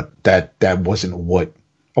Thing, but that wasn't what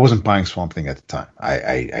I wasn't buying Swamp Thing at the time.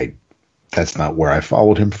 I that's not where I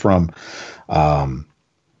followed him from.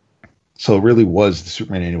 So it really was the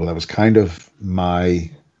Superman annual that was kind of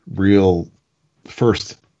my real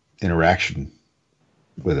first interaction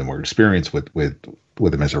with him or experience with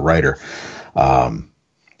him as a writer. And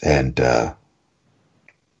kind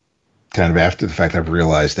of after the fact, I've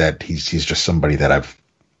realized that he's just somebody that I've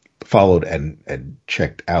followed and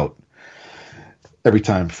checked out every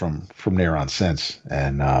time from there on since.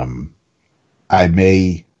 And I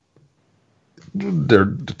may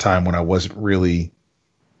the time when I wasn't really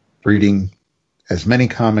reading as many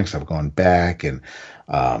comics. I've gone back and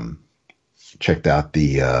checked out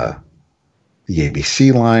the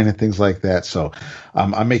ABC line and things like that. So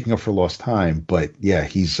I'm making up for lost time. But yeah,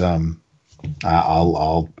 he's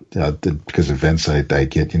I'll because of events I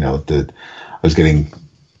get, I was getting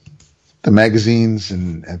the magazines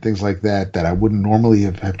and things like that I wouldn't normally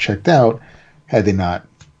have checked out had they not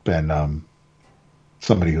been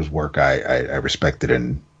somebody whose work I respected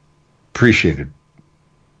and appreciated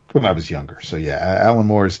when I was younger. So yeah, Alan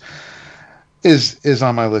Moore is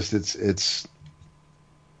on my list. It's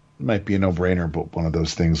might be a no-brainer, but one of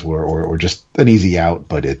those things where or just an easy out,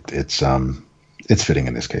 but it's fitting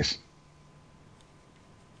in this case.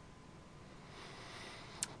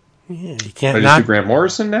 Yeah, you can't Are you do Grant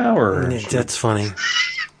Morrison now, or that's funny.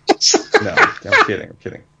 No, I'm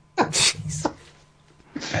kidding. Jeez.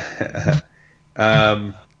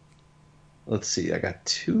 Let's see. I got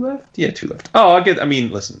 2 left. Yeah, 2 left. Oh,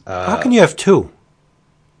 listen. How can you have 2?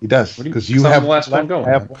 He does because you I'm have the last one going.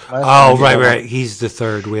 Oh, right. He's the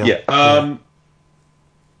third wheel. Yeah.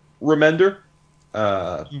 Remender.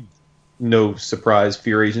 No surprise.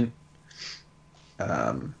 Fear Agent.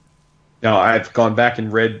 Now I've gone back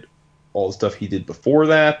and read all the stuff he did before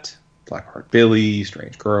that. Blackheart Billy,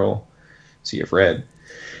 Strange Girl. See, I've read.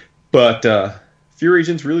 But Fear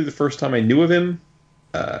Agent's really the first time I knew of him.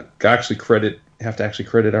 Have to actually credit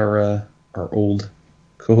our old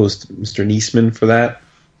co-host Mr. Niesman for that.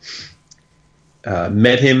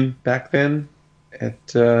 Met him back then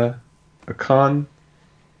at a con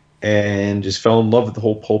and just fell in love with the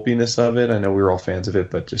whole pulpiness of it. I know we were all fans of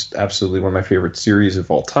it, but just absolutely one of my favorite series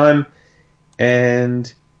of all time.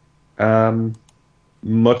 And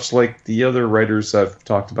much like the other writers I've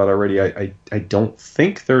talked about already, I don't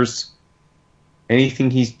think there's anything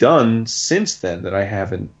he's done since then that I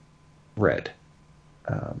haven't read.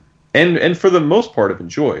 And for the most part, I've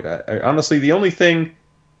enjoyed. I honestly, the only thing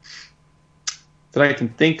that I can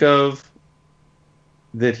think of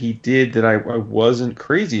that he did that I wasn't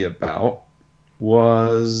crazy about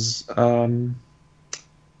was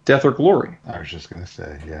Death or Glory. I was just going to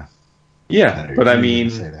say, yeah. Yeah, but I mean,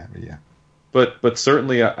 say that, but yeah. But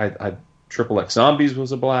certainly, I Triple X Zombies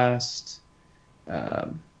was a blast.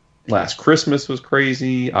 Last Christmas was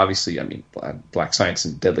crazy. Obviously, I mean, Black Science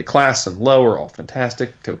and Deadly Class and Low are all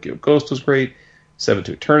fantastic. Tokyo Ghost was great. Seven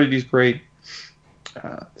to Eternity is great.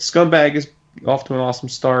 Scumbag is off to an awesome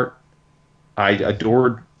start. I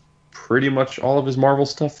adored pretty much all of his Marvel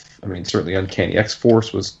stuff. I mean, certainly Uncanny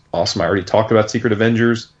X-Force was awesome. I already talked about Secret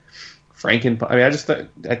Avengers. I just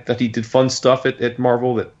thought he did fun stuff at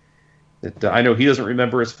Marvel that I know he doesn't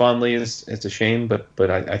remember as fondly as it's a shame, but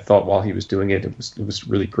I thought while he was doing it was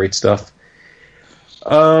really great stuff.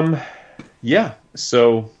 Yeah.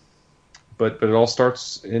 So, but it all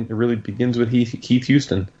starts and it really begins with Keith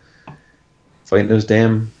Houston fighting those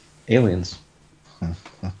damn aliens.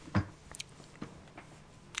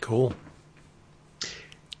 Cool.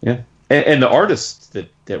 Yeah, and the artists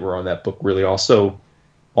that were on that book really also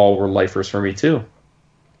all were lifers for me too.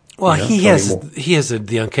 Well, he has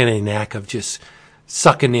the uncanny knack of just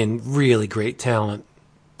sucking in really great talent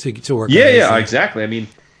to work. Yeah, exactly. I mean,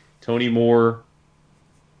 Tony Moore,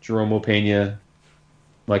 Jerome Opeña,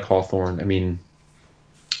 Mike Hawthorne. I mean,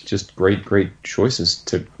 just great choices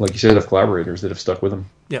to, like you said, of collaborators that have stuck with him.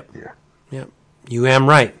 Yep. Yeah. Yep. You am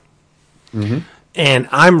right. Mm-hmm. And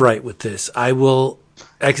I'm right with this. I will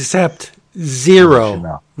accept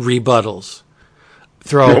 0 rebuttals.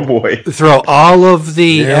 Throw all of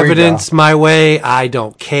the evidence my way. I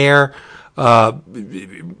don't care.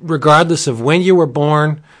 Regardless of when you were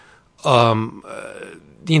born,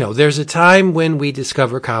 there's a time when we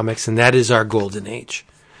discover comics, and that is our golden age.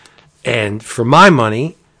 And for my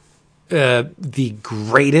money, the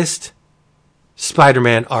greatest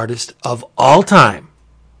Spider-Man artist of all time,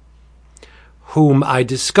 whom I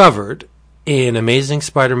discovered in Amazing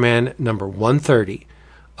Spider-Man number 130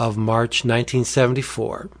 of March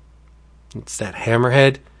 1974. It's that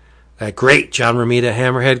Hammerhead, that great John Romita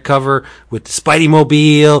Hammerhead cover with the Spidey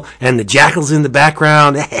Mobile and the jackals in the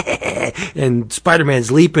background, and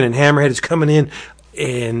Spider-Man's leaping and Hammerhead is coming in.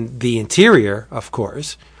 And the interior, of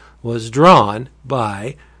course, was drawn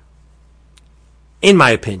by, in my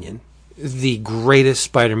opinion, the greatest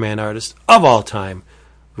Spider-Man artist of all time,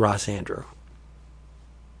 Ross Andru.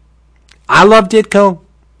 I love Ditko.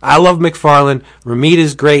 I love McFarlane.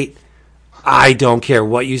 Romita's great. I don't care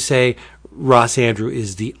what you say. Ross Andru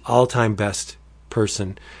is the all-time best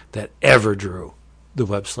person that ever drew the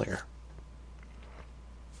Web Slinger.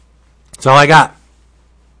 That's all I got.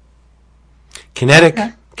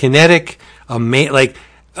 Kinetic,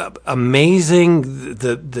 amazing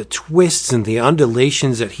the twists and the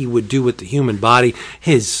undulations that he would do with the human body.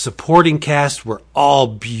 His supporting cast were all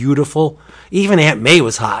beautiful. Even Aunt May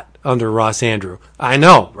was hot under Ross Andru. I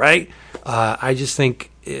know, right? I just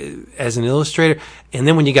think as an illustrator, and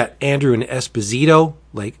then when you got Andru and Esposito,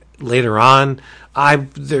 like later on,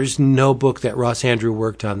 there's no book that Ross Andru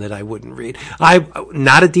worked on that I wouldn't read. I'm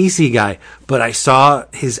not a DC guy, but I saw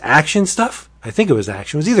his action stuff. I think it was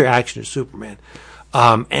action. It was either action or Superman.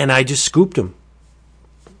 And I just scooped him.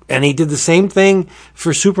 And he did the same thing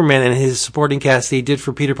for Superman and his supporting cast that he did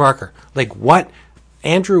for Peter Parker. Like, what?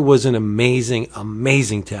 Andru was an amazing,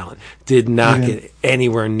 amazing talent. Did not get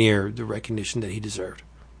anywhere near the recognition that he deserved.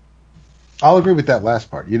 I'll agree with that last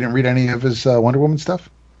part. You didn't read any of his Wonder Woman stuff?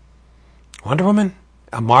 Wonder Woman?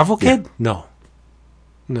 A Marvel kid? No.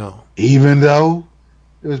 Even though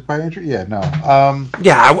it was by Andru? Yeah, no.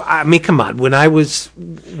 Yeah, I mean, come on. When I was,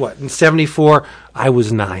 in 74, I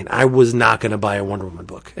was 9. I was not going to buy a Wonder Woman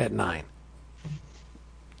book at 9.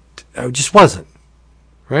 I just wasn't.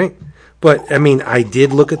 Right? But, I mean, I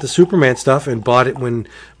did look at the Superman stuff and bought it when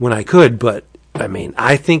I could, but, I mean,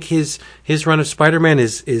 I think his run of Spider-Man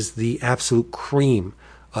is the absolute cream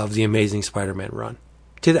of the Amazing Spider-Man run.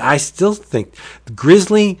 I still think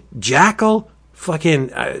Grizzly, Jackal,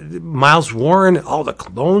 fucking Miles Warren, all the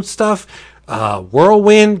clone stuff,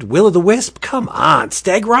 Whirlwind, Will-o'-the-Wisp, come on,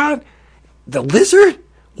 Stegron, the Lizard,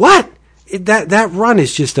 what? That run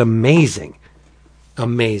is just amazing.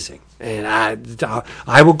 Amazing. And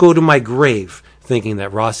I will go to my grave thinking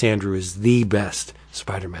that Ross Andru is the best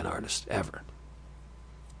Spider-Man artist ever.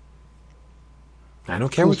 I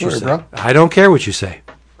don't care what you say. Bro. I don't care what you say.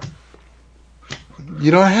 You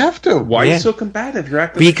don't have to. Why are you so combative? You're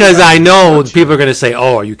acting because I know people are going to say,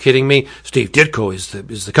 "Oh, are you kidding me? Steve Ditko is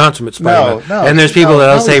the consummate Spider-Man." No, and there's people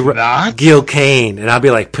that'll say Gil Kane, and I'll be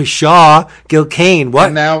like, "Pshaw, Gil Kane,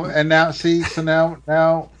 what?" And now, see, so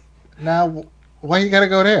now, why you got to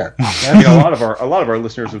go there? I mean, a lot of our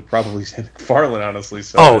listeners would probably say McFarlane, honestly.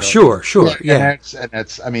 So sure, yeah. And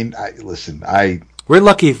that's. I mean, we're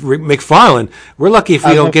lucky if McFarlane. We're lucky if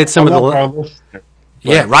we don't get some of the.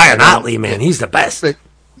 Yeah, Ryan Otley, man, he's the best.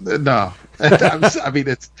 No, I mean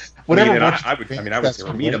it's whatever. I would say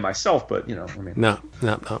Romita myself, but no,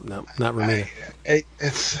 not Romita.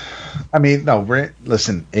 It's. I mean, no.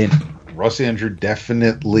 Listen, Ross Andru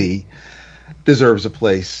definitely deserves a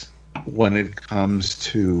place when it comes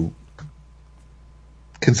to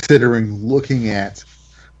considering looking at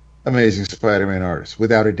Amazing Spider-Man artists,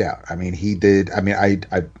 without a doubt. I mean, he did. I mean,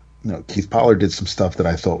 Keith Pollard did some stuff that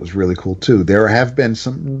I thought was really cool too. There have been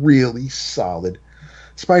some really solid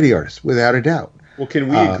Spidey artists, without a doubt. Well, can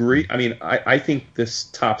we agree? I mean, I think this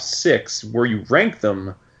top 6, where you rank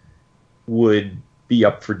them, would be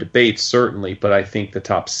up for debate, certainly, but I think the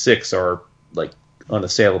top 6 are like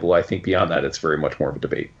unassailable. I think beyond that, it's very much more of a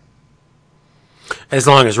debate. As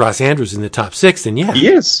long as Ross Andru's in the top 6, then yeah. He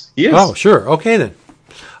is. Oh, sure. Okay, then.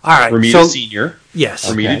 All right. Romita Sr.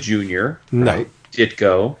 Yes. Romita Jr. No. Right?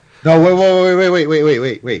 Ditko. No,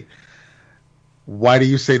 wait. Why do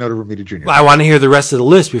you say no to Romita Jr.? Well, I want to hear the rest of the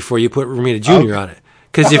list before you put Romita Jr. on it.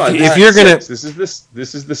 Because if you're going to... This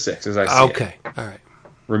is the 6, as I see it. Okay, all right.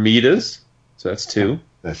 Romita's, so that's 2.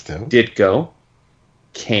 That's 2. Ditko,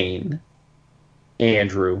 Kane,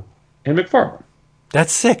 Andru, and McFarlane.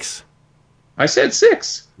 That's 6. I said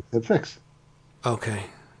 6. That's 6. Okay.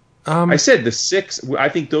 I said the 6. I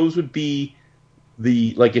think those would be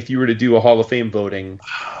if you were to do a Hall of Fame voting,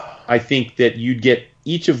 I think that you'd get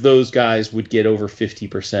each of those guys would get over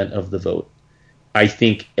 50% of the vote. I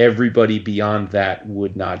think everybody beyond that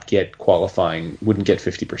would not get qualifying, wouldn't get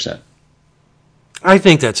 50%. I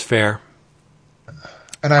think that's fair.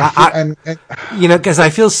 And because I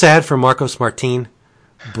feel sad for Marcos Martin,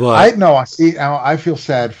 but I feel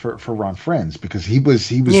sad for Ron Friends because he was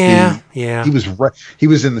he was in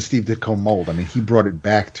the Steve Ditko mold. I mean, he brought it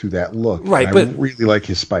back to that look. Right, but I really like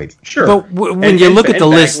his Spidey. Sure, but when you look at the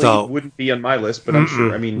list, though, wouldn't be on my list. But I'm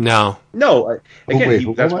sure. I mean, no.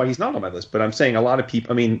 That's why he's not on my list. But I'm saying a lot of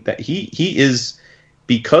people. I mean, that he is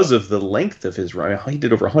because of the length of his run. He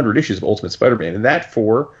did over 100 issues of Ultimate Spider-Man, and that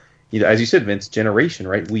for as you said, Vince, generation.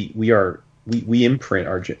 Right, we imprint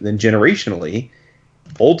our then generationally.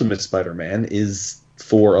 Ultimate Spider-Man is,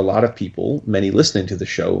 for a lot of people, many listening to the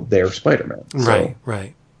show, their Spider-Man. So,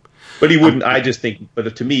 right. But he wouldn't, I just think,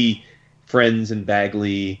 but to me, Friends and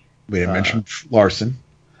Bagley... We didn't mention Larson.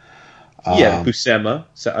 Buscema,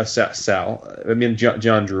 Sal. I mean,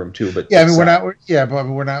 John drew him too, but... Yeah, I mean, Sal.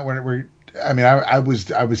 we're not... I mean, I was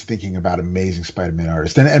thinking about Amazing Spider-Man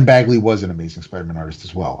artist, and Bagley was an Amazing Spider-Man artist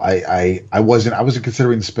as well. I wasn't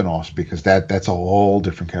considering the spin-offs because that's a whole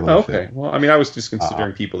different kettle of fish. Okay, well, I mean, I was just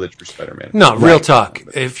considering people that drew Spider-Man. No, real talk.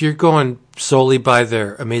 If you're going solely by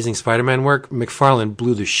their Amazing Spider-Man work, McFarlane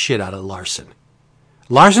blew the shit out of Larson.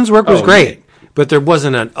 Larson's work was great, but there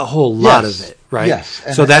wasn't a whole lot of it, right?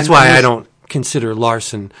 Yes. So that's why I don't consider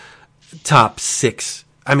Larson top 6.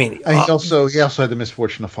 I mean, and he also had the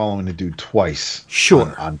misfortune of following the dude twice.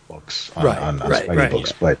 Sure. On books, Right. Spidey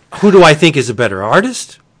books. But who do I think is a better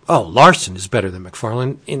artist? Oh, Larson is better than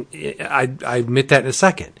McFarlane. I admit that in a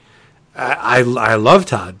second. I love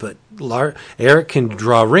Todd, but Eric can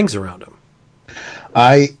draw rings around him.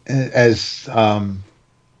 And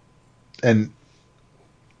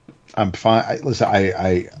I'm fine. Listen,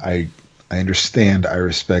 I understand. I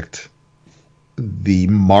respect the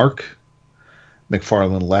mark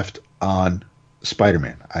McFarlane left on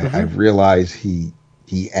Spider-Man. I realize he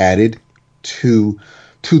added to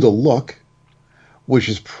the look, which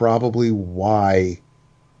is probably why.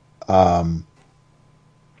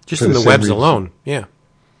 Just in the webs alone, yeah.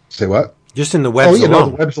 Say what? Just in the webs alone. No,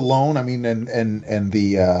 the webs alone. I mean, and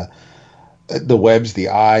the webs, the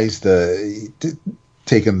eyes,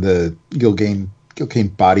 taking the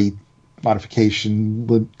Gilkane body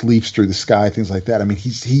modification, leaps through the sky, things like that. I mean,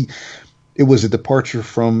 it was a departure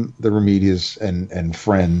from the Remedias and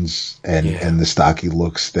Friends and the stocky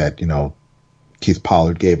looks that Keith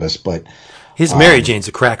Pollard gave us. But his Mary Jane's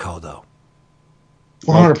a crack hoe, though.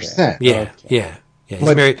 100%. Yeah. He's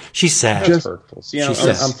married. She's sad. That's hurtful. See,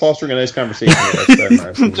 I'm fostering a nice conversation with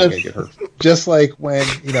that. Just like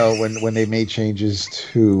when they made changes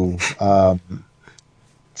to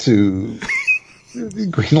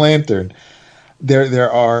Green Lantern,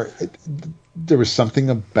 there was something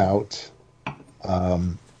about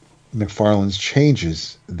McFarlane's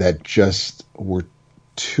changes that just were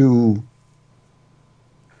too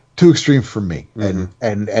extreme for me, and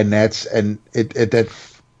that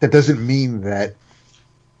doesn't mean that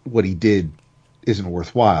what he did isn't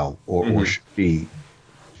worthwhile or should be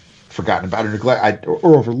forgotten about or neglected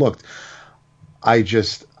or overlooked. I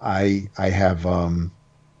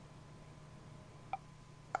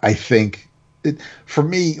think for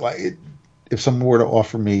me, if someone were to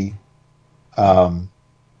offer me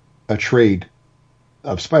a trade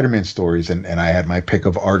of Spider-Man stories and I had my pick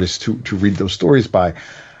of artists to read those stories by,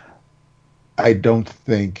 I don't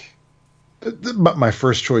think my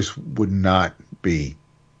first choice would not be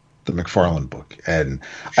the McFarlane book, and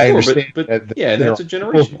I understand that's a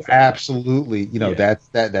generation. Absolutely,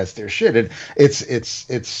 that's their shit, and it's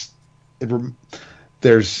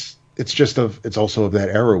also of that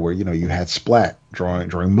era where you had Splat drawing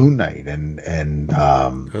Moon Knight and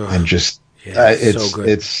just it's so good.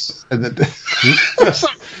 It's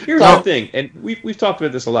here's the thing, and we've talked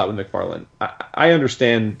about this a lot with McFarlane. I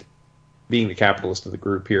understand being the capitalist of the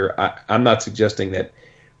group here. I'm not suggesting that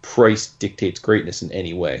price dictates greatness in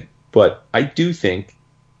any way, but I do think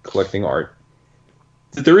collecting art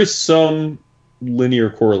that there is some linear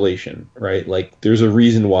correlation, right? Like there's a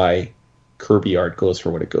reason why Kirby art goes for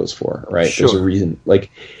what it goes for, right? Sure. There's a reason,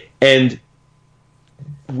 and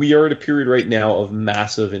we are at a period right now of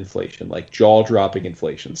massive inflation, like jaw-dropping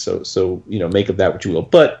inflation. So make of that what you will.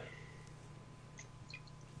 But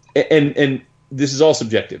and this is all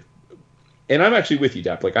subjective, and I'm actually with you,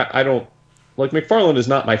 Dap. I don't like McFarlane is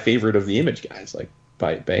not my favorite of the Image guys,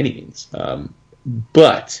 by any means.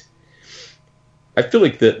 But I feel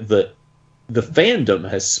like the fandom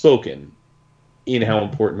has spoken in how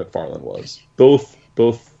important McFarlane was,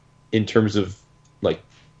 both in terms of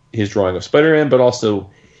his drawing of Spider-Man, but also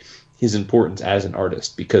his importance as an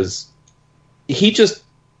artist, because he just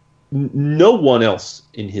no one else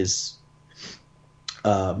in his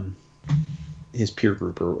peer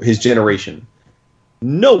group or his generation,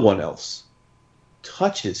 no one else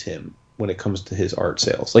touches him when it comes to his art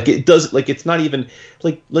sales. It's not even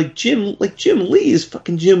Jim Lee is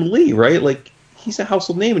fucking Jim Lee, right? He's a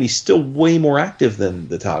household name, and he's still way more active than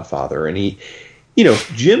the Todd father. And he,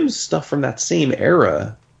 Jim's stuff from that same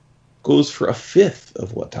era goes for a fifth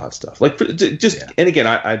of what Todd's stuff. And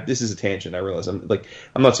again, this is a tangent. I realize I'm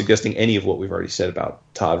not suggesting any of what we've already said about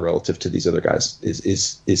Todd relative to these other guys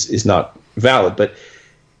is not valid. But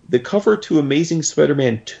the cover to Amazing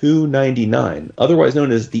Spider-Man 299, otherwise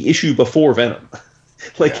known as the issue before Venom,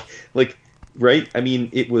 right? I mean,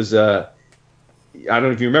 it was. I don't know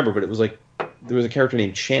if you remember, but it was there was a character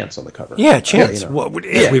named Chance on the cover. Yeah, Chance.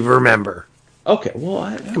 We remember. Okay,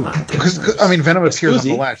 well, come on. Because Venom appears on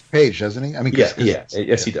the last page, doesn't he? I mean, yes, he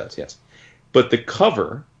does. Yes, but the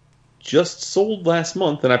cover just sold last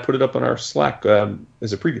month, and I put it up on our Slack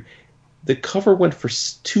as a preview. the cover went for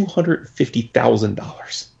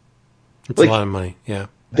 $250,000. It's a lot of money. Yeah,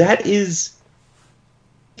 that is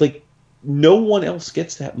like no one else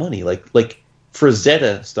gets that money. Like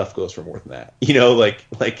Frazetta stuff goes for more than that. You know,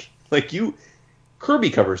 like you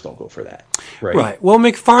Kirby covers don't go for that. Right. Right. Well,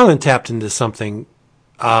 McFarlane tapped into something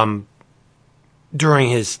during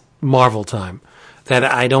his Marvel time that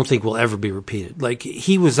I don't think will ever be repeated. Like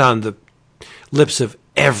he was on the lips of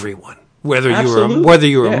everyone. Whether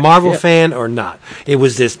you were a Marvel fan or not, it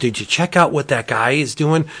was this. Did you check out what that guy is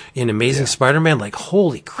doing in Amazing Spider-Man? Like,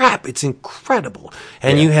 holy crap, it's incredible!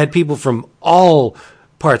 And you had people from all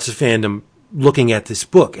parts of fandom looking at this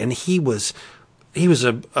book, and he was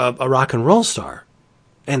a rock and roll star,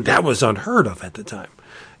 and that was unheard of at the time.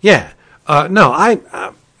 Yeah, no, I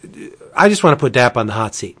just want to put Dap on the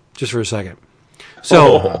hot seat just for a second.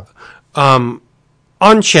 So,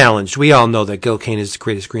 unchallenged, we all know that Gil Kane is the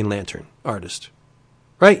greatest Green Lantern artist,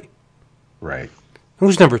 right? Right.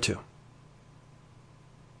 Who's number 2?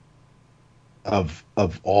 Of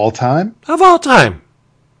all time? Of all time.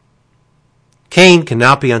 Kane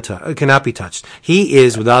cannot be touched. He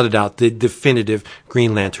is, without a doubt, the definitive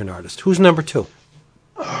Green Lantern artist. Who's number 2?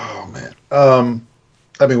 Oh, man. I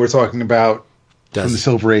mean, we're talking about from the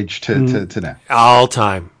Silver Age to now. All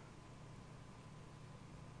time.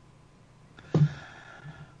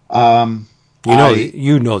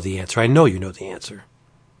 You know the answer. I know you know the answer.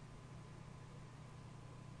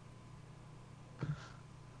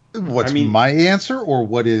 What's my answer, or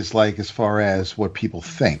what is like as far as what people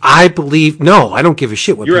think? I believe I don't give a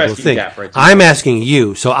shit what people think. Dap, right? I'm asking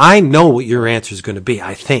you, so I know what your answer is going to be.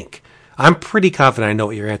 I think I'm pretty confident I know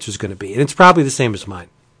what your answer is going to be, and it's probably the same as mine.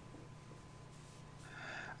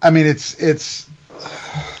 I mean, it's.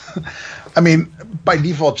 I mean, by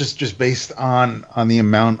default, just based on the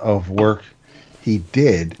amount of work he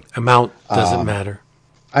did. Amount doesn't matter.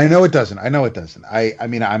 I know it doesn't. I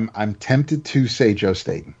mean, I'm tempted to say Joe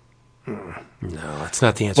Staton. No, that's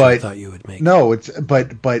not the answer I thought you would make. No, it's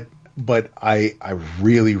but I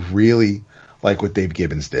really, really like what Dave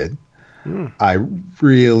Gibbons did. I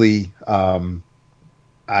really Pat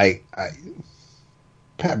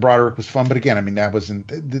Broderick was fun, but again, I mean, that wasn't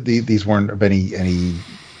these weren't of any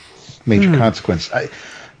major consequence.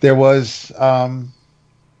 There was I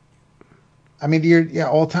mean,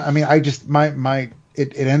 all time. I mean, I just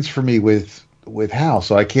it ends for me with Hal,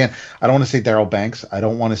 so I don't want to say Darryl Banks. I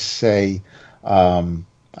don't want to say I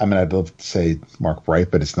mean, I'd love to say Mark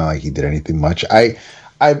Bright, but it's not like he did anything much. I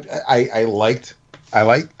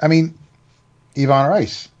mean, Yvonne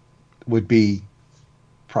Rice would be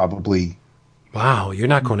probably. Wow, you're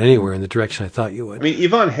not going anywhere in the direction I thought you would. I mean,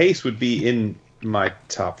 Yvonne Hayes would be in my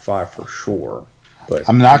top 5 for sure. But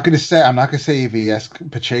I'm not going to say Evie. Yes,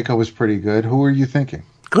 Pacheco was pretty good. Who are you thinking?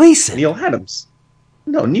 Gleason. Neil Adams.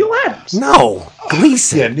 No, Neil Adams. No,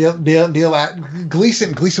 Gleason. Yeah, Neil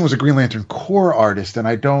Gleason. Gleason was a Green Lantern Corps artist, and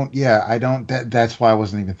I don't. That's why I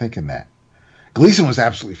wasn't even thinking that. Gleason was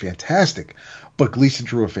absolutely fantastic, but Gleason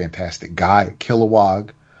drew a fantastic guy,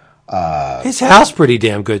 Kilowog. His house pretty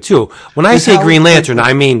damn good too. When I say Green Lantern,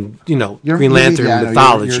 I mean Green Lantern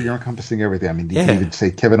mythology. You're encompassing everything. I mean, you can even say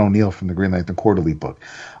Kevin O'Neill from the Green Lantern Quarterly book.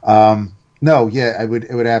 No, yeah, I would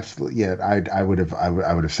absolutely. Yeah, I would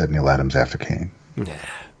have said Neil Adams after Kane. Yeah,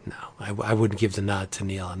 no, I wouldn't give the nod to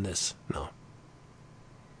Neil on this. No.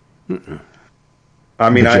 Mm-mm. I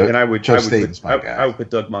mean, I would put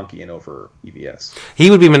Doug Monkey in over EVS. He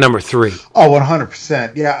would be my number 3. Oh,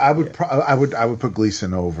 100%. Yeah, I would put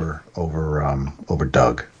Gleason over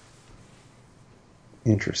Doug.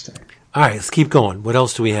 Interesting. All right, let's keep going. What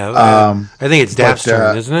else do we have? I think it's Dap's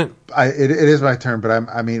turn, isn't it? It is my turn, but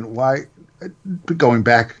I mean, why? Going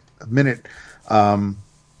back a minute,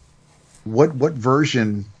 what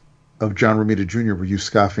version of John Romita Jr. were you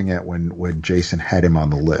scoffing at when Jason had him on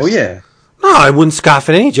the list? Oh yeah. No, I wouldn't scoff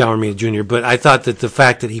at any John Romita Jr., but I thought that the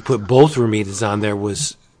fact that he put both Romitas on there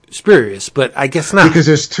was spurious, but I guess not. Because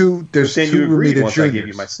there's two Romita Juniors. I gave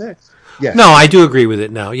you my 6. Yes. No, I do agree with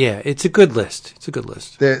it now. Yeah, it's a good list. There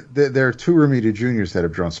are 2 Romita Juniors that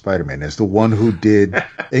have drawn Spider-Man. There's the one who did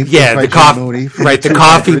the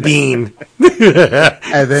coffee bean.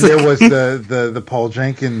 And then there was the Paul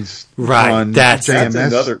Jenkins one. That's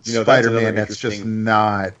another Spider-Man that's just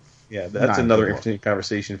not. Yeah, that's another interesting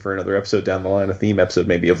conversation for another episode down the line, a theme episode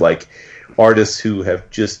maybe of like artists who have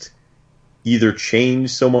just either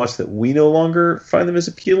changed so much that we no longer find them as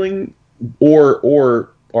appealing,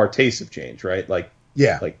 or our tastes have changed, right? Like,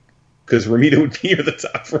 yeah, like because Romita would be near the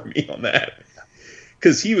top for me on that.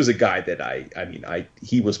 because he was a guy that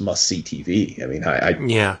he was must see TV. I mean,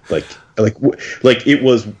 Yeah. like it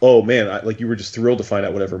was. Oh man, like you were just thrilled to find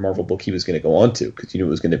out whatever Marvel book he was going to go on to, because you knew it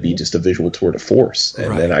was going to be just a visual tour de force.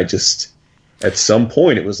 And then I just, at some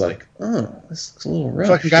point, it was like, oh, this looks a little rough. It's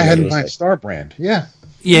like a guy hadn't bought Star Brand. Yeah.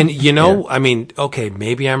 Yeah, and I mean, okay,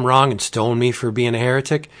 maybe I'm wrong and stone me for being a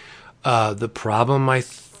heretic. The problem I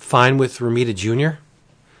find with Romita Jr.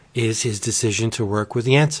 is his decision to work with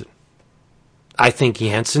Jansen. I think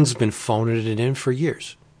Jansen's been phoning it in for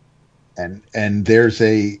years. And there's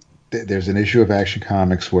an issue of Action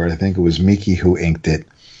Comics where I think it was Miki who inked it,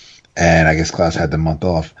 and I guess Klaus had the month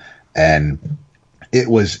off, and it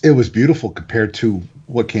was beautiful compared to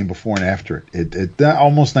what came before and after it. It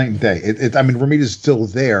almost night and day. I mean, Romita's still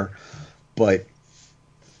there, but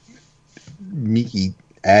Miki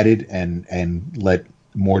added and let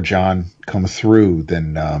more John come through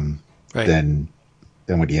than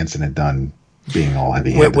what Jensen had done, being all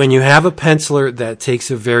heavy-handed. When you have a penciler that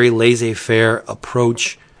takes a very laissez-faire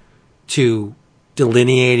approach to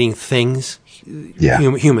delineating things,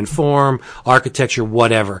 human form, architecture,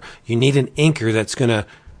 whatever, you need an inker that's going to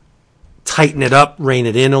tighten it up, rein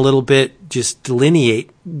it in a little bit, just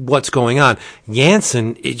delineate what's going on.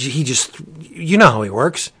 Jansen, he just, you know how he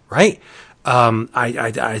works, right?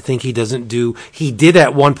 I think he doesn't do. He did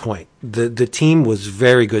at one point. The team was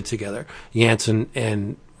very good together. Jansen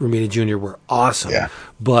and Romita Jr. were awesome. Yeah.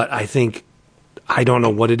 But I don't know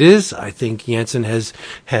what it is. I think Jansen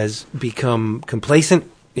has become complacent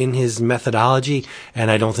in his methodology, and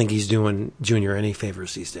I don't think he's doing Junior any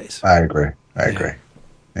favors these days. I agree.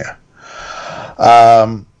 Yeah.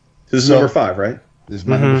 This is number 5, right? This is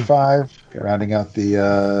my number 5, rounding out the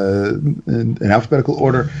in alphabetical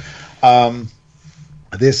order.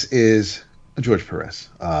 This is George Perez.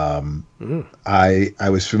 I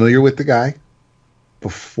was familiar with the guy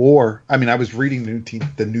before. I mean, I was reading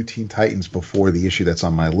the New Teen Titans before the issue that's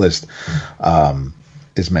on my list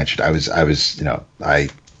is mentioned. I was I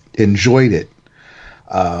enjoyed it,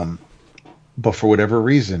 but for whatever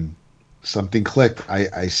reason, something clicked.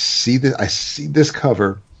 I see this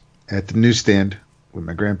cover at the newsstand with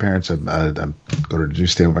my grandparents. I go to the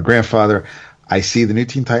newsstand with my grandfather. I see the New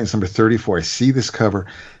Teen Titans number 34. I see this cover.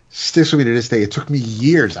 Sticks with me to this day. It took me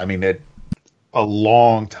years. I mean, a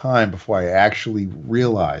long time before I actually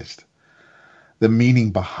realized the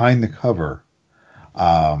meaning behind the cover.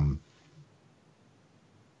 And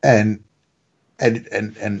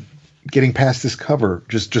getting past this cover,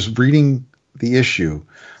 just reading the issue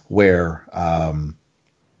where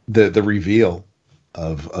the reveal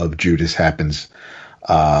of Judas happens,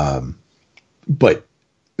 but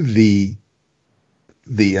the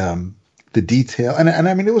detail, and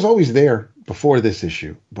I mean, it was always there before this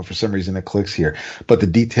issue, but for some reason it clicks here. But the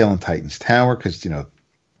detail in Titan's Tower, because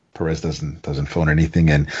Perez doesn't phone anything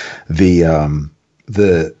in.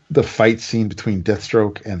 The fight scene between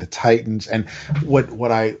Deathstroke and the Titans, and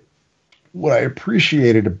what I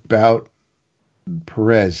appreciated about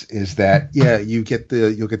Perez is that you'll get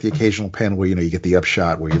the occasional panel where you get the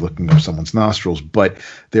upshot where you're looking for someone's nostrils, but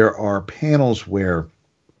there are panels where,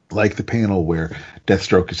 like the panel where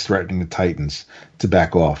Deathstroke is threatening the Titans to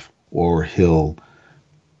back off, or he'll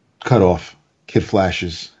cut off Kid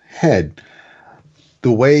Flash's head.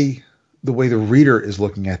 The way the reader is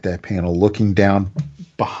looking at that panel, looking down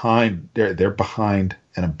behind, they're behind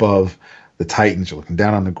and above the Titans, you're looking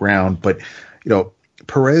down on the ground. But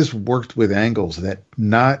Perez worked with angles that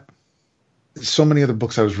not so many other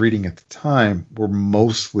books I was reading at the time were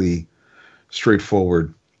mostly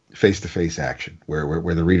straightforward face-to-face action,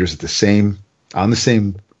 where the reader's on the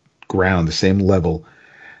same ground, the same level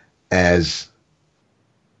as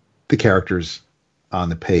the characters on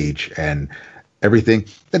the page, and everything.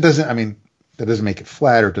 That doesn't make it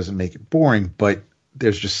flat, or it doesn't make it boring, but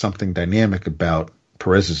there's just something dynamic about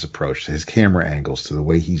Perez's approach to his camera angles, to the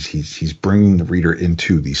way he's bringing the reader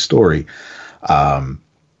into the story. And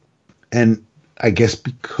I guess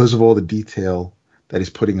because of all the detail that he's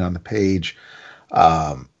putting on the page,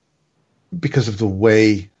 because of the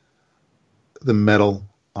way the metal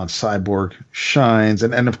on Cyborg shines,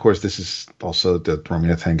 and of course this is also that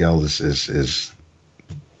Romina Tangel is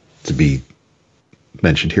to be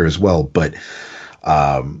mentioned here as well, but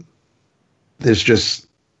there's just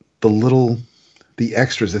the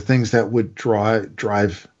extras, the things that would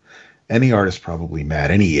drive any artist probably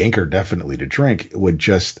mad, any inker definitely to drink. It would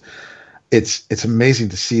just, it's amazing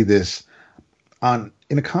to see this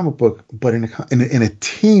in a comic book, but in a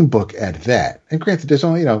team book at that. And granted, there's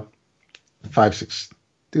only 5-6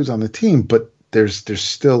 dudes on the team, but there's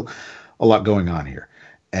still a lot going on here,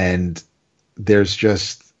 and there's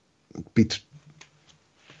just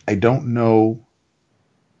I don't know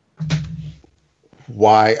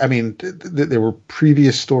why. I mean, there were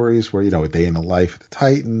previous stories where, a day in the life of the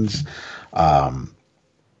Titans.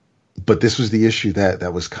 But this was the issue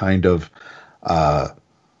that was kind of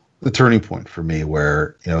the turning point for me,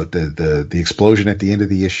 where the explosion at the end of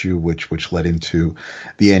the issue, which led into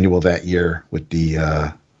the annual that year with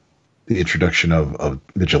the introduction of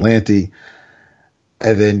Vigilante,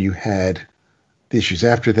 and then you had the issues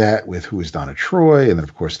after that with Who is Donna Troy, and then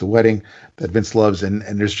of course the wedding that Vince loves, and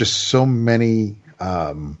there's just so many.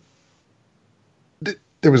 There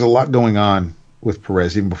was a lot going on with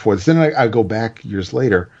Perez even before this. Then I go back years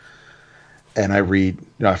later, and I read,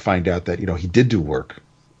 I find out that he did do work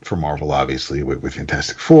for Marvel, obviously with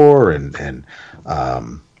Fantastic Four and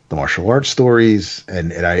the martial arts stories,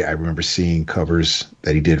 and I remember seeing covers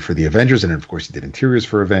that he did for the Avengers, and then of course he did interiors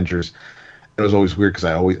for Avengers. It was always weird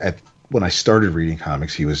because when I started reading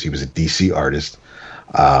comics, he was a DC artist,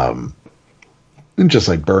 and just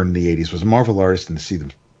like Byrne in the '80s was a Marvel artist, and to see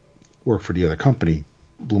them work for the other company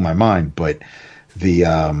blew my mind. But the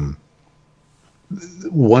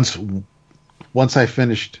once I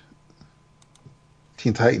finished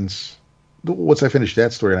Teen Titans, once I finished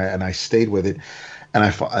that story, and I stayed with it, and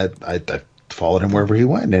I followed him wherever he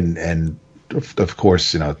went, and of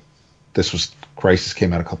course, this was Crisis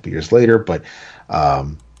came out a couple years later, but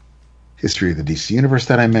History of the DC Universe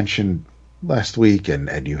that I mentioned last week,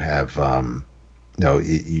 and you have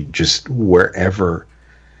you just wherever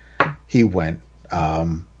he went.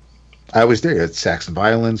 I was there at Saxon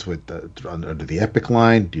Violence with under the Epic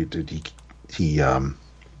line. He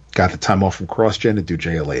got the time off from CrossGen to do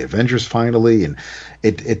JLA Avengers finally, and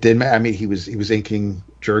it didn't. I mean, he was inking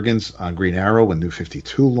Jurgens on Green Arrow when New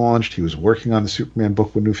 52 launched. He was working on the Superman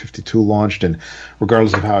book when New 52 launched, and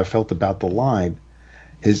regardless of how I felt about the line,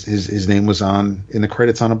 his name was in the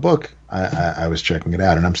credits on a book. I was checking it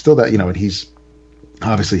out, and I'm still that, and he's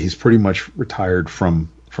pretty much retired from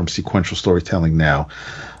sequential storytelling now.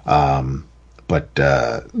 But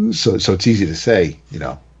so it's easy to say,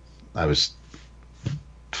 I was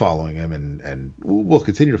following him, and we'll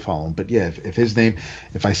continue to follow him. But yeah, if his name,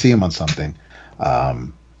 if I see him on something,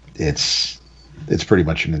 it's pretty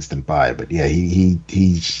much an instant buy. But yeah,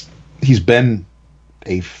 he's been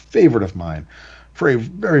a favorite of mine for a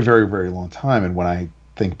very, very, very long time. And when I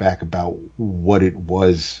think back about what it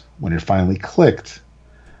was when it finally clicked,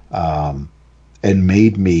 and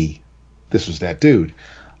made me, this was that dude.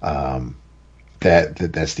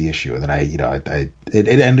 That's the issue. And then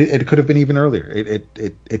it could have been even earlier.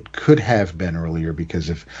 It could have been earlier, because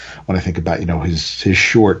when I think about, his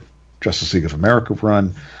short Justice League of America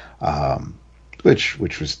run, which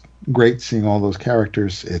was great seeing all those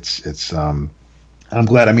characters. I'm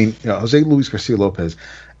glad. I mean, Jose Luis Garcia Lopez,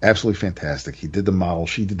 absolutely fantastic. He did the model,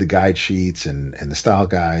 she did the guide sheets and the style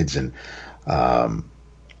guides, and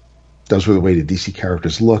those were the way the DC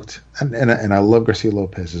characters looked. And I love Garcia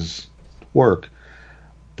Lopez's work,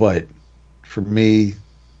 but for me,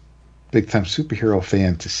 big time superhero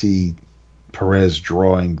fan, to see Perez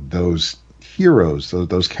drawing those heroes,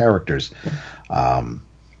 those characters,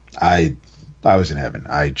 I was in heaven.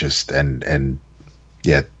 I just and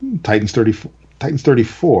yeah, Titans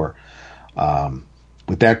 34,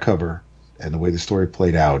 with that cover and the way the story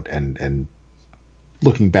played out, and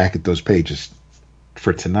looking back at those pages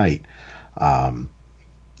for tonight,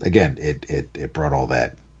 again, it brought all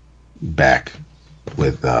that back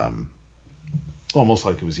with almost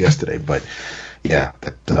like it was yesterday. But yeah,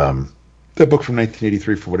 that book from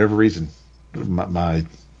 1983, for whatever reason, my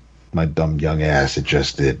dumb young ass,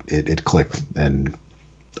 it clicked, and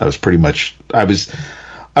I was pretty much I was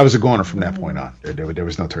a goner from that point on. There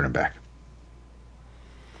was no turning back.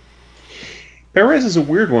 Perez is a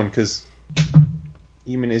weird one, because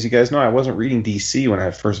even as you guys know, I wasn't reading DC when I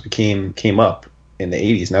first came up in the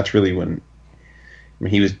 80s, and that's really when, I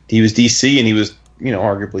mean, he was DC, and he was,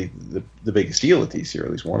 arguably the biggest deal at DC, or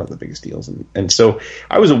at least one of the biggest deals, and so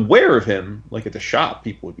I was aware of him. Like at the shop,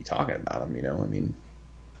 people would be talking about him. I mean,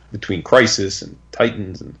 between Crisis and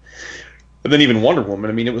Titans, and then even Wonder Woman.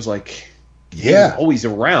 I mean, it was like, he was always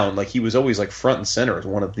around. Like, he was always like front and center as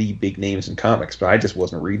one of the big names in comics, but I just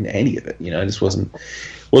wasn't reading any of it. I just wasn't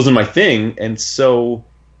my thing. And so,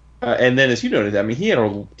 and then as you noted, I mean,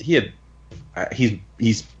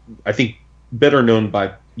 he's I think better known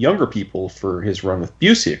by younger people for his run with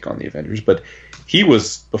Busiek on the Avengers, but he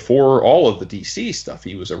was, before all of the DC stuff,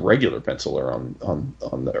 he was a regular penciler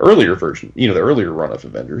on the earlier version, the earlier run of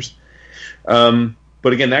Avengers.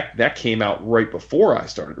 But again, that came out right before I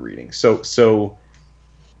started reading. So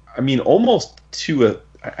I mean, almost to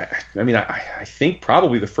I think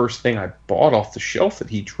probably the first thing I bought off the shelf that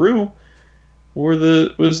he drew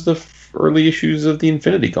was the early issues of the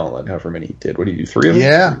Infinity Gauntlet, however many he did. What did he do? 3 of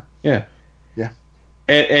them? Yeah. Yeah.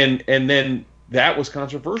 And then that was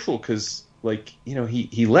controversial because, like, you know,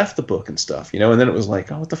 he left the book and stuff, you know, and then it was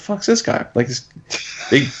like, oh, what the fuck's this guy? Like, this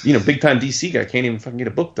big, you know, big time DC guy can't even fucking get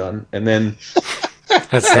a book done. And then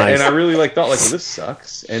That's nice. and I really like thought like, well, this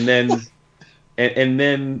sucks. And then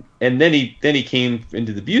he came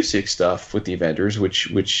into the Busiek stuff with the Avengers,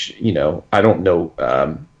 which you know, I don't know.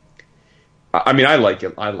 I mean, I like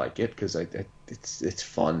it because it's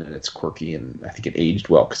fun and it's quirky, and I think it aged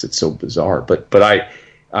well because it's so bizarre. But I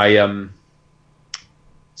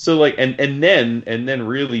so like and then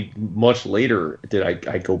really much later did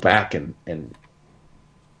I go back and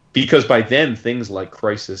because by then things like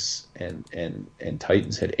Crisis and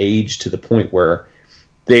Titans had aged to the point where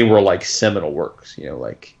they were like seminal works, you know,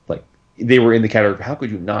 like they were in the category of how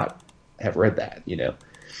could you not have read that, you know?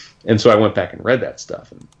 And so I went back and read that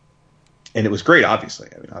stuff, and it was great, obviously.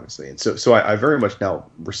 And so I very much now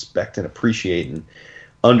respect and appreciate and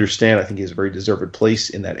understand. I think he has a very deserved place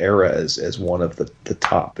in that era as one of the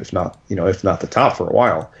top, if not the top for a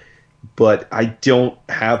while. But I don't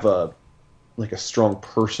have a strong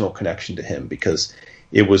personal connection to him because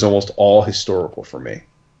it was almost all historical for me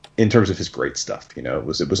in terms of his great stuff. You know, it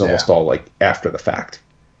was almost all like after the fact.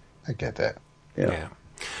 I get that. Yeah.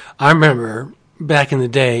 I remember back in the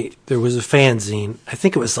day, there was a fanzine. I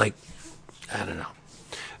think it was like, I don't know,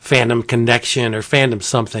 Fandom Connection or Fandom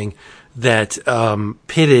something that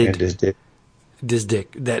pitted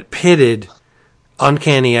that pitted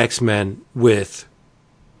Uncanny X-Men with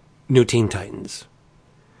New Teen Titans.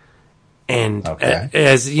 And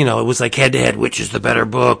as you know, it was like head to head, which is the better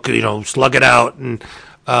book, you know, slug it out. And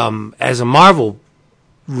as a Marvel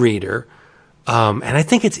reader, and I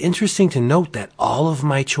think it's interesting to note that all of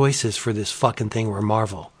my choices for this fucking thing were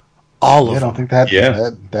Marvel. All of them. I don't think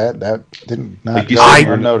that didn't not like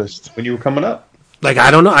go unnoticed when you were coming up. Like,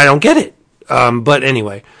 I don't know. I don't get it. But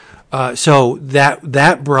anyway, so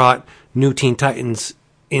that brought New Teen Titans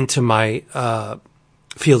into my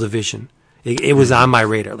field of vision. It was on my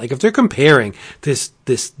radar. Like, if they're comparing this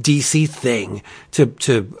DC thing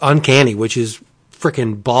to Uncanny, which is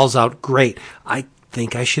freaking balls out great, I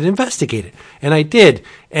think I should investigate it. And I did.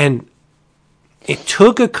 And it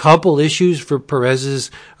took a couple issues for Perez's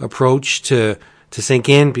approach to sink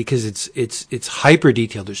in because it's hyper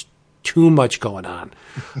detailed. There's too much going on.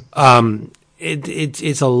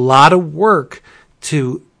 It's a lot of work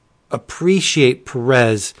to appreciate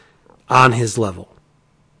Perez on his level.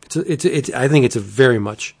 I think it's a very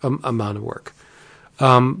much amount of work.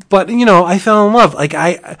 But you know, I fell in love.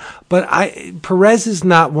 Perez is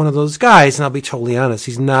not one of those guys, and I'll be totally honest.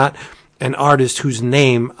 He's not an artist whose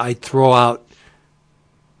name I throw out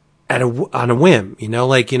on a whim. You know,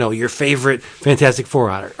 like, you know, your favorite Fantastic Four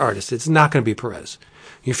artist. It's not going to be Perez.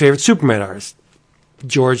 Your favorite Superman artist,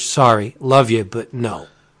 George. Sorry, love you, but no.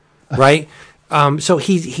 Right? So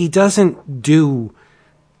he doesn't do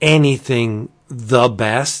anything the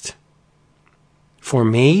best for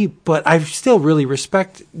me, but I still really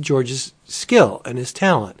respect George's skill and his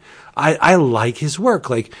talent. I like his work.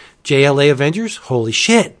 Like JLA Avengers, holy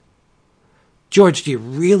shit. George, do you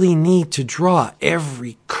really need to draw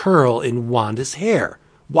every curl in Wanda's hair?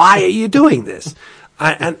 Why are you doing this?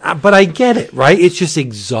 But I get it, right? It's just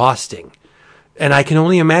exhausting. And I can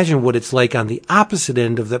only imagine what it's like on the opposite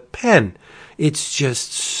end of the pen. It's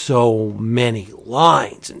just so many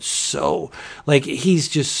lines and so, like, he's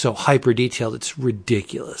just so hyper detailed. It's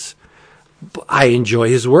ridiculous. I enjoy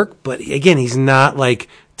his work, but again, he's not like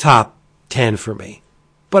top 10 for me.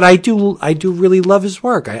 But I do really love his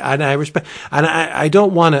work. I respect, and I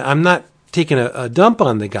don't want to, I'm not taking a dump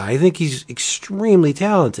on the guy. I think he's extremely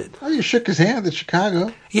talented. Oh, you shook his hand at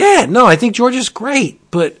Chicago. Yeah, no, I think George is great,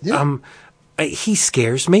 but he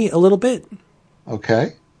scares me a little bit.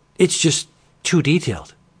 Okay. It's just too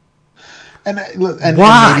detailed. And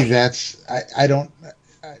why? Maybe that's I don't.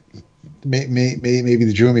 Maybe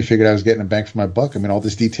the Jew in me figured I was getting a bang for my buck. I mean, all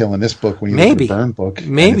this detail in this book, when you look at the Byrne book,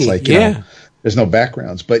 maybe it's like, you know, there's no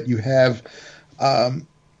backgrounds, but you have.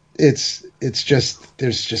 It's just,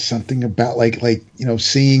 there's just something about like you know,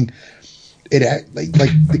 seeing it like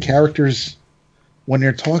the characters when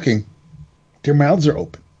they're talking, their mouths are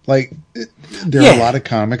open. Like, there are a lot of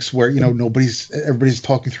comics where, you know, everybody's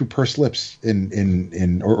talking through pursed lips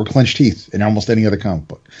or clenched teeth in almost any other comic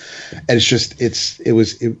book. And it's just,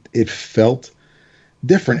 it felt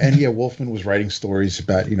different. And yeah, Wolfman was writing stories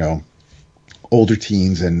about, you know, older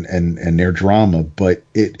teens and their drama, but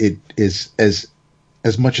it is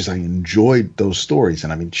as much as I enjoyed those stories.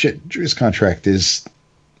 And I mean, shit, Judas Contract is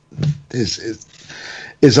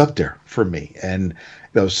up there for me. And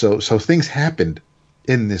you know, so things happened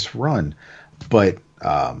in this run, but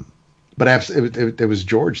it was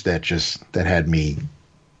George that had me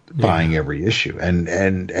buying every issue,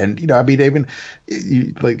 and you know, I mean, even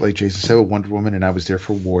like Jason said with Wonder Woman, and I was there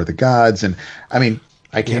for War of the Gods, and I mean,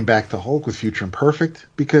 I came back to Hulk with Future Imperfect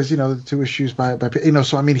because, you know, the 2 issues by you know,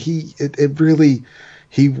 so I mean,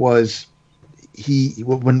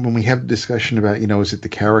 when we have a discussion about, you know, is it the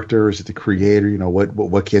character, is it the creator, you know,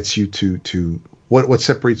 what gets you to what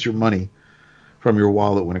separates your money from your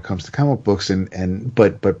wallet when it comes to comic books,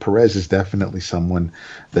 but Perez is definitely someone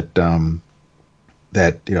that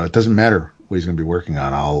you know, it doesn't matter what he's going to be working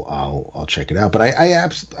on, I'll check it out. But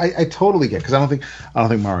I totally get, because I don't think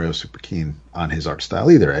Mario's super keen on his art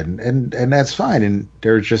style either, and that's fine. And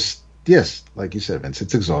they're just, yes, like you said, Vince,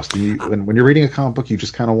 it's exhausting. When you're reading a comic book, you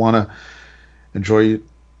just kind of want to enjoy it,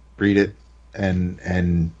 read it, and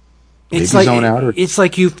maybe zone out. It's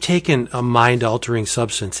like you've taken a mind-altering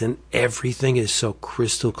substance, and everything is so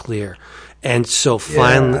crystal clear and so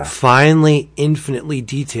finely, infinitely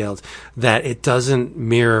detailed that it doesn't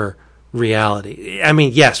mirror reality. I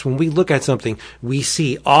mean, yes, when we look at something, we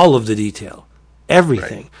see all of the detail,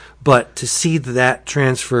 everything. Right. But to see that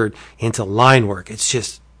transferred into line work,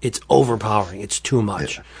 it's overpowering. It's too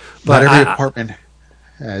much. Yeah. But not every apartment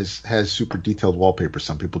has super detailed wallpaper.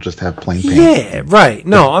 Some people just have plain paint. Yeah, right.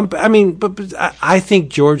 No, but I think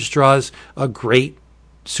George draws a great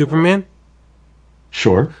Superman.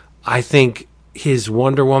 Sure. I think his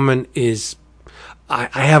Wonder Woman is, I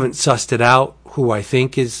haven't sussed it out who I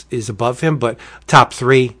think is above him, but top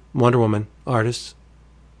 3 Wonder Woman artists.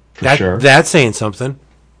 Sure. That's saying something.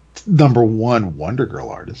 Number 1 Wonder Girl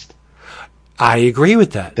artist. I agree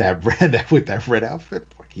with that. With that red outfit.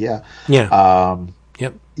 Yeah. Yeah.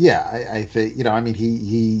 Yep. Yeah, I think, you know, I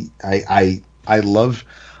mean, I love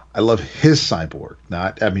his Cyborg.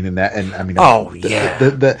 Not, I mean, in that, and I mean,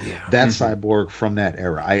 that Cyborg from that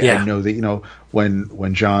era. I know that, you know,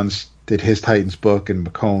 when Johns did his Titans book and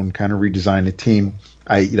McCone kind of redesigned the team,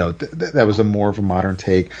 that was more of a modern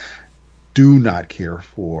take. Do not care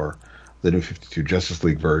for the New 52 Justice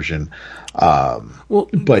League version.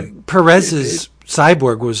 But Perez's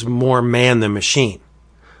Cyborg was more man than machine.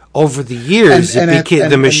 Over the years,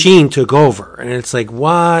 the machine took over, and it's like,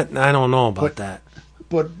 what? I don't know about that.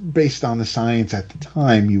 But based on the science at the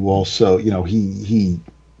time, you also, you know,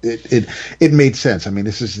 it made sense. I mean,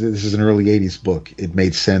 this is an early '80s book. It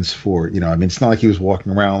made sense for, you know, I mean, it's not like he was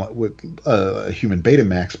walking around with a human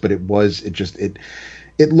Betamax, but it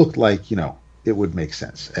looked like, you know, it would make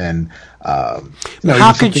sense. And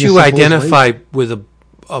how could you identify with a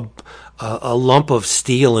lump of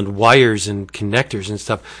steel and wires and connectors and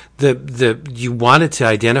stuff? You wanted to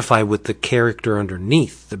identify with the character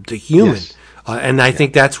underneath, the human. Yes. And I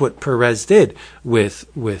think that's what Perez did with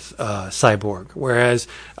Cyborg. Whereas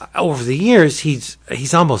over the years, he's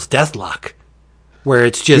almost Deathlock, where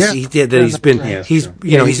it's just he's been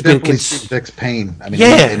Dick's pain. I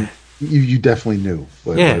mean, you definitely knew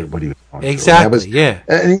what he was going exactly.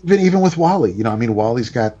 And even with Wally, you know, I mean, Wally's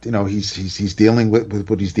got, you know, he's dealing with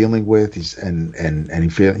what he's dealing with. He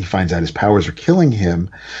finds out his powers are killing him.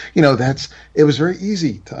 You know, it was very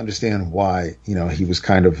easy to understand why, you know, he was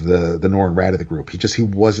kind of the Norrin Rad of the group. He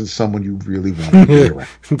wasn't someone you really wanted to be around.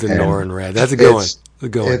 Norrin Rad, that's a good one.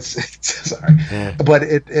 It's sorry, but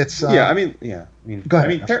it's I mean, go ahead. I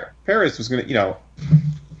mean, Perez was going to, you know,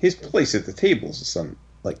 his place at the table is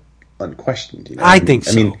unquestioned. You know? I think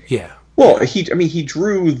so. I mean, yeah. Well, he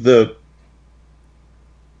drew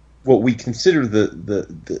what we consider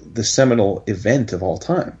the seminal event of all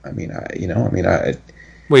time. I mean, what are you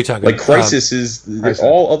talking about? Crisis is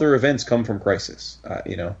all other events come from Crisis.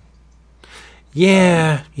 You know.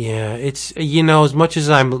 Yeah. It's, you know, as much as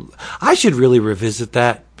I should really revisit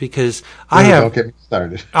that because don't get me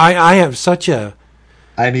started. I have such a.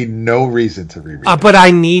 I need no reason to reread it. But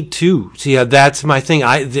I need to. See, that's my thing.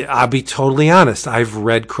 I'll be totally honest. I've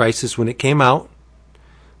read Crisis when it came out.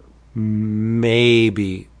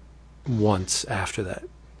 Maybe once after that.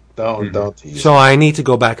 Don't tease. So I need to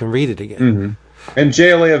go back and read it again. Mm-hmm. And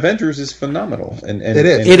JLA Avengers is phenomenal. And it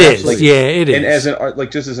is. It is. It is. And as an art,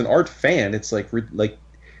 just as an art fan, it's like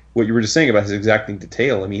what you were just saying about his exacting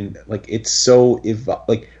detail. I mean, it's so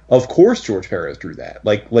of course George Perez drew that.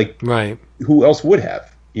 Right. Who else would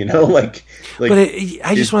have? You know, But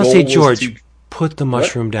I just want to say, George, put the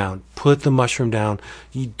mushroom down. Put the mushroom down.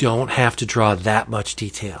 You don't have to draw that much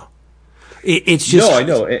detail. It's just. No, I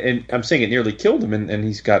know, and I'm saying it nearly killed him, and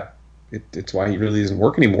he's got. It's why he really doesn't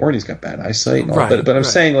work anymore, and he's got bad eyesight and all. Right, but I'm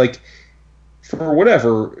saying, for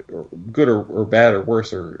whatever, good or bad or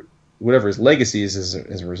worse or whatever his legacy is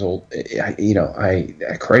as a result,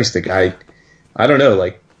 Christ, the guy, I don't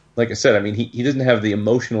know, like I said, I mean, he doesn't have the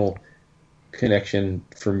emotional connection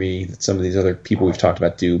for me that some of these other people we've talked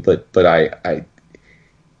about do, but definitely,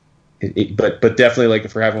 like,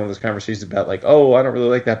 if we're having one of those conversations about, like, oh, I don't really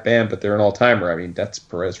like that band, but they're an all-timer, I mean, that's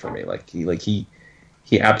Perez for me.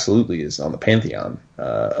 He absolutely is on the pantheon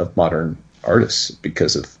of modern artists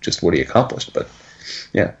because of just what he accomplished. But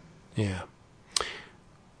yeah.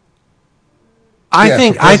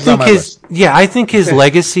 I think his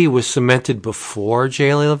legacy was cemented before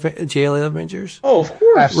JLA Avengers. Oh, of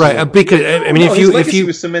course, absolutely. Right? Because I mean, if you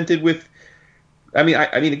was cemented with, I mean,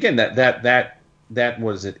 again, that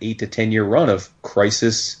was an 8 to 10 year run of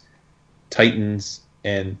Crisis, Titans,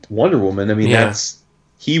 and Wonder Woman. I mean,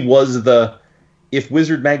 he was if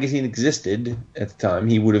Wizard Magazine existed at the time,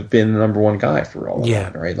 he would have been the number one guy for all of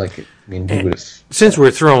that, right? Like, I mean, he would have. Since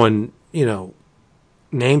we're throwing,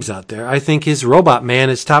 names out there, I think his Robot Man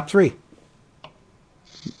is top 3.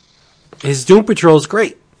 His Doom Patrol is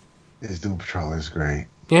great. His Doom Patrol is great.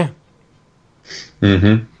 Yeah.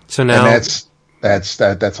 Mm-hmm. So now, and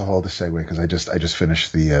that's a whole other segue because I just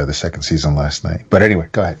finished the second season last night. But anyway,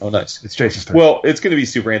 go ahead. Oh, nice. It's Jason's turn. Well, it's going to be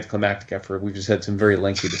super anticlimactic after we've just had some very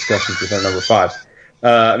lengthy discussions with our number 5.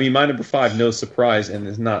 I mean, my number 5, no surprise, and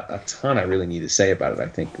there's not a ton I really need to say about it. I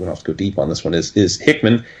think we don't have to go deep on this one. Is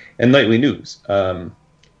Hickman and Nightly News.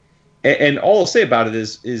 And all I'll say about it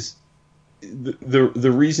is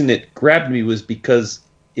the reason it grabbed me was because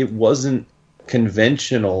it wasn't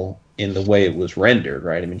conventional in the way it was rendered,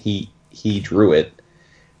 right? I mean, he drew it,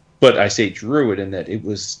 but I say drew it in that it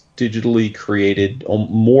was digitally created,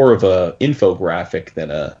 more of a infographic than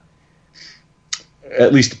at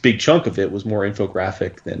least a big chunk of it was more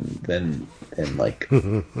infographic than like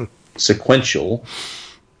sequential.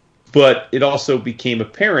 But it also became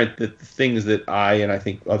apparent that the things that I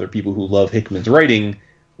think other people who love Hickman's writing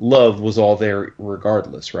love was all there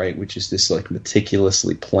regardless, right? Which is this like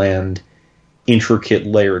meticulously planned, intricate,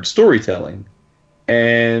 layered storytelling.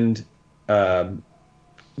 And I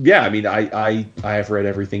mean, I have read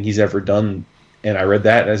everything he's ever done, and I read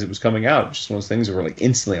that as it was coming out. It's just one of those things where like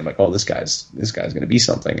instantly I'm like, oh, this guy's going to be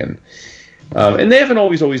something. And they haven't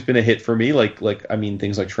always been a hit for me. Like I mean,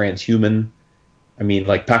 things like Transhuman. I mean,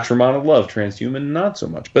 like Pax Romana, love Transhuman, not so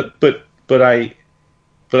much. But I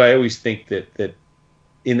always think that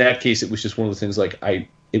in that case it was just one of those things. Like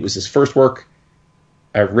it was his first work.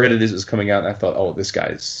 I read it as it was coming out, and I thought, oh, this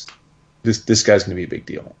guy's going to be a big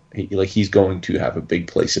deal. He's going to have a big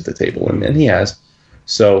place at the table, and he has.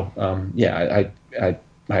 So I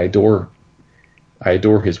adore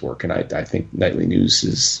his work, and I think Nightly News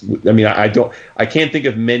is. I mean, I can't think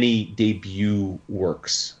of many debut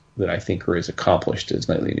works that I think are as accomplished as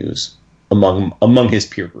Nightly News among his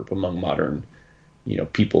peer group, among modern,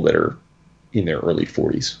 people that are in their early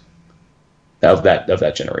 40s of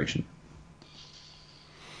that generation.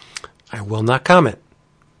 I will not comment.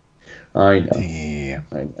 I know. Yeah.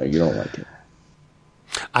 I know you don't like it.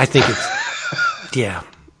 I think it's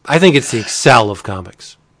I think it's the Excel of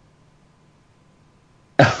comics.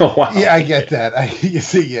 Oh, wow. Yeah, I get that. You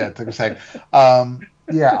see, yeah, it took a second. I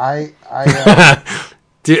love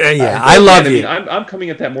you. I mean, I'm coming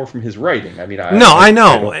at that more from his writing. I mean, I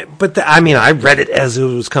know, but I read it as it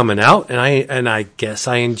was coming out, and I guess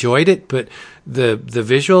I enjoyed it. But the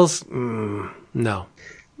visuals, no.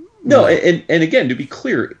 No, and again, to be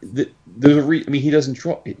clear, there's a reason. I mean, he doesn't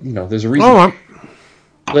draw. There's a reason. Oh,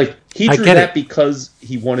 like he drew that because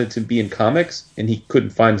he wanted to be in comics and he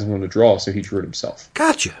couldn't find someone to draw, so he drew it himself.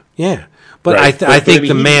 Gotcha. Yeah, but right. I think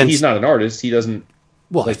the man. He's not an artist. He doesn't.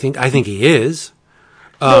 Well, I think he is.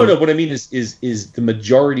 No. What I mean is the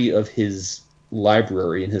majority of his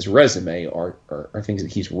library and his resume are things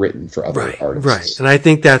that he's written for other artists. Right, and I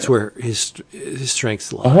think that's where his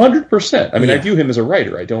strengths lie. 100%. I mean, I view him as a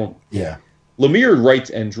writer. I don't. Yeah. Lemire writes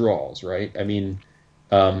and draws, right? I mean,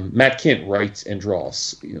 Matt Kindt writes and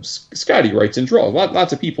draws. Scotty writes and draws.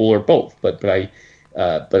 Lots of people are both, but I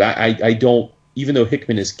don't. Even though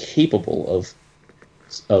Hickman is capable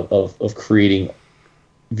of creating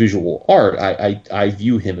visual art, I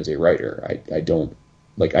view him as a writer. I don't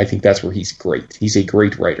like. I think that's where he's great. He's a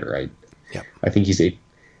great writer. I think he's a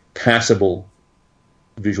passable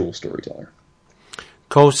visual storyteller.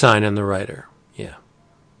 Co-sign on the writer. Yeah.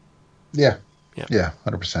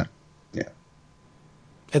 100%. Yeah.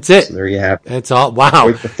 That's it. So there you have it. That's all.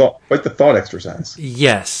 Wow. Quite the thought exercise.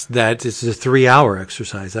 Yes, that is a 3-hour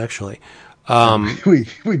exercise actually. We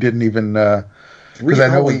didn't even because I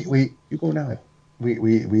know we you go now.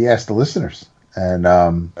 We asked the listeners and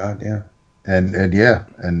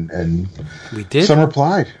and we did. Some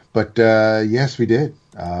replied, but yes, we did.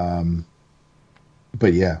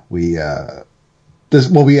 But yeah, we asked this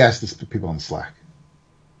to people on Slack.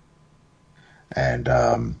 and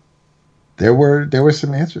there were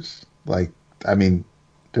some answers. Like, I mean,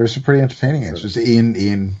 there were some pretty entertaining answers.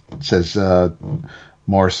 Ian says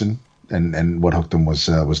Morrison and what hooked him was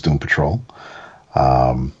Doom Patrol.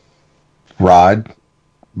 Rod,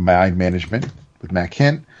 Mind Management with Matt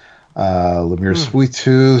Kent. Lemire Sweet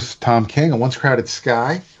Tooth, Tom King, A Once Crowded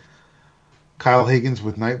Sky. Kyle Higgins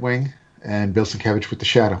with Nightwing, and Bill Sienkiewicz with The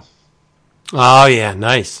Shadow. Oh yeah,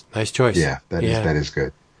 nice choice. Yeah, that is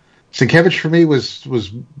good. Sienkiewicz for me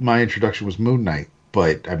was my introduction was Moon Knight,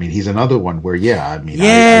 but I mean he's another one where I'm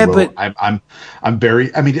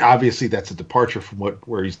very. I mean, obviously that's a departure from what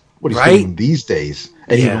he's doing these days,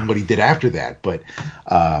 and even what he did after that. But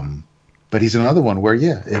he's another one where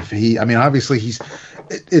if he, I mean, obviously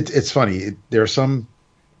it's funny. There are some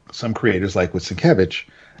creators like with Sienkiewicz.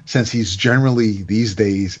 Since he's generally these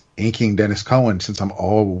days inking Dennis Cohen, since I'm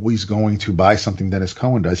always going to buy something Dennis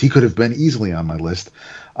Cohen does, he could have been easily on my list.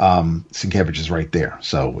 Sienkiewicz is right there,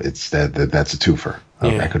 so it's that's a twofer.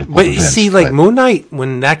 I could have. But you see, like Moon Knight,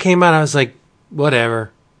 when that came out, I was like, whatever.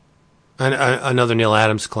 Another Neil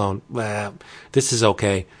Adams clone. Well, this is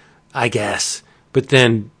okay, I guess. But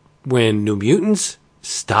then when New Mutants,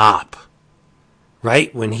 stop.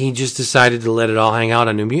 Right? When he just decided to let it all hang out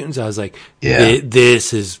on New Mutants, I was like,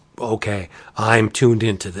 this is okay. I'm tuned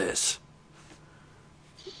into this.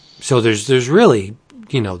 So there's really,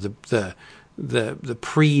 the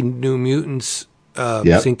pre-New Mutants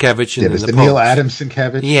Sienkiewicz and there's the Neil Adams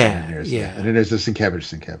Sienkiewicz. And then there's the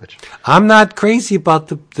Sienkiewicz. I'm not crazy about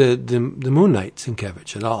the Moon Knight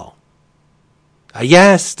Sienkiewicz at all.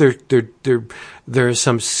 Yes, there's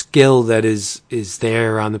some skill that is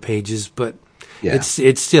there on the pages, but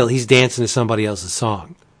it's still he's dancing to somebody else's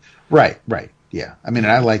song. Right. Yeah. I mean,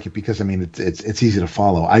 and I like it because I mean it's easy to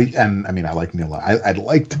follow. I like Neil. I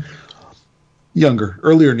liked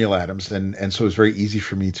earlier Neil Adams, and so it was very easy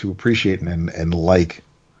for me to appreciate and like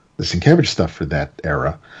the Sienkiewicz stuff for that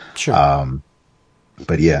era. Sure.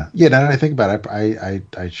 But now that I think about it,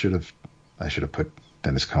 I should have put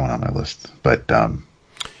Dennis Cohen on my list. But I'm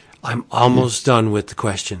almost done with the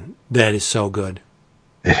question. That is so good.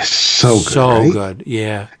 It is so good. So right? good.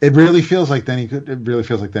 Yeah. It really feels like Denny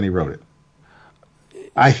wrote it.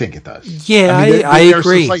 I think it does. Yeah, I agree. There are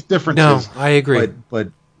some slight differences. No, I agree.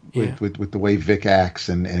 But with the way Vic acts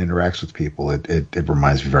and interacts with people, it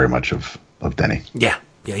reminds me very much of Denny. Yeah,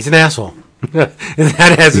 he's an asshole. That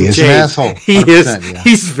hasn't changed. He is an asshole. He is.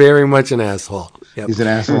 He's very much an asshole. Yep. He's an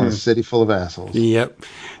asshole in a city full of assholes. Yep.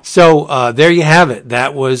 So there you have it.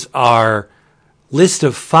 That was our list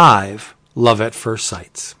of 5 Love at First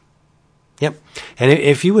Sights. Yep. And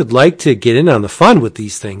if you would like to get in on the fun with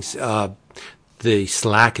these things, the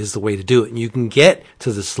Slack is the way to do it. And you can get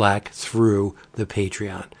to the Slack through the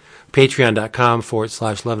Patreon.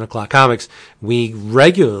 Patreon.com/11 o'clock comics. We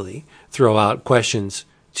regularly throw out questions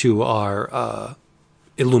to our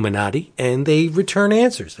Illuminati, and they return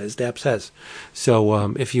answers, as Dap says.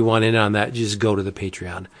 So if you want in on that, just go to the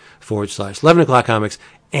Patreon/11 o'clock comics,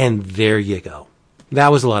 and there you go.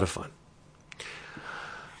 That was a lot of fun.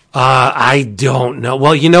 I don't know.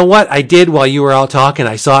 Well, you know what? I did while you were all talking.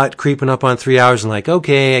 I saw it creeping up on 3 hours and like,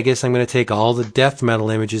 okay, I guess I'm going to take all the death metal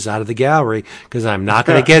images out of the gallery because I'm not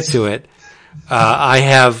going to get to it. I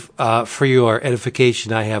have, for your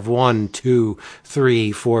edification, I have 1, 2,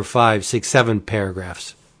 3, 4, 5, 6, 7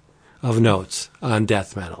 paragraphs of notes on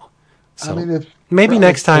death metal. So I mean, maybe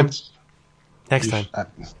next time. Next time. All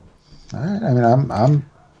right. I mean,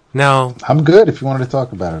 No, I'm good. If you wanted to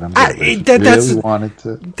talk about it, I'm good.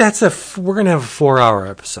 We're gonna have a 4-hour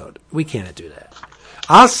episode. We can't do that.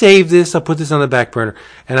 I'll save this. I'll put this on the back burner,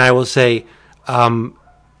 and I will say, the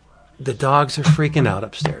dogs are freaking out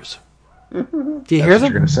upstairs. Do you hear them?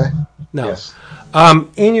 What you're gonna say? No. Yes.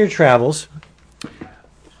 In your travels,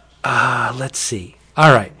 let's see.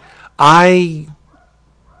 All right, I'm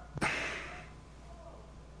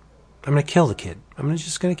gonna kill the kid. I'm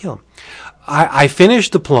just gonna kill him. I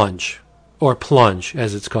finished The Plunge, or Plunge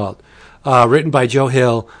as it's called, written by Joe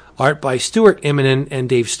Hill, art by Stuart Immonen and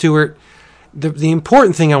Dave Stewart. The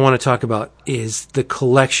important thing I want to talk about is the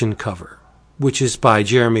collection cover, which is by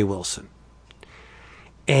Jeremy Wilson.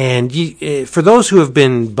 And for those who have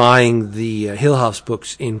been buying the Hill House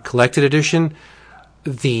books in collected edition,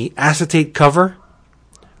 the acetate cover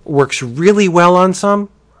works really well on some,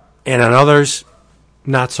 and on others,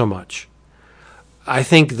 not so much. I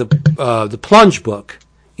think the Plunge book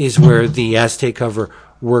is where the acetate cover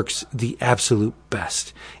works the absolute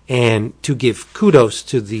best. And to give kudos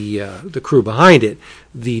to the crew behind it,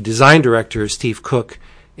 the design director is Steve Cook,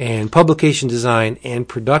 and publication design and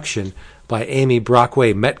production by Amy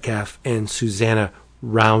Brockway Metcalf and Susanna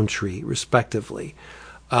Roundtree, respectively.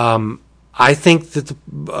 I I think that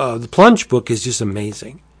the Plunge book is just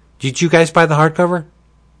amazing. Did you guys buy the hardcover?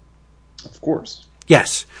 Of course.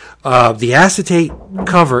 Yes. The acetate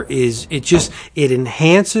cover it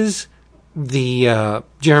enhances the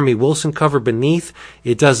Jeremy Wilson cover beneath.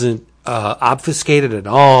 It doesn't obfuscate it at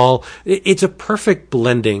all. It's a perfect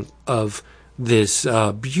blending of this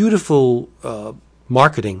beautiful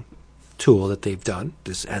marketing tool that they've done,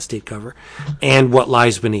 this acetate cover, and what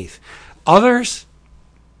lies beneath. Others,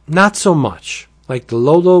 not so much. Like the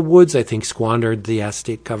Lolo Woods, I think, squandered the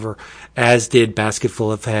acetate cover, as did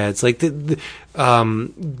Basketful of Heads. Like the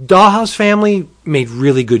Dollhouse Family made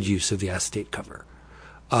really good use of the acetate cover.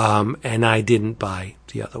 And I didn't buy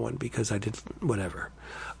the other one because I did whatever.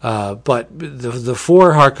 But the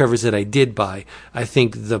 4 hardcovers that I did buy, I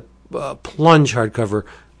think the Plunge hardcover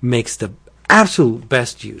makes the absolute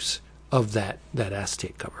best use of that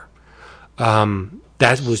acetate cover.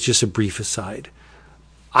 That was just a brief aside.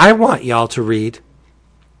 I want y'all to read,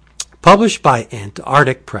 published by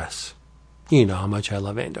Antarctic Press. You know how much I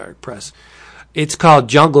love Antarctic Press. It's called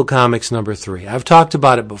Jungle Comics number 3. I've talked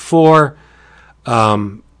about it before.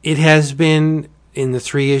 It has been in the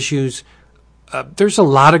 3 issues. There's a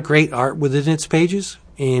lot of great art within its pages.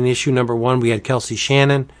 In issue number 1, we had Kelsey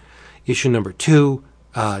Shannon. Issue number 2,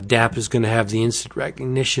 DAP is going to have the instant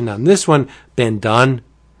recognition on this one. Ben Dunn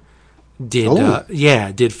did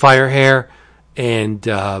Firehair, and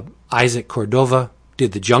Isaac Cordova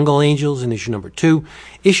did the Jungle Angels in issue number 2.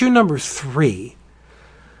 Issue number 3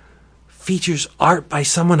 features art by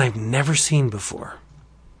someone I've never seen before.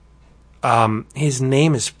 His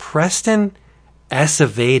name is Preston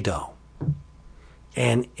Acevedo.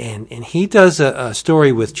 And he does a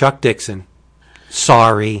story with Chuck Dixon.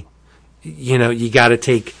 Sorry. You know, you got to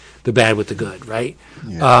take the bad with the good, right?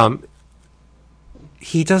 Yeah.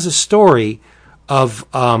 He does a story of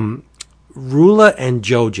Rula and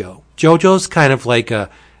Jojo. Jojo's kind of like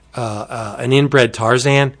an inbred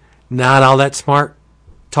Tarzan, not all that smart,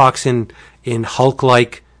 talks in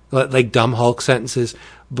Hulk-like, like dumb Hulk sentences.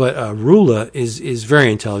 But Rula is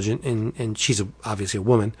very intelligent, and she's obviously a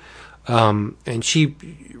woman. And she,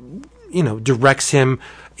 directs him.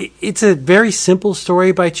 It's a very simple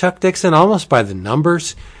story by Chuck Dixon, almost by the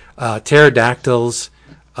numbers. Pterodactyls.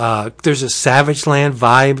 There's a Savage Land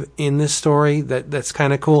vibe in this story that's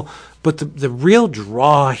kind of cool. But the real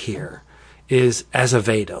draw here is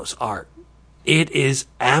Azevedo's art. It is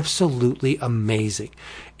absolutely amazing.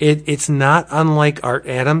 It's not unlike Art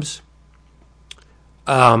Adams.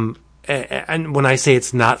 And when I say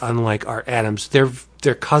it's not unlike Art Adams,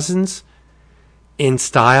 they're cousins in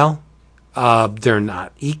style. They're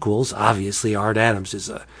not equals. Obviously, Art Adams is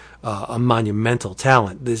a monumental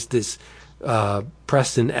talent. This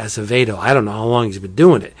Preston Acevedo, I don't know how long he's been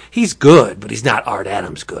doing it. He's good, but he's not Art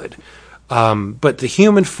Adams good. But the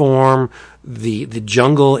human form, the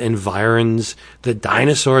jungle environs, the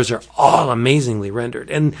dinosaurs are all amazingly rendered.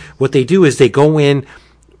 And what they do is they go in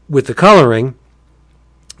with the coloring,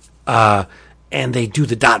 and they do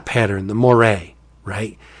the dot pattern, the moire,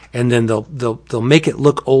 right? And then they'll make it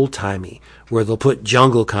look old timey, where they'll put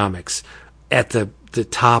Jungle Comics at the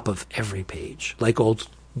top of every page, like old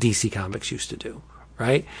DC Comics used to do,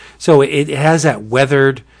 right? So it has that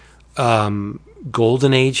weathered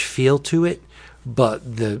golden age feel to it,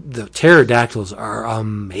 but the pterodactyls are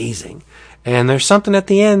amazing. And there's something at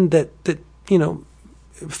the end that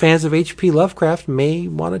fans of H.P. Lovecraft may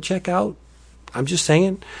want to check out. I'm just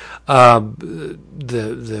saying, the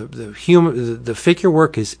figure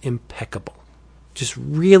work is impeccable, just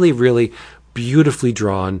really, really beautifully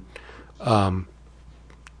drawn,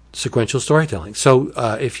 sequential storytelling. So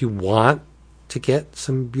if you want to get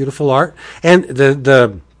some beautiful art, and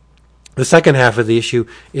the second half of the issue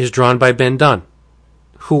is drawn by Ben Dunn,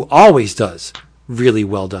 who always does really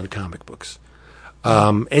well done comic books.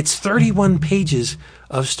 It's 31 pages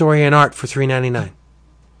of story and art for $3.99.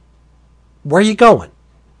 Where are you going?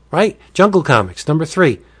 Right? Jungle Comics, number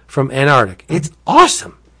 3 from Antarctic. It's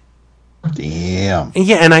awesome. Damn.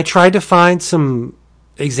 And I tried to find some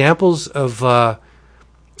examples of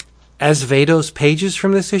Azevedo's pages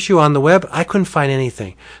from this issue on the web. I couldn't find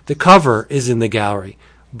anything. The cover is in the gallery.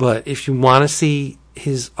 But if you want to see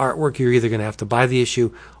his artwork, you're either going to have to buy the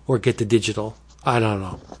issue or get the digital. I don't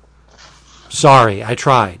know. Sorry, I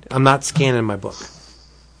tried. I'm not scanning my book.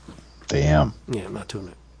 Damn. Yeah, I'm not doing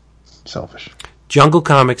it. Selfish. Jungle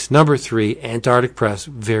Comics, number 3, Antarctic Press.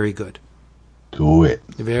 Very good. Do it.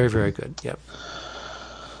 Very, very good. Yep.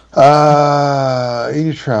 In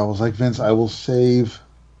your travels, like Vince, I will save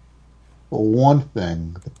one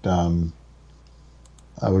thing that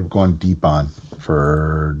I would have gone deep on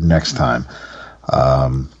for next time. I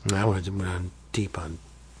would have gone deep on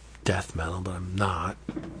death metal, but I'm not.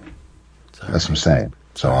 That's what I'm saying.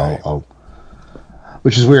 So I'll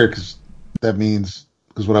which is weird because that means,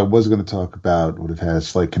 because what I was going to talk about would have had a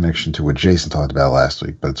slight connection to what Jason talked about last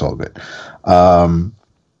week, but it's all good.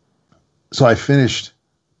 So I finished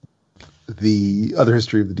the Other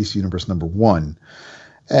History of the DC Universe #1,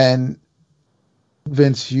 and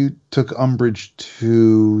Vince, you took umbrage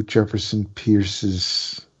to Jefferson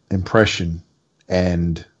Pierce's impression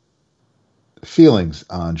and feelings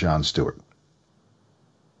on John Stewart.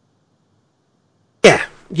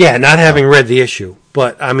 Yeah, not having read the issue,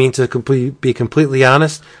 but I mean, to be completely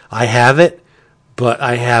honest, I have it, but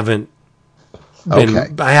I haven't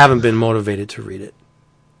been motivated to read it.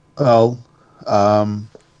 Well, and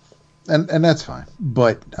that's fine.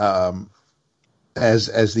 But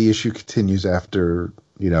as the issue continues, after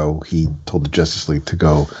he told the Justice League to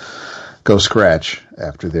go scratch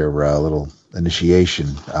after their little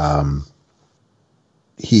initiation,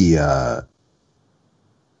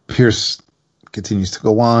 Pierce continues to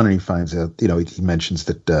go on, and he finds out, he mentions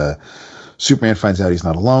that Superman finds out he's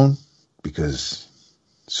not alone because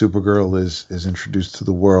Supergirl is introduced to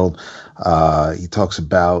the world. He talks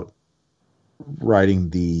about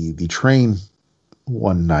riding the train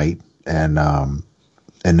one night, and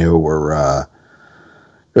there was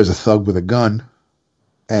a thug with a gun,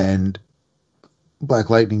 and Black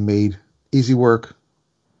Lightning made easy work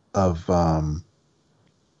of.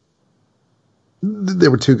 There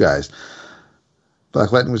were two guys.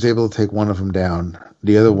 Black Lightning was able to take one of them down.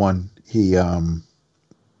 The other one, he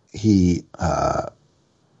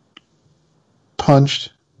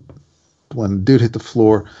punched. When the dude hit the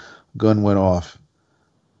floor, gun went off,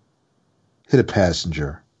 hit a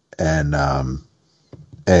passenger, and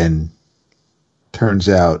turns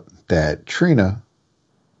out that Trina,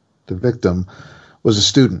 the victim, was a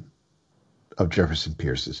student of Jefferson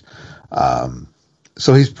Pierce's.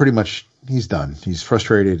 So he's done. He's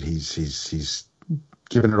frustrated. He's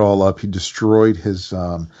given it all up. He destroyed his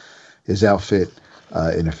outfit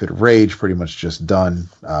in a fit of rage, pretty much just done.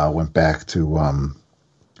 Went back to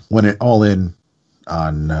went it all in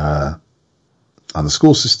on the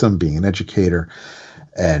school system, being an educator,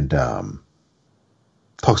 and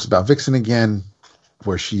talks about Vixen again,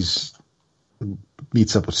 where she's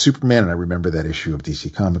meets up with Superman. And I remember that issue of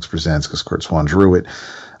DC Comics Presents because Kurt Swan drew it,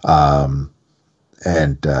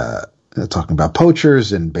 and talking about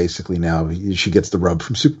poachers, and basically now she gets the rub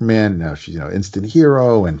from Superman. Now she's instant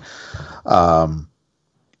hero, and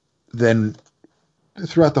then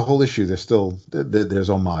throughout the whole issue, there's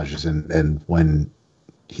homages, and when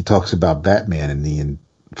he talks about Batman and the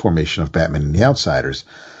formation of Batman and the Outsiders,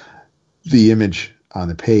 the image on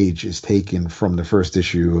the page is taken from the first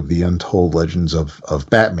issue of the Untold Legends of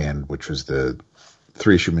Batman, which was the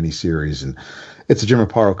 3-issue miniseries, and it's a Jim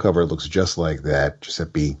Aparo cover. It looks just like that.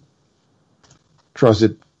 Giuseppe draws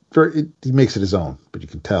it. He makes it his own, but you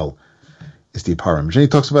can tell it's the Aparo image. And he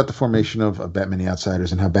talks about the formation of Batman and the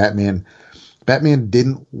Outsiders, and how Batman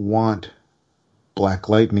didn't want Black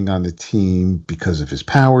Lightning on the team because of his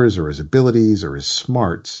powers or his abilities or his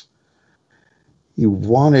smarts. He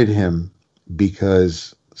wanted him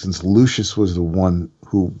because since Lucius was the one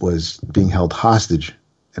who was being held hostage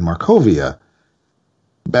in Markovia,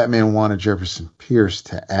 Batman wanted Jefferson Pierce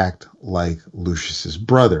to act like Lucius's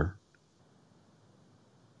brother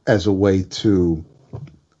as a way to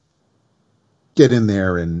get in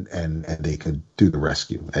there and they could do the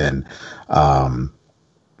rescue. And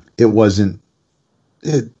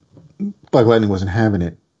Black Lightning wasn't having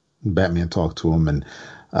it. Batman talked to him and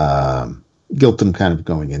guilt him kind of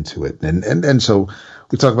going into it. And so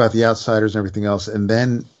we talk about the Outsiders and everything else, and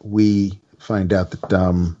then we find out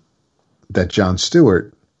that John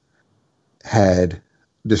Stewart had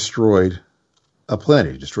destroyed a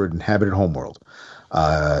planet. He destroyed an inhabited homeworld.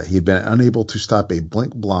 He had been unable to stop a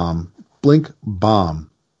blink bomb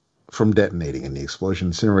from detonating, and the explosion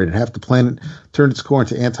incinerated half the planet, turned its core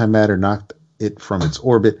into antimatter, knocked it from its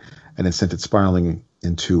orbit, and then sent it spiraling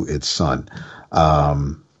into its sun.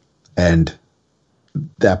 And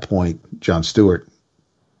at that point, John Stewart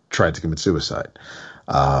tried to commit suicide.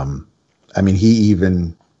 He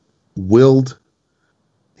even willed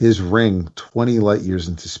his ring 20 light years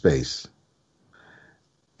into space,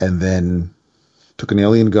 and then took an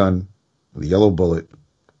alien gun with a yellow bullet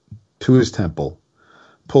to his temple,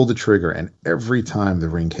 pulled the trigger, and every time the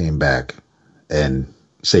ring came back and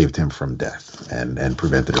saved him from death and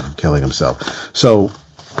prevented him from killing himself. So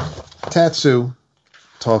Tatsu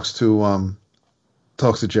talks to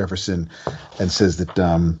Jefferson and says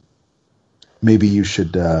that maybe you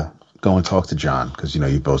should go and talk to John because,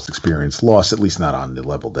 you both experienced loss, at least not on the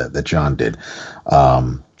level that John did.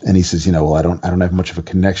 And he says, well, I don't have much of a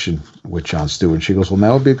connection with Jon Stewart. And she goes, well,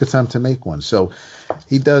 now would be a good time to make one. So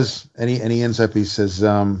he does, and he ends up, he says,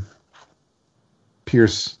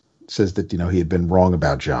 Pierce says that, he had been wrong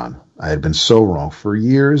about John. I had been so wrong. For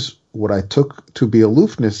years, what I took to be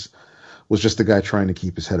aloofness was just a guy trying to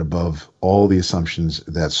keep his head above all the assumptions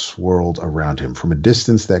that swirled around him. From a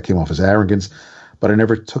distance, that came off as arrogance, but I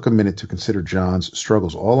never took a minute to consider John's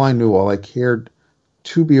struggles. All I cared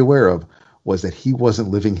to be aware of was that he wasn't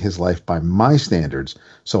living his life by my standards,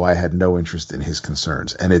 so I had no interest in his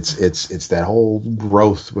concerns. And it's that whole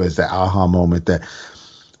growth was the aha moment that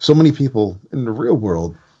so many people in the real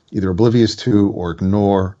world either oblivious to or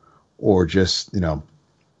ignore or just,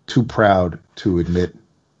 too proud to admit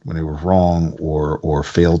when they were wrong or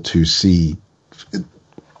failed to see,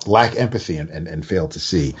 lack empathy and fail to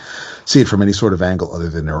see it from any sort of angle other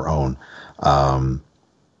than their own. So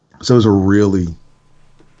it was a really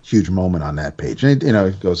huge moment on that page. And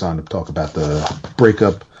it goes on to talk about the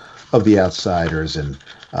breakup of the Outsiders, and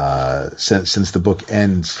since the book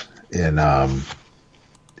ends in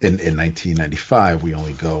 1995, we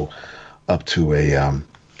only go up to a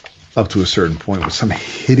certain point with some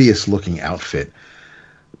hideous looking outfit,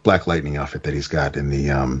 Black Lightning outfit that he's got in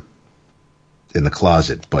the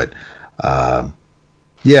closet. But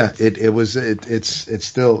it's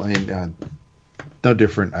still, no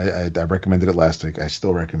different. I recommended it last week. I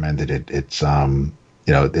still recommended it. It's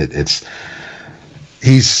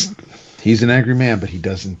he's an angry man, but he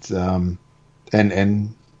doesn't.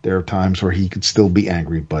 And there are times where he could still be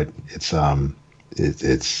angry, but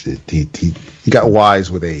he got wise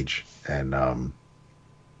with age, and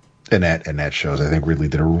that shows. I think Ridley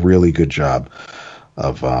did a really good job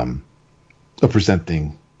of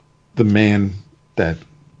presenting the man that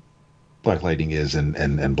Black Lightning is,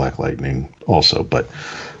 and Black Lightning also. But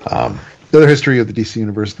the other history of the DC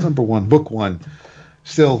Universe, book one,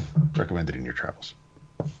 still recommended in your travels.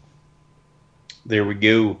 There we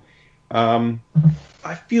go.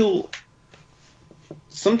 I feel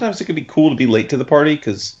sometimes it can be cool to be late to the party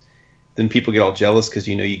because then people get all jealous because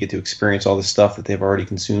you get to experience all the stuff that they've already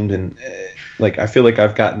consumed, and I feel like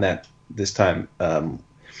I've gotten that this time. And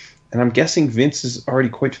I'm guessing Vince is already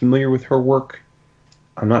quite familiar with her work.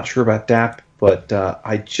 I'm not sure about Dap, but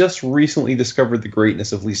I just recently discovered the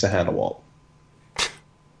greatness of Lisa Hannawalt.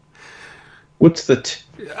 What's the...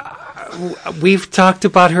 We've talked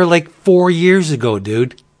about her 4 years ago,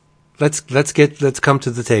 dude. Let's come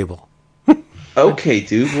to the table. Okay,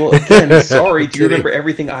 dude. Well, again, sorry. Do you remember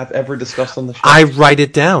everything I've ever discussed on the show? I write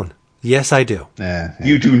it down. Yes, I do.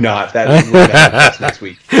 You do not. That is we're gonna have a test next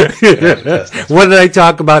week. What did I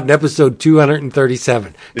talk about in episode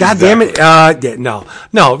 237? God damn it! No,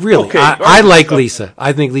 really. Okay, I like Lisa.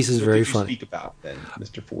 I think Lisa's very funny. Speak about then,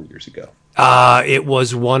 Mr. 4 years ago. It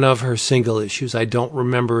was one of her single issues. I don't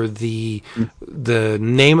remember the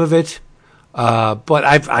name of it, but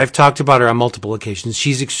I've talked about her on multiple occasions.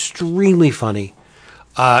 She's extremely funny,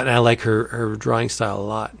 and I like her drawing style a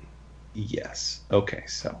lot. Yes. Okay.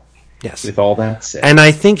 So. Yes. With all that said. And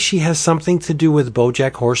I think she has something to do with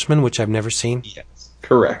BoJack Horseman, which I've never seen. Yes,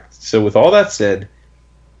 correct. So with all that said,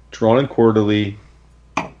 Drawn and Quarterly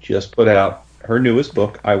just put out her newest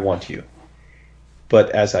book, I Want You.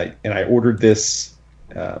 But I ordered this,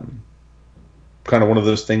 kind of one of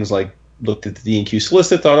those things looked at the D&Q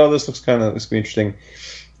solicit, thought, this looks going to be interesting.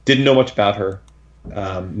 Didn't know much about her.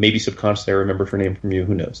 Maybe subconsciously I remembered her name from you,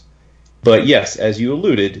 who knows. But yes, as you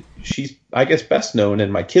alluded, she's, I guess, best known,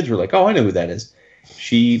 and my kids were like, oh, I know who that is.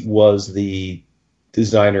 She was the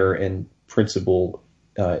designer and principal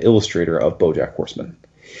illustrator of BoJack Horseman,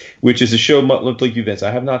 which is a show like you, Vince.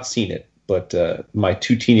 I have not seen it, but my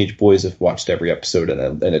two teenage boys have watched every episode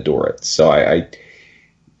and adore it. So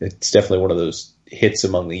it's definitely one of those hits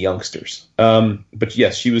among the youngsters. But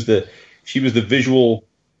yes, she was the visual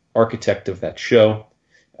architect of that show.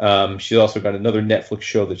 She's also got another Netflix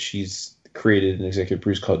show that she's created and executive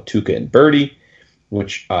produced called Tuca and Birdie,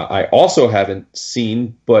 which I also haven't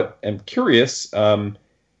seen, but am curious now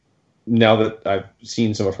that I've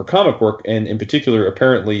seen some of her comic work, and in particular,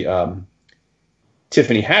 apparently,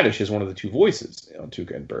 Tiffany Haddish is one of the two voices on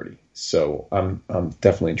Tuca and Birdie. So I'm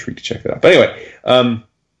definitely intrigued to check that out. But anyway,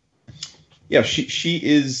 she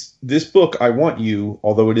is, this book, I Want You,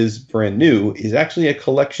 although it is brand new, is actually a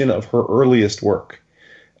collection of her earliest work.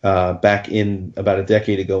 Back in about a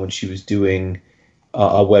decade ago when she was doing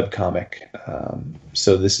a webcomic.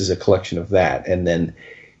 So this is a collection of that. And then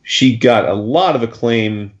she got a lot of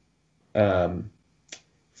acclaim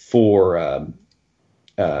for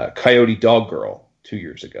Coyote Dog Girl 2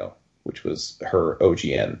 years ago, which was her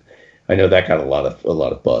OGN. I know that got a lot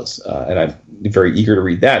of buzz, and I'm very eager to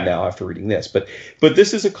read that now after reading this. But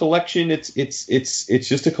this is a collection. It's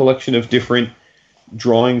just a collection of different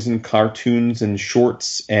drawings and cartoons and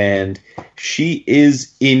shorts, and she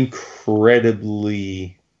is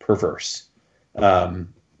incredibly perverse,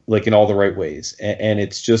 like in all the right ways. And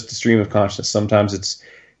it's just a stream of consciousness. Sometimes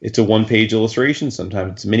it's a one-page illustration,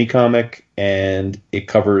 sometimes it's a mini comic, and it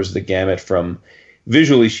covers the gamut from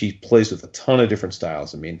visually. She plays with a ton of different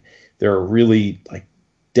styles. I mean, there are really like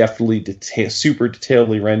deftly super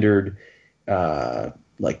detailedly rendered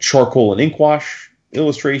like charcoal and ink wash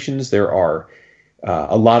illustrations. There are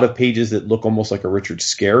a lot of pages that look almost like a Richard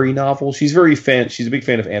Scarry novel. She's a big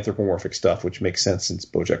fan of anthropomorphic stuff, which makes sense since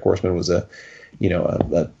BoJack Horseman was a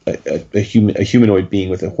humanoid being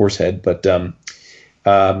with a horse head. But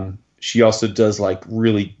she also does like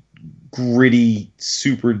really gritty,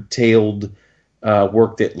 super detailed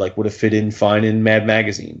work that like would have fit in fine in Mad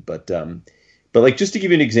Magazine. But like, just to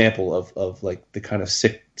give you an example of like the kind of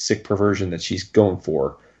sick perversion that she's going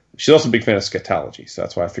for. She's also a big fan of scatology, so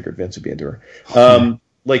that's why I figured Vince would be into her.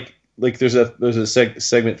 Like there's a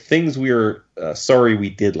segment, things we are sorry we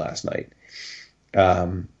did last night,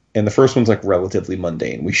 and the first one's like relatively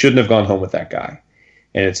mundane. We shouldn't have gone home with that guy,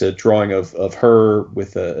 and it's a drawing of her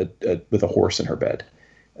with a horse in her bed.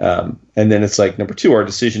 And then it's like number 2, our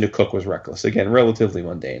decision to cook was reckless. Again, relatively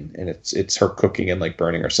mundane, and it's her cooking and like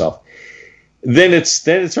burning herself. Then it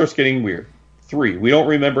starts getting weird. 3, we don't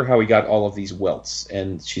remember how we got all of these welts,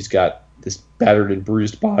 and she's got this battered and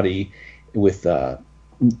bruised body with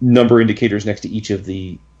number indicators next to each of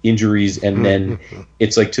the injuries, and then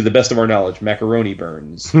it's like, to the best of our knowledge, macaroni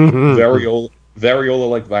burns,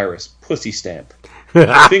 variola-like virus, pussy stamp,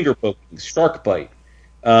 finger poking, shark bite.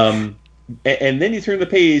 And then you turn the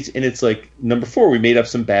page, and it's like, number 4, we made up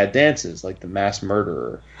some bad dances, like the mass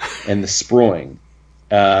murderer and the sproing.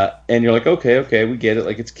 And you're like, okay, we get it.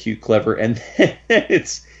 Like, it's cute, clever. And then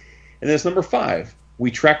it's number 5.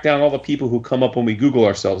 We track down all the people who come up when we Google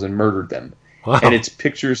ourselves and murdered them. Wow. And it's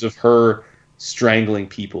pictures of her strangling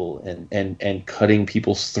people and cutting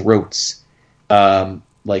people's throats,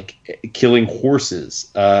 like killing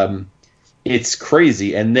horses. It's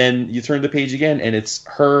crazy. And then you turn the page again, and it's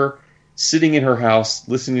her sitting in her house,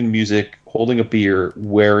 listening to music, holding a beer,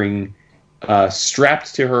 wearing...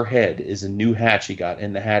 strapped to her head is a new hat she got,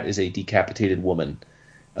 and the hat is a decapitated woman.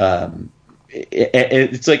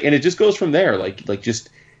 It's like, and it just goes from there.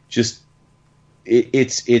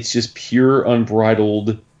 It's just pure,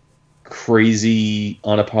 unbridled, crazy,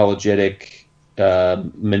 unapologetic,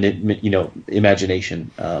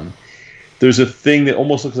 imagination. There's a thing that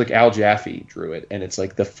almost looks like Al Jaffe drew it, and it's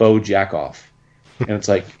like the faux jack off, and it's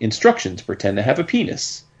like instructions: pretend to have a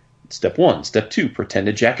penis. Step 1. Step 2: pretend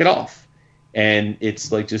to jack it off. And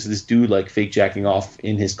it's like just this dude like fake jacking off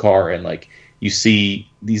in his car, and like you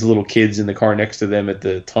see these little kids in the car next to them at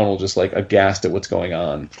the tunnel just like aghast at what's going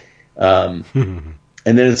on. And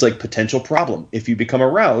then it's like, potential problem: if you become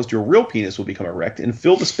aroused, your real penis will become erect and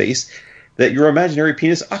fill the space that your imaginary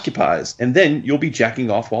penis occupies, and then you'll be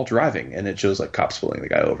jacking off while driving. And it shows like cops pulling the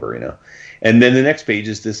guy over, And then the next page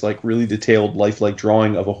is this like really detailed lifelike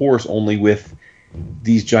drawing of a horse, only with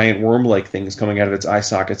these giant worm-like things coming out of its eye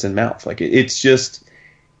sockets and mouth. Like, it's just,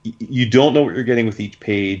 you don't know what you're getting with each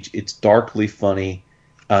page. It's darkly funny.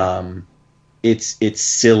 It's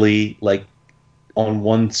silly. Like, on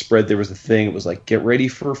one spread there was a thing, it was like, get ready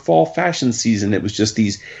for fall fashion season. It was just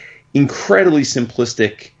these incredibly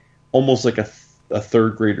simplistic, almost like a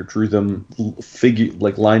third grader drew them,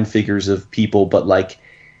 like line figures of people, but like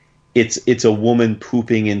it's a woman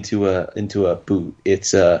pooping into a boot.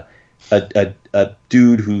 It's a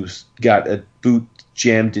dude who's got a boot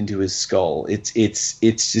jammed into his skull. It's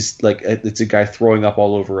just like it's a guy throwing up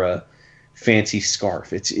all over a fancy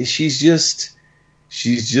scarf. She's just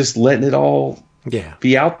letting it all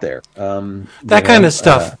be out there. That kind of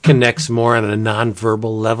stuff connects more on a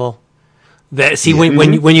nonverbal level.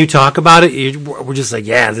 When you talk about it, we're just like,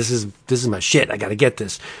 yeah, this is my shit. I got to get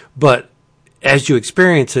this. But as you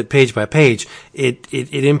experience it page by page, it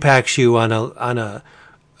impacts you on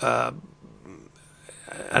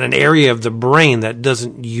an area of the brain that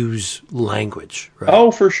doesn't use language. Right?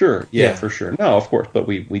 Oh, for sure. Yeah, for sure. No, of course. But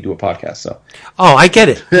we do a podcast, so. Oh, I get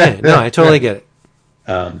it. Yeah, no, I totally get it.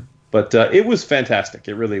 But it was fantastic.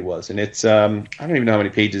 It really was. And it's, I don't even know how many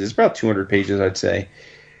pages. It's about 200 pages, I'd say.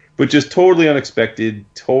 But just totally unexpected,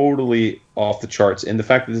 totally off the charts. And the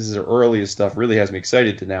fact that this is her earliest stuff really has me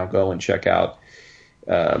excited to now go and check out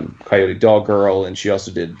Coyote Dog Girl. And she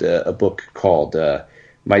also did a book called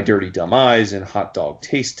My Dirty Dumb Eyes and Hot Dog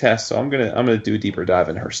Taste Test. So I'm gonna do a deeper dive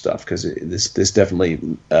in her stuff, because this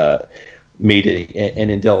definitely made an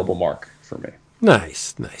indelible mark for me.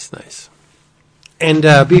 Nice. And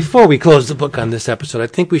before we close the book on this episode, I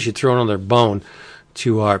think we should throw another bone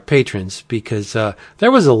to our patrons, because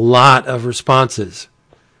there was a lot of responses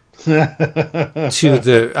to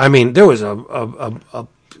the. I mean, there was a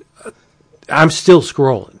I'm still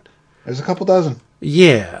scrolling. There's a couple dozen.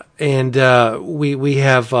 Yeah, and we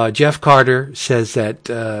have Jeff Carter says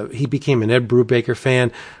that he became an Ed Brubaker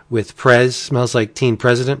fan with Prez, Smells Like Teen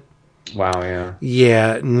President. Wow, yeah.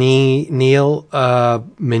 Yeah, Neil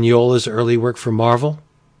Mignola's early work for Marvel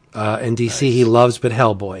and DC he loves, but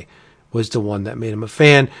Hellboy was the one that made him a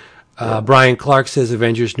fan. Brian Clark says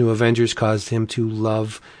Avengers New Avengers caused him to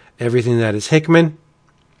love everything that is Hickman.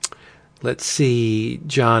 Let's see.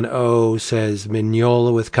 John O says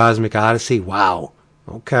Mignola with Cosmic Odyssey. Wow.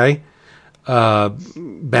 Okay.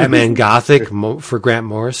 Batman Gothic for Grant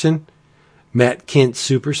Morrison. Matt Kint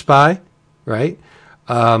Super Spy. Right.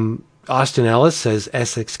 Austin Ellis says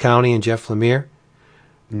Essex County and Jeff Lemire.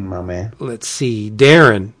 My man. Let's see.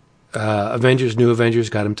 Darren. Avengers New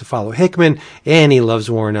Avengers got him to follow Hickman. And he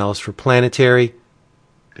loves Warren Ellis for Planetary.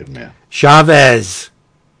 Good man. Chavez.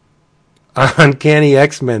 Uncanny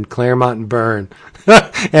X-Men, Claremont and Byrne,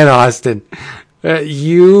 and Austin.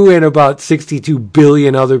 You and about 62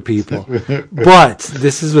 billion other people. But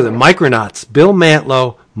this is with the Micronauts, Bill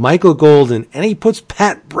Mantlo, Michael Golden, and he puts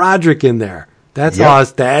Pat Broderick in there. That's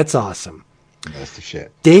awesome. That's awesome. That's the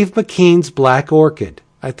shit. Dave McKean's Black Orchid.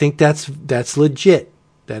 I think that's legit.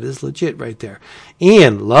 That is legit right there.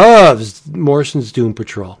 Ian loves Morrison's Doom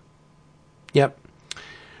Patrol. Yep.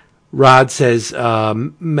 Rod says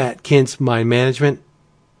Matt Kint's Mind Management.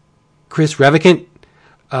 Chris Revicant.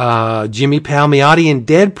 Jimmy Palmiotti and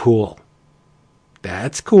Deadpool.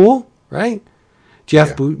 That's cool, right?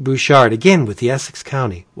 Jeff Bouchard, again with the Essex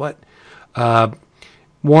County. What?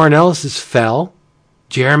 Warren Ellis's Fell.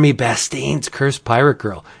 Jeremy Bastien's Cursed Pirate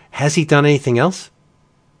Girl. Has he done anything else?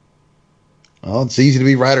 Well, it's easy to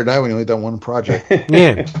be ride or die when you only done one project.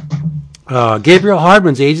 Yeah. Gabriel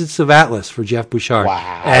Hardman's Agents of Atlas for Jeff Bouchard.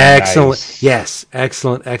 Wow. Excellent. Nice. Yes.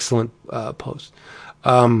 Excellent post.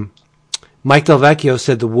 Mike Del Vecchio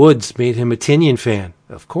said The Woods made him a Tinian fan.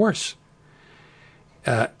 Of course.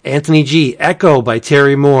 Anthony G. Echo by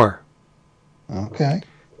Terry Moore. Okay.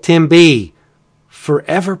 Tim B.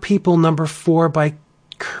 Forever People number 4 by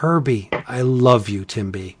Kirby. I love you,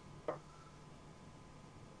 Tim B.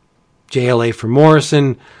 JLA for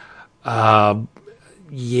Morrison.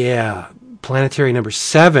 Planetary number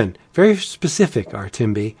 7. Very specific, our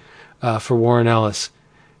Tim B. For Warren Ellis.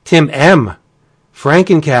 Tim M.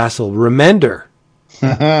 Frankencastle. Remender.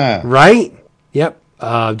 Right? Yep.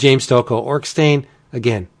 James Stocco. Orkstein.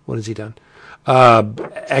 Again, what has he done?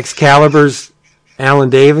 Excalibur's Alan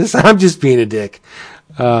Davis. I'm just being a dick.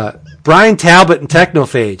 Brian Talbot and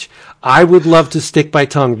Technophage. I would love to stick my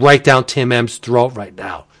tongue right down Tim M's throat right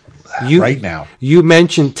now. Right now. You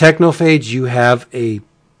mentioned Technophage. You have a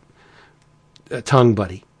tongue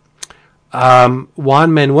buddy.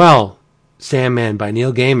 Juan Manuel, Sandman by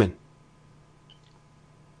Neil Gaiman.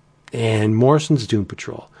 And Morrison's Doom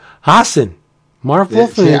Patrol. Hassan, Marv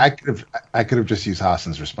Wolfman. See, I could have just used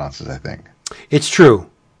Hassan's responses, I think. It's true.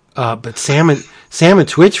 But Sam and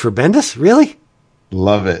Twitch for Bendis? Really?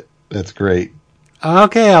 Love it. That's great.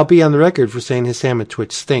 Okay, I'll be on the record for saying his Sam and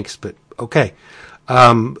Twitch stinks, but okay.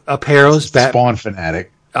 Apparo's Spawn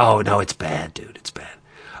fanatic. Oh, no, it's bad, dude. It's bad.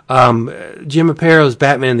 Jim Apparo's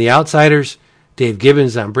Batman and the Outsiders. Dave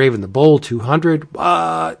Gibbons on Brave and the Bold 200.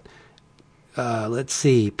 What? Let's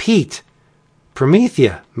see. Pete.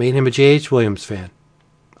 Promethea. Made him a J.H. Williams fan.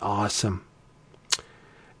 Awesome.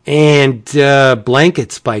 And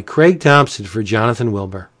Blankets by Craig Thompson for Jonathan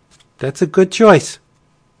Wilbur. That's a good choice.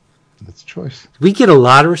 That's a choice. We get a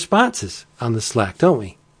lot of responses on the Slack, don't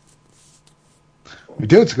we? We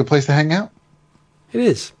do. It's a good place to hang out. It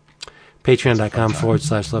is.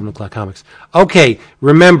 Patreon.com/11 o'clock comics. Okay,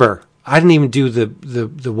 remember, I didn't even do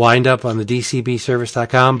the wind up on the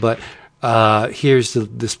DCBservice.com, but here's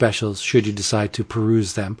the specials should you decide to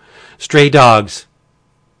peruse them. Stray Dogs,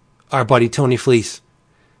 our buddy Tony Fleece,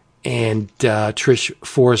 and Trish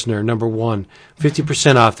Forsner, number 1.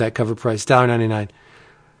 50% off that cover price, $1.99.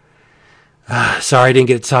 Sorry I didn't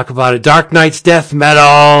get to talk about it. Dark Knight's Death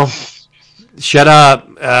Metal. Shut up.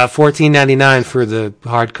 $14.99 for the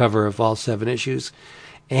hardcover of all 7 issues.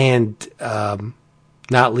 And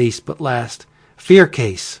not least but last, Fear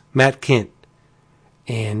Case, Matt Kint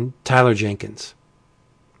and Tyler Jenkins.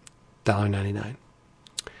 $1.99.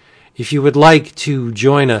 If you would like to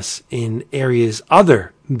join us in areas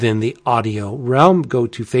other than the audio realm, go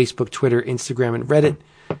to Facebook, Twitter, Instagram, and Reddit.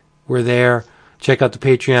 We're there. Check out the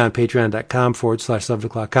Patreon,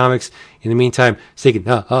 patreon.com/11o'clockcomics. In the meantime, stay good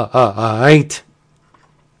night.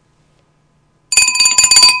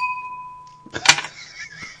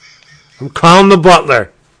 I'm calling the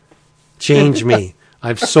butler. Change me.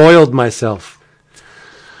 I've soiled myself.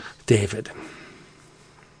 David.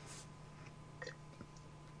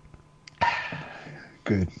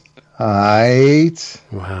 Good. Right.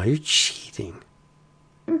 Wow, you're cheating.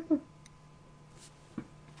 Am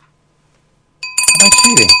I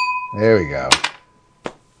cheating? There we go.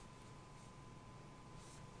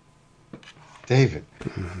 David,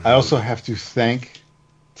 I also have to thank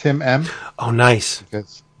Tim M. Oh, nice.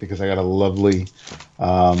 Because I got a lovely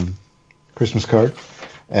Christmas card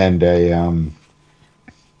and a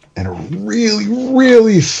really,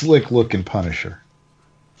 really slick looking Punisher.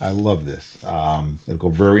 I love this. It'll go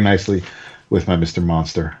very nicely with my Mr.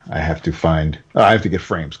 Monster. I have to get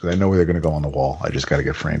frames because I know where they're going to go on the wall. I just got to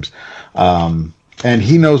get frames. And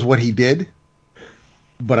he knows what he did,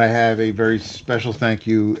 but I have a very special thank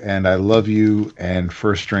you, and I love you, and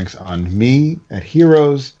first drinks on me at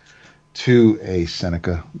Heroes to a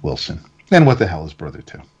Seneca Wilson. And what the hell is brother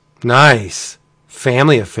too? Nice.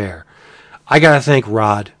 Family affair. I got to thank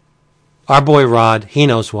Rod. Our boy Rod. He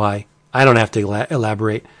knows why. I don't have to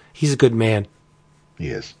elaborate. He's a good man. He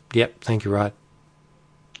is. Yep. Thank you, Rod.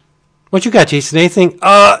 What you got, Jason? Anything?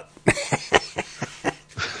 I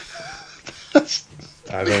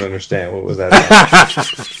don't understand. What was that?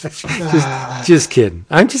 Just kidding.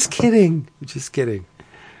 I'm just kidding. Just kidding.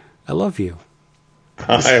 I love you.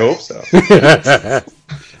 I hope so.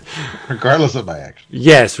 Regardless of my action.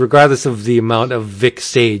 Yes, regardless of the amount of Vic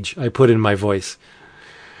Sage I put in my voice.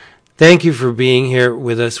 Thank you for being here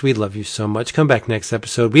with us. We love you so much. Come back next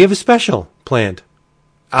episode. We have a special planned.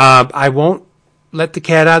 I won't let the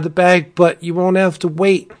cat out of the bag, but you won't have to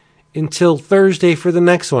wait until Thursday for the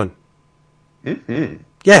next one. Mm-hmm.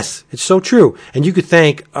 Yes, it's so true. And you could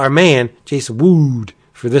thank our man, Jason Wood,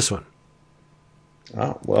 for this one.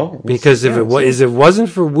 Oh, well. Because if it wasn't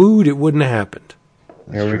for Wood, it wouldn't have happened.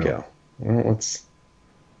 There we go. Well,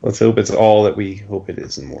 let's hope it's all that we hope it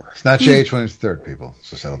is and more. It's not JH23rd, people,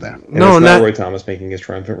 so settle down. And it's not Roy Thomas making his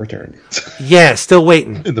triumphant return. Yeah, still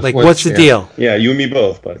waiting. Like, what's the deal? Yeah, you and me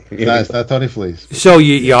both, buddy. It's not Tony Flees. So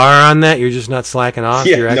you are on that? You're just not slacking off?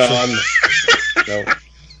 Yeah, You're actually... no.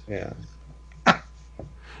 Yeah.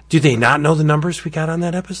 Do they not know the numbers we got on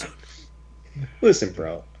that episode? Listen,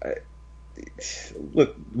 bro.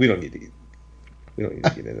 Look, we don't need to get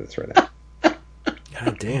into this right now.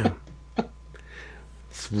 God damn.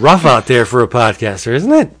 It's rough out there for a podcaster,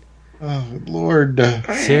 isn't it? Oh, Lord.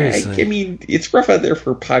 Seriously. I mean, it's rough out there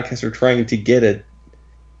for a podcaster trying to get a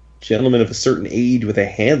gentleman of a certain age with a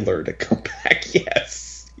handler to come back.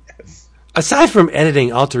 Yes. Aside from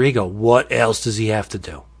editing Alter Ego, what else does he have to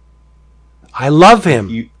do? I love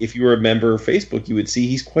him. If you were a member of Facebook, you would see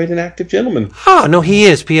he's quite an active gentleman. Oh, no, he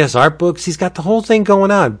is. PS Art Books. He's got the whole thing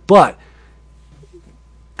going on. But,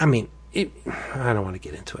 I mean, I don't want to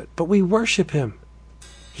get into it, but we worship him.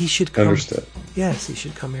 He should come. Understood. Yes, he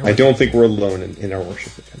should come here. I don't think we're alone in our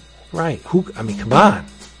worship of him. Right. Come on.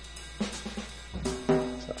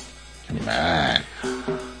 Come on.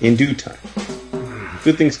 In due time.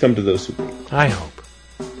 Good things come to those who wait. I hope.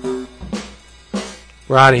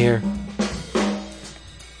 We're out of here.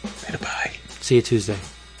 Bye. See you Tuesday.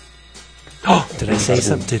 Oh, did I say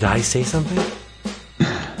something?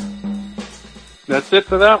 That's it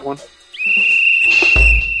for that one.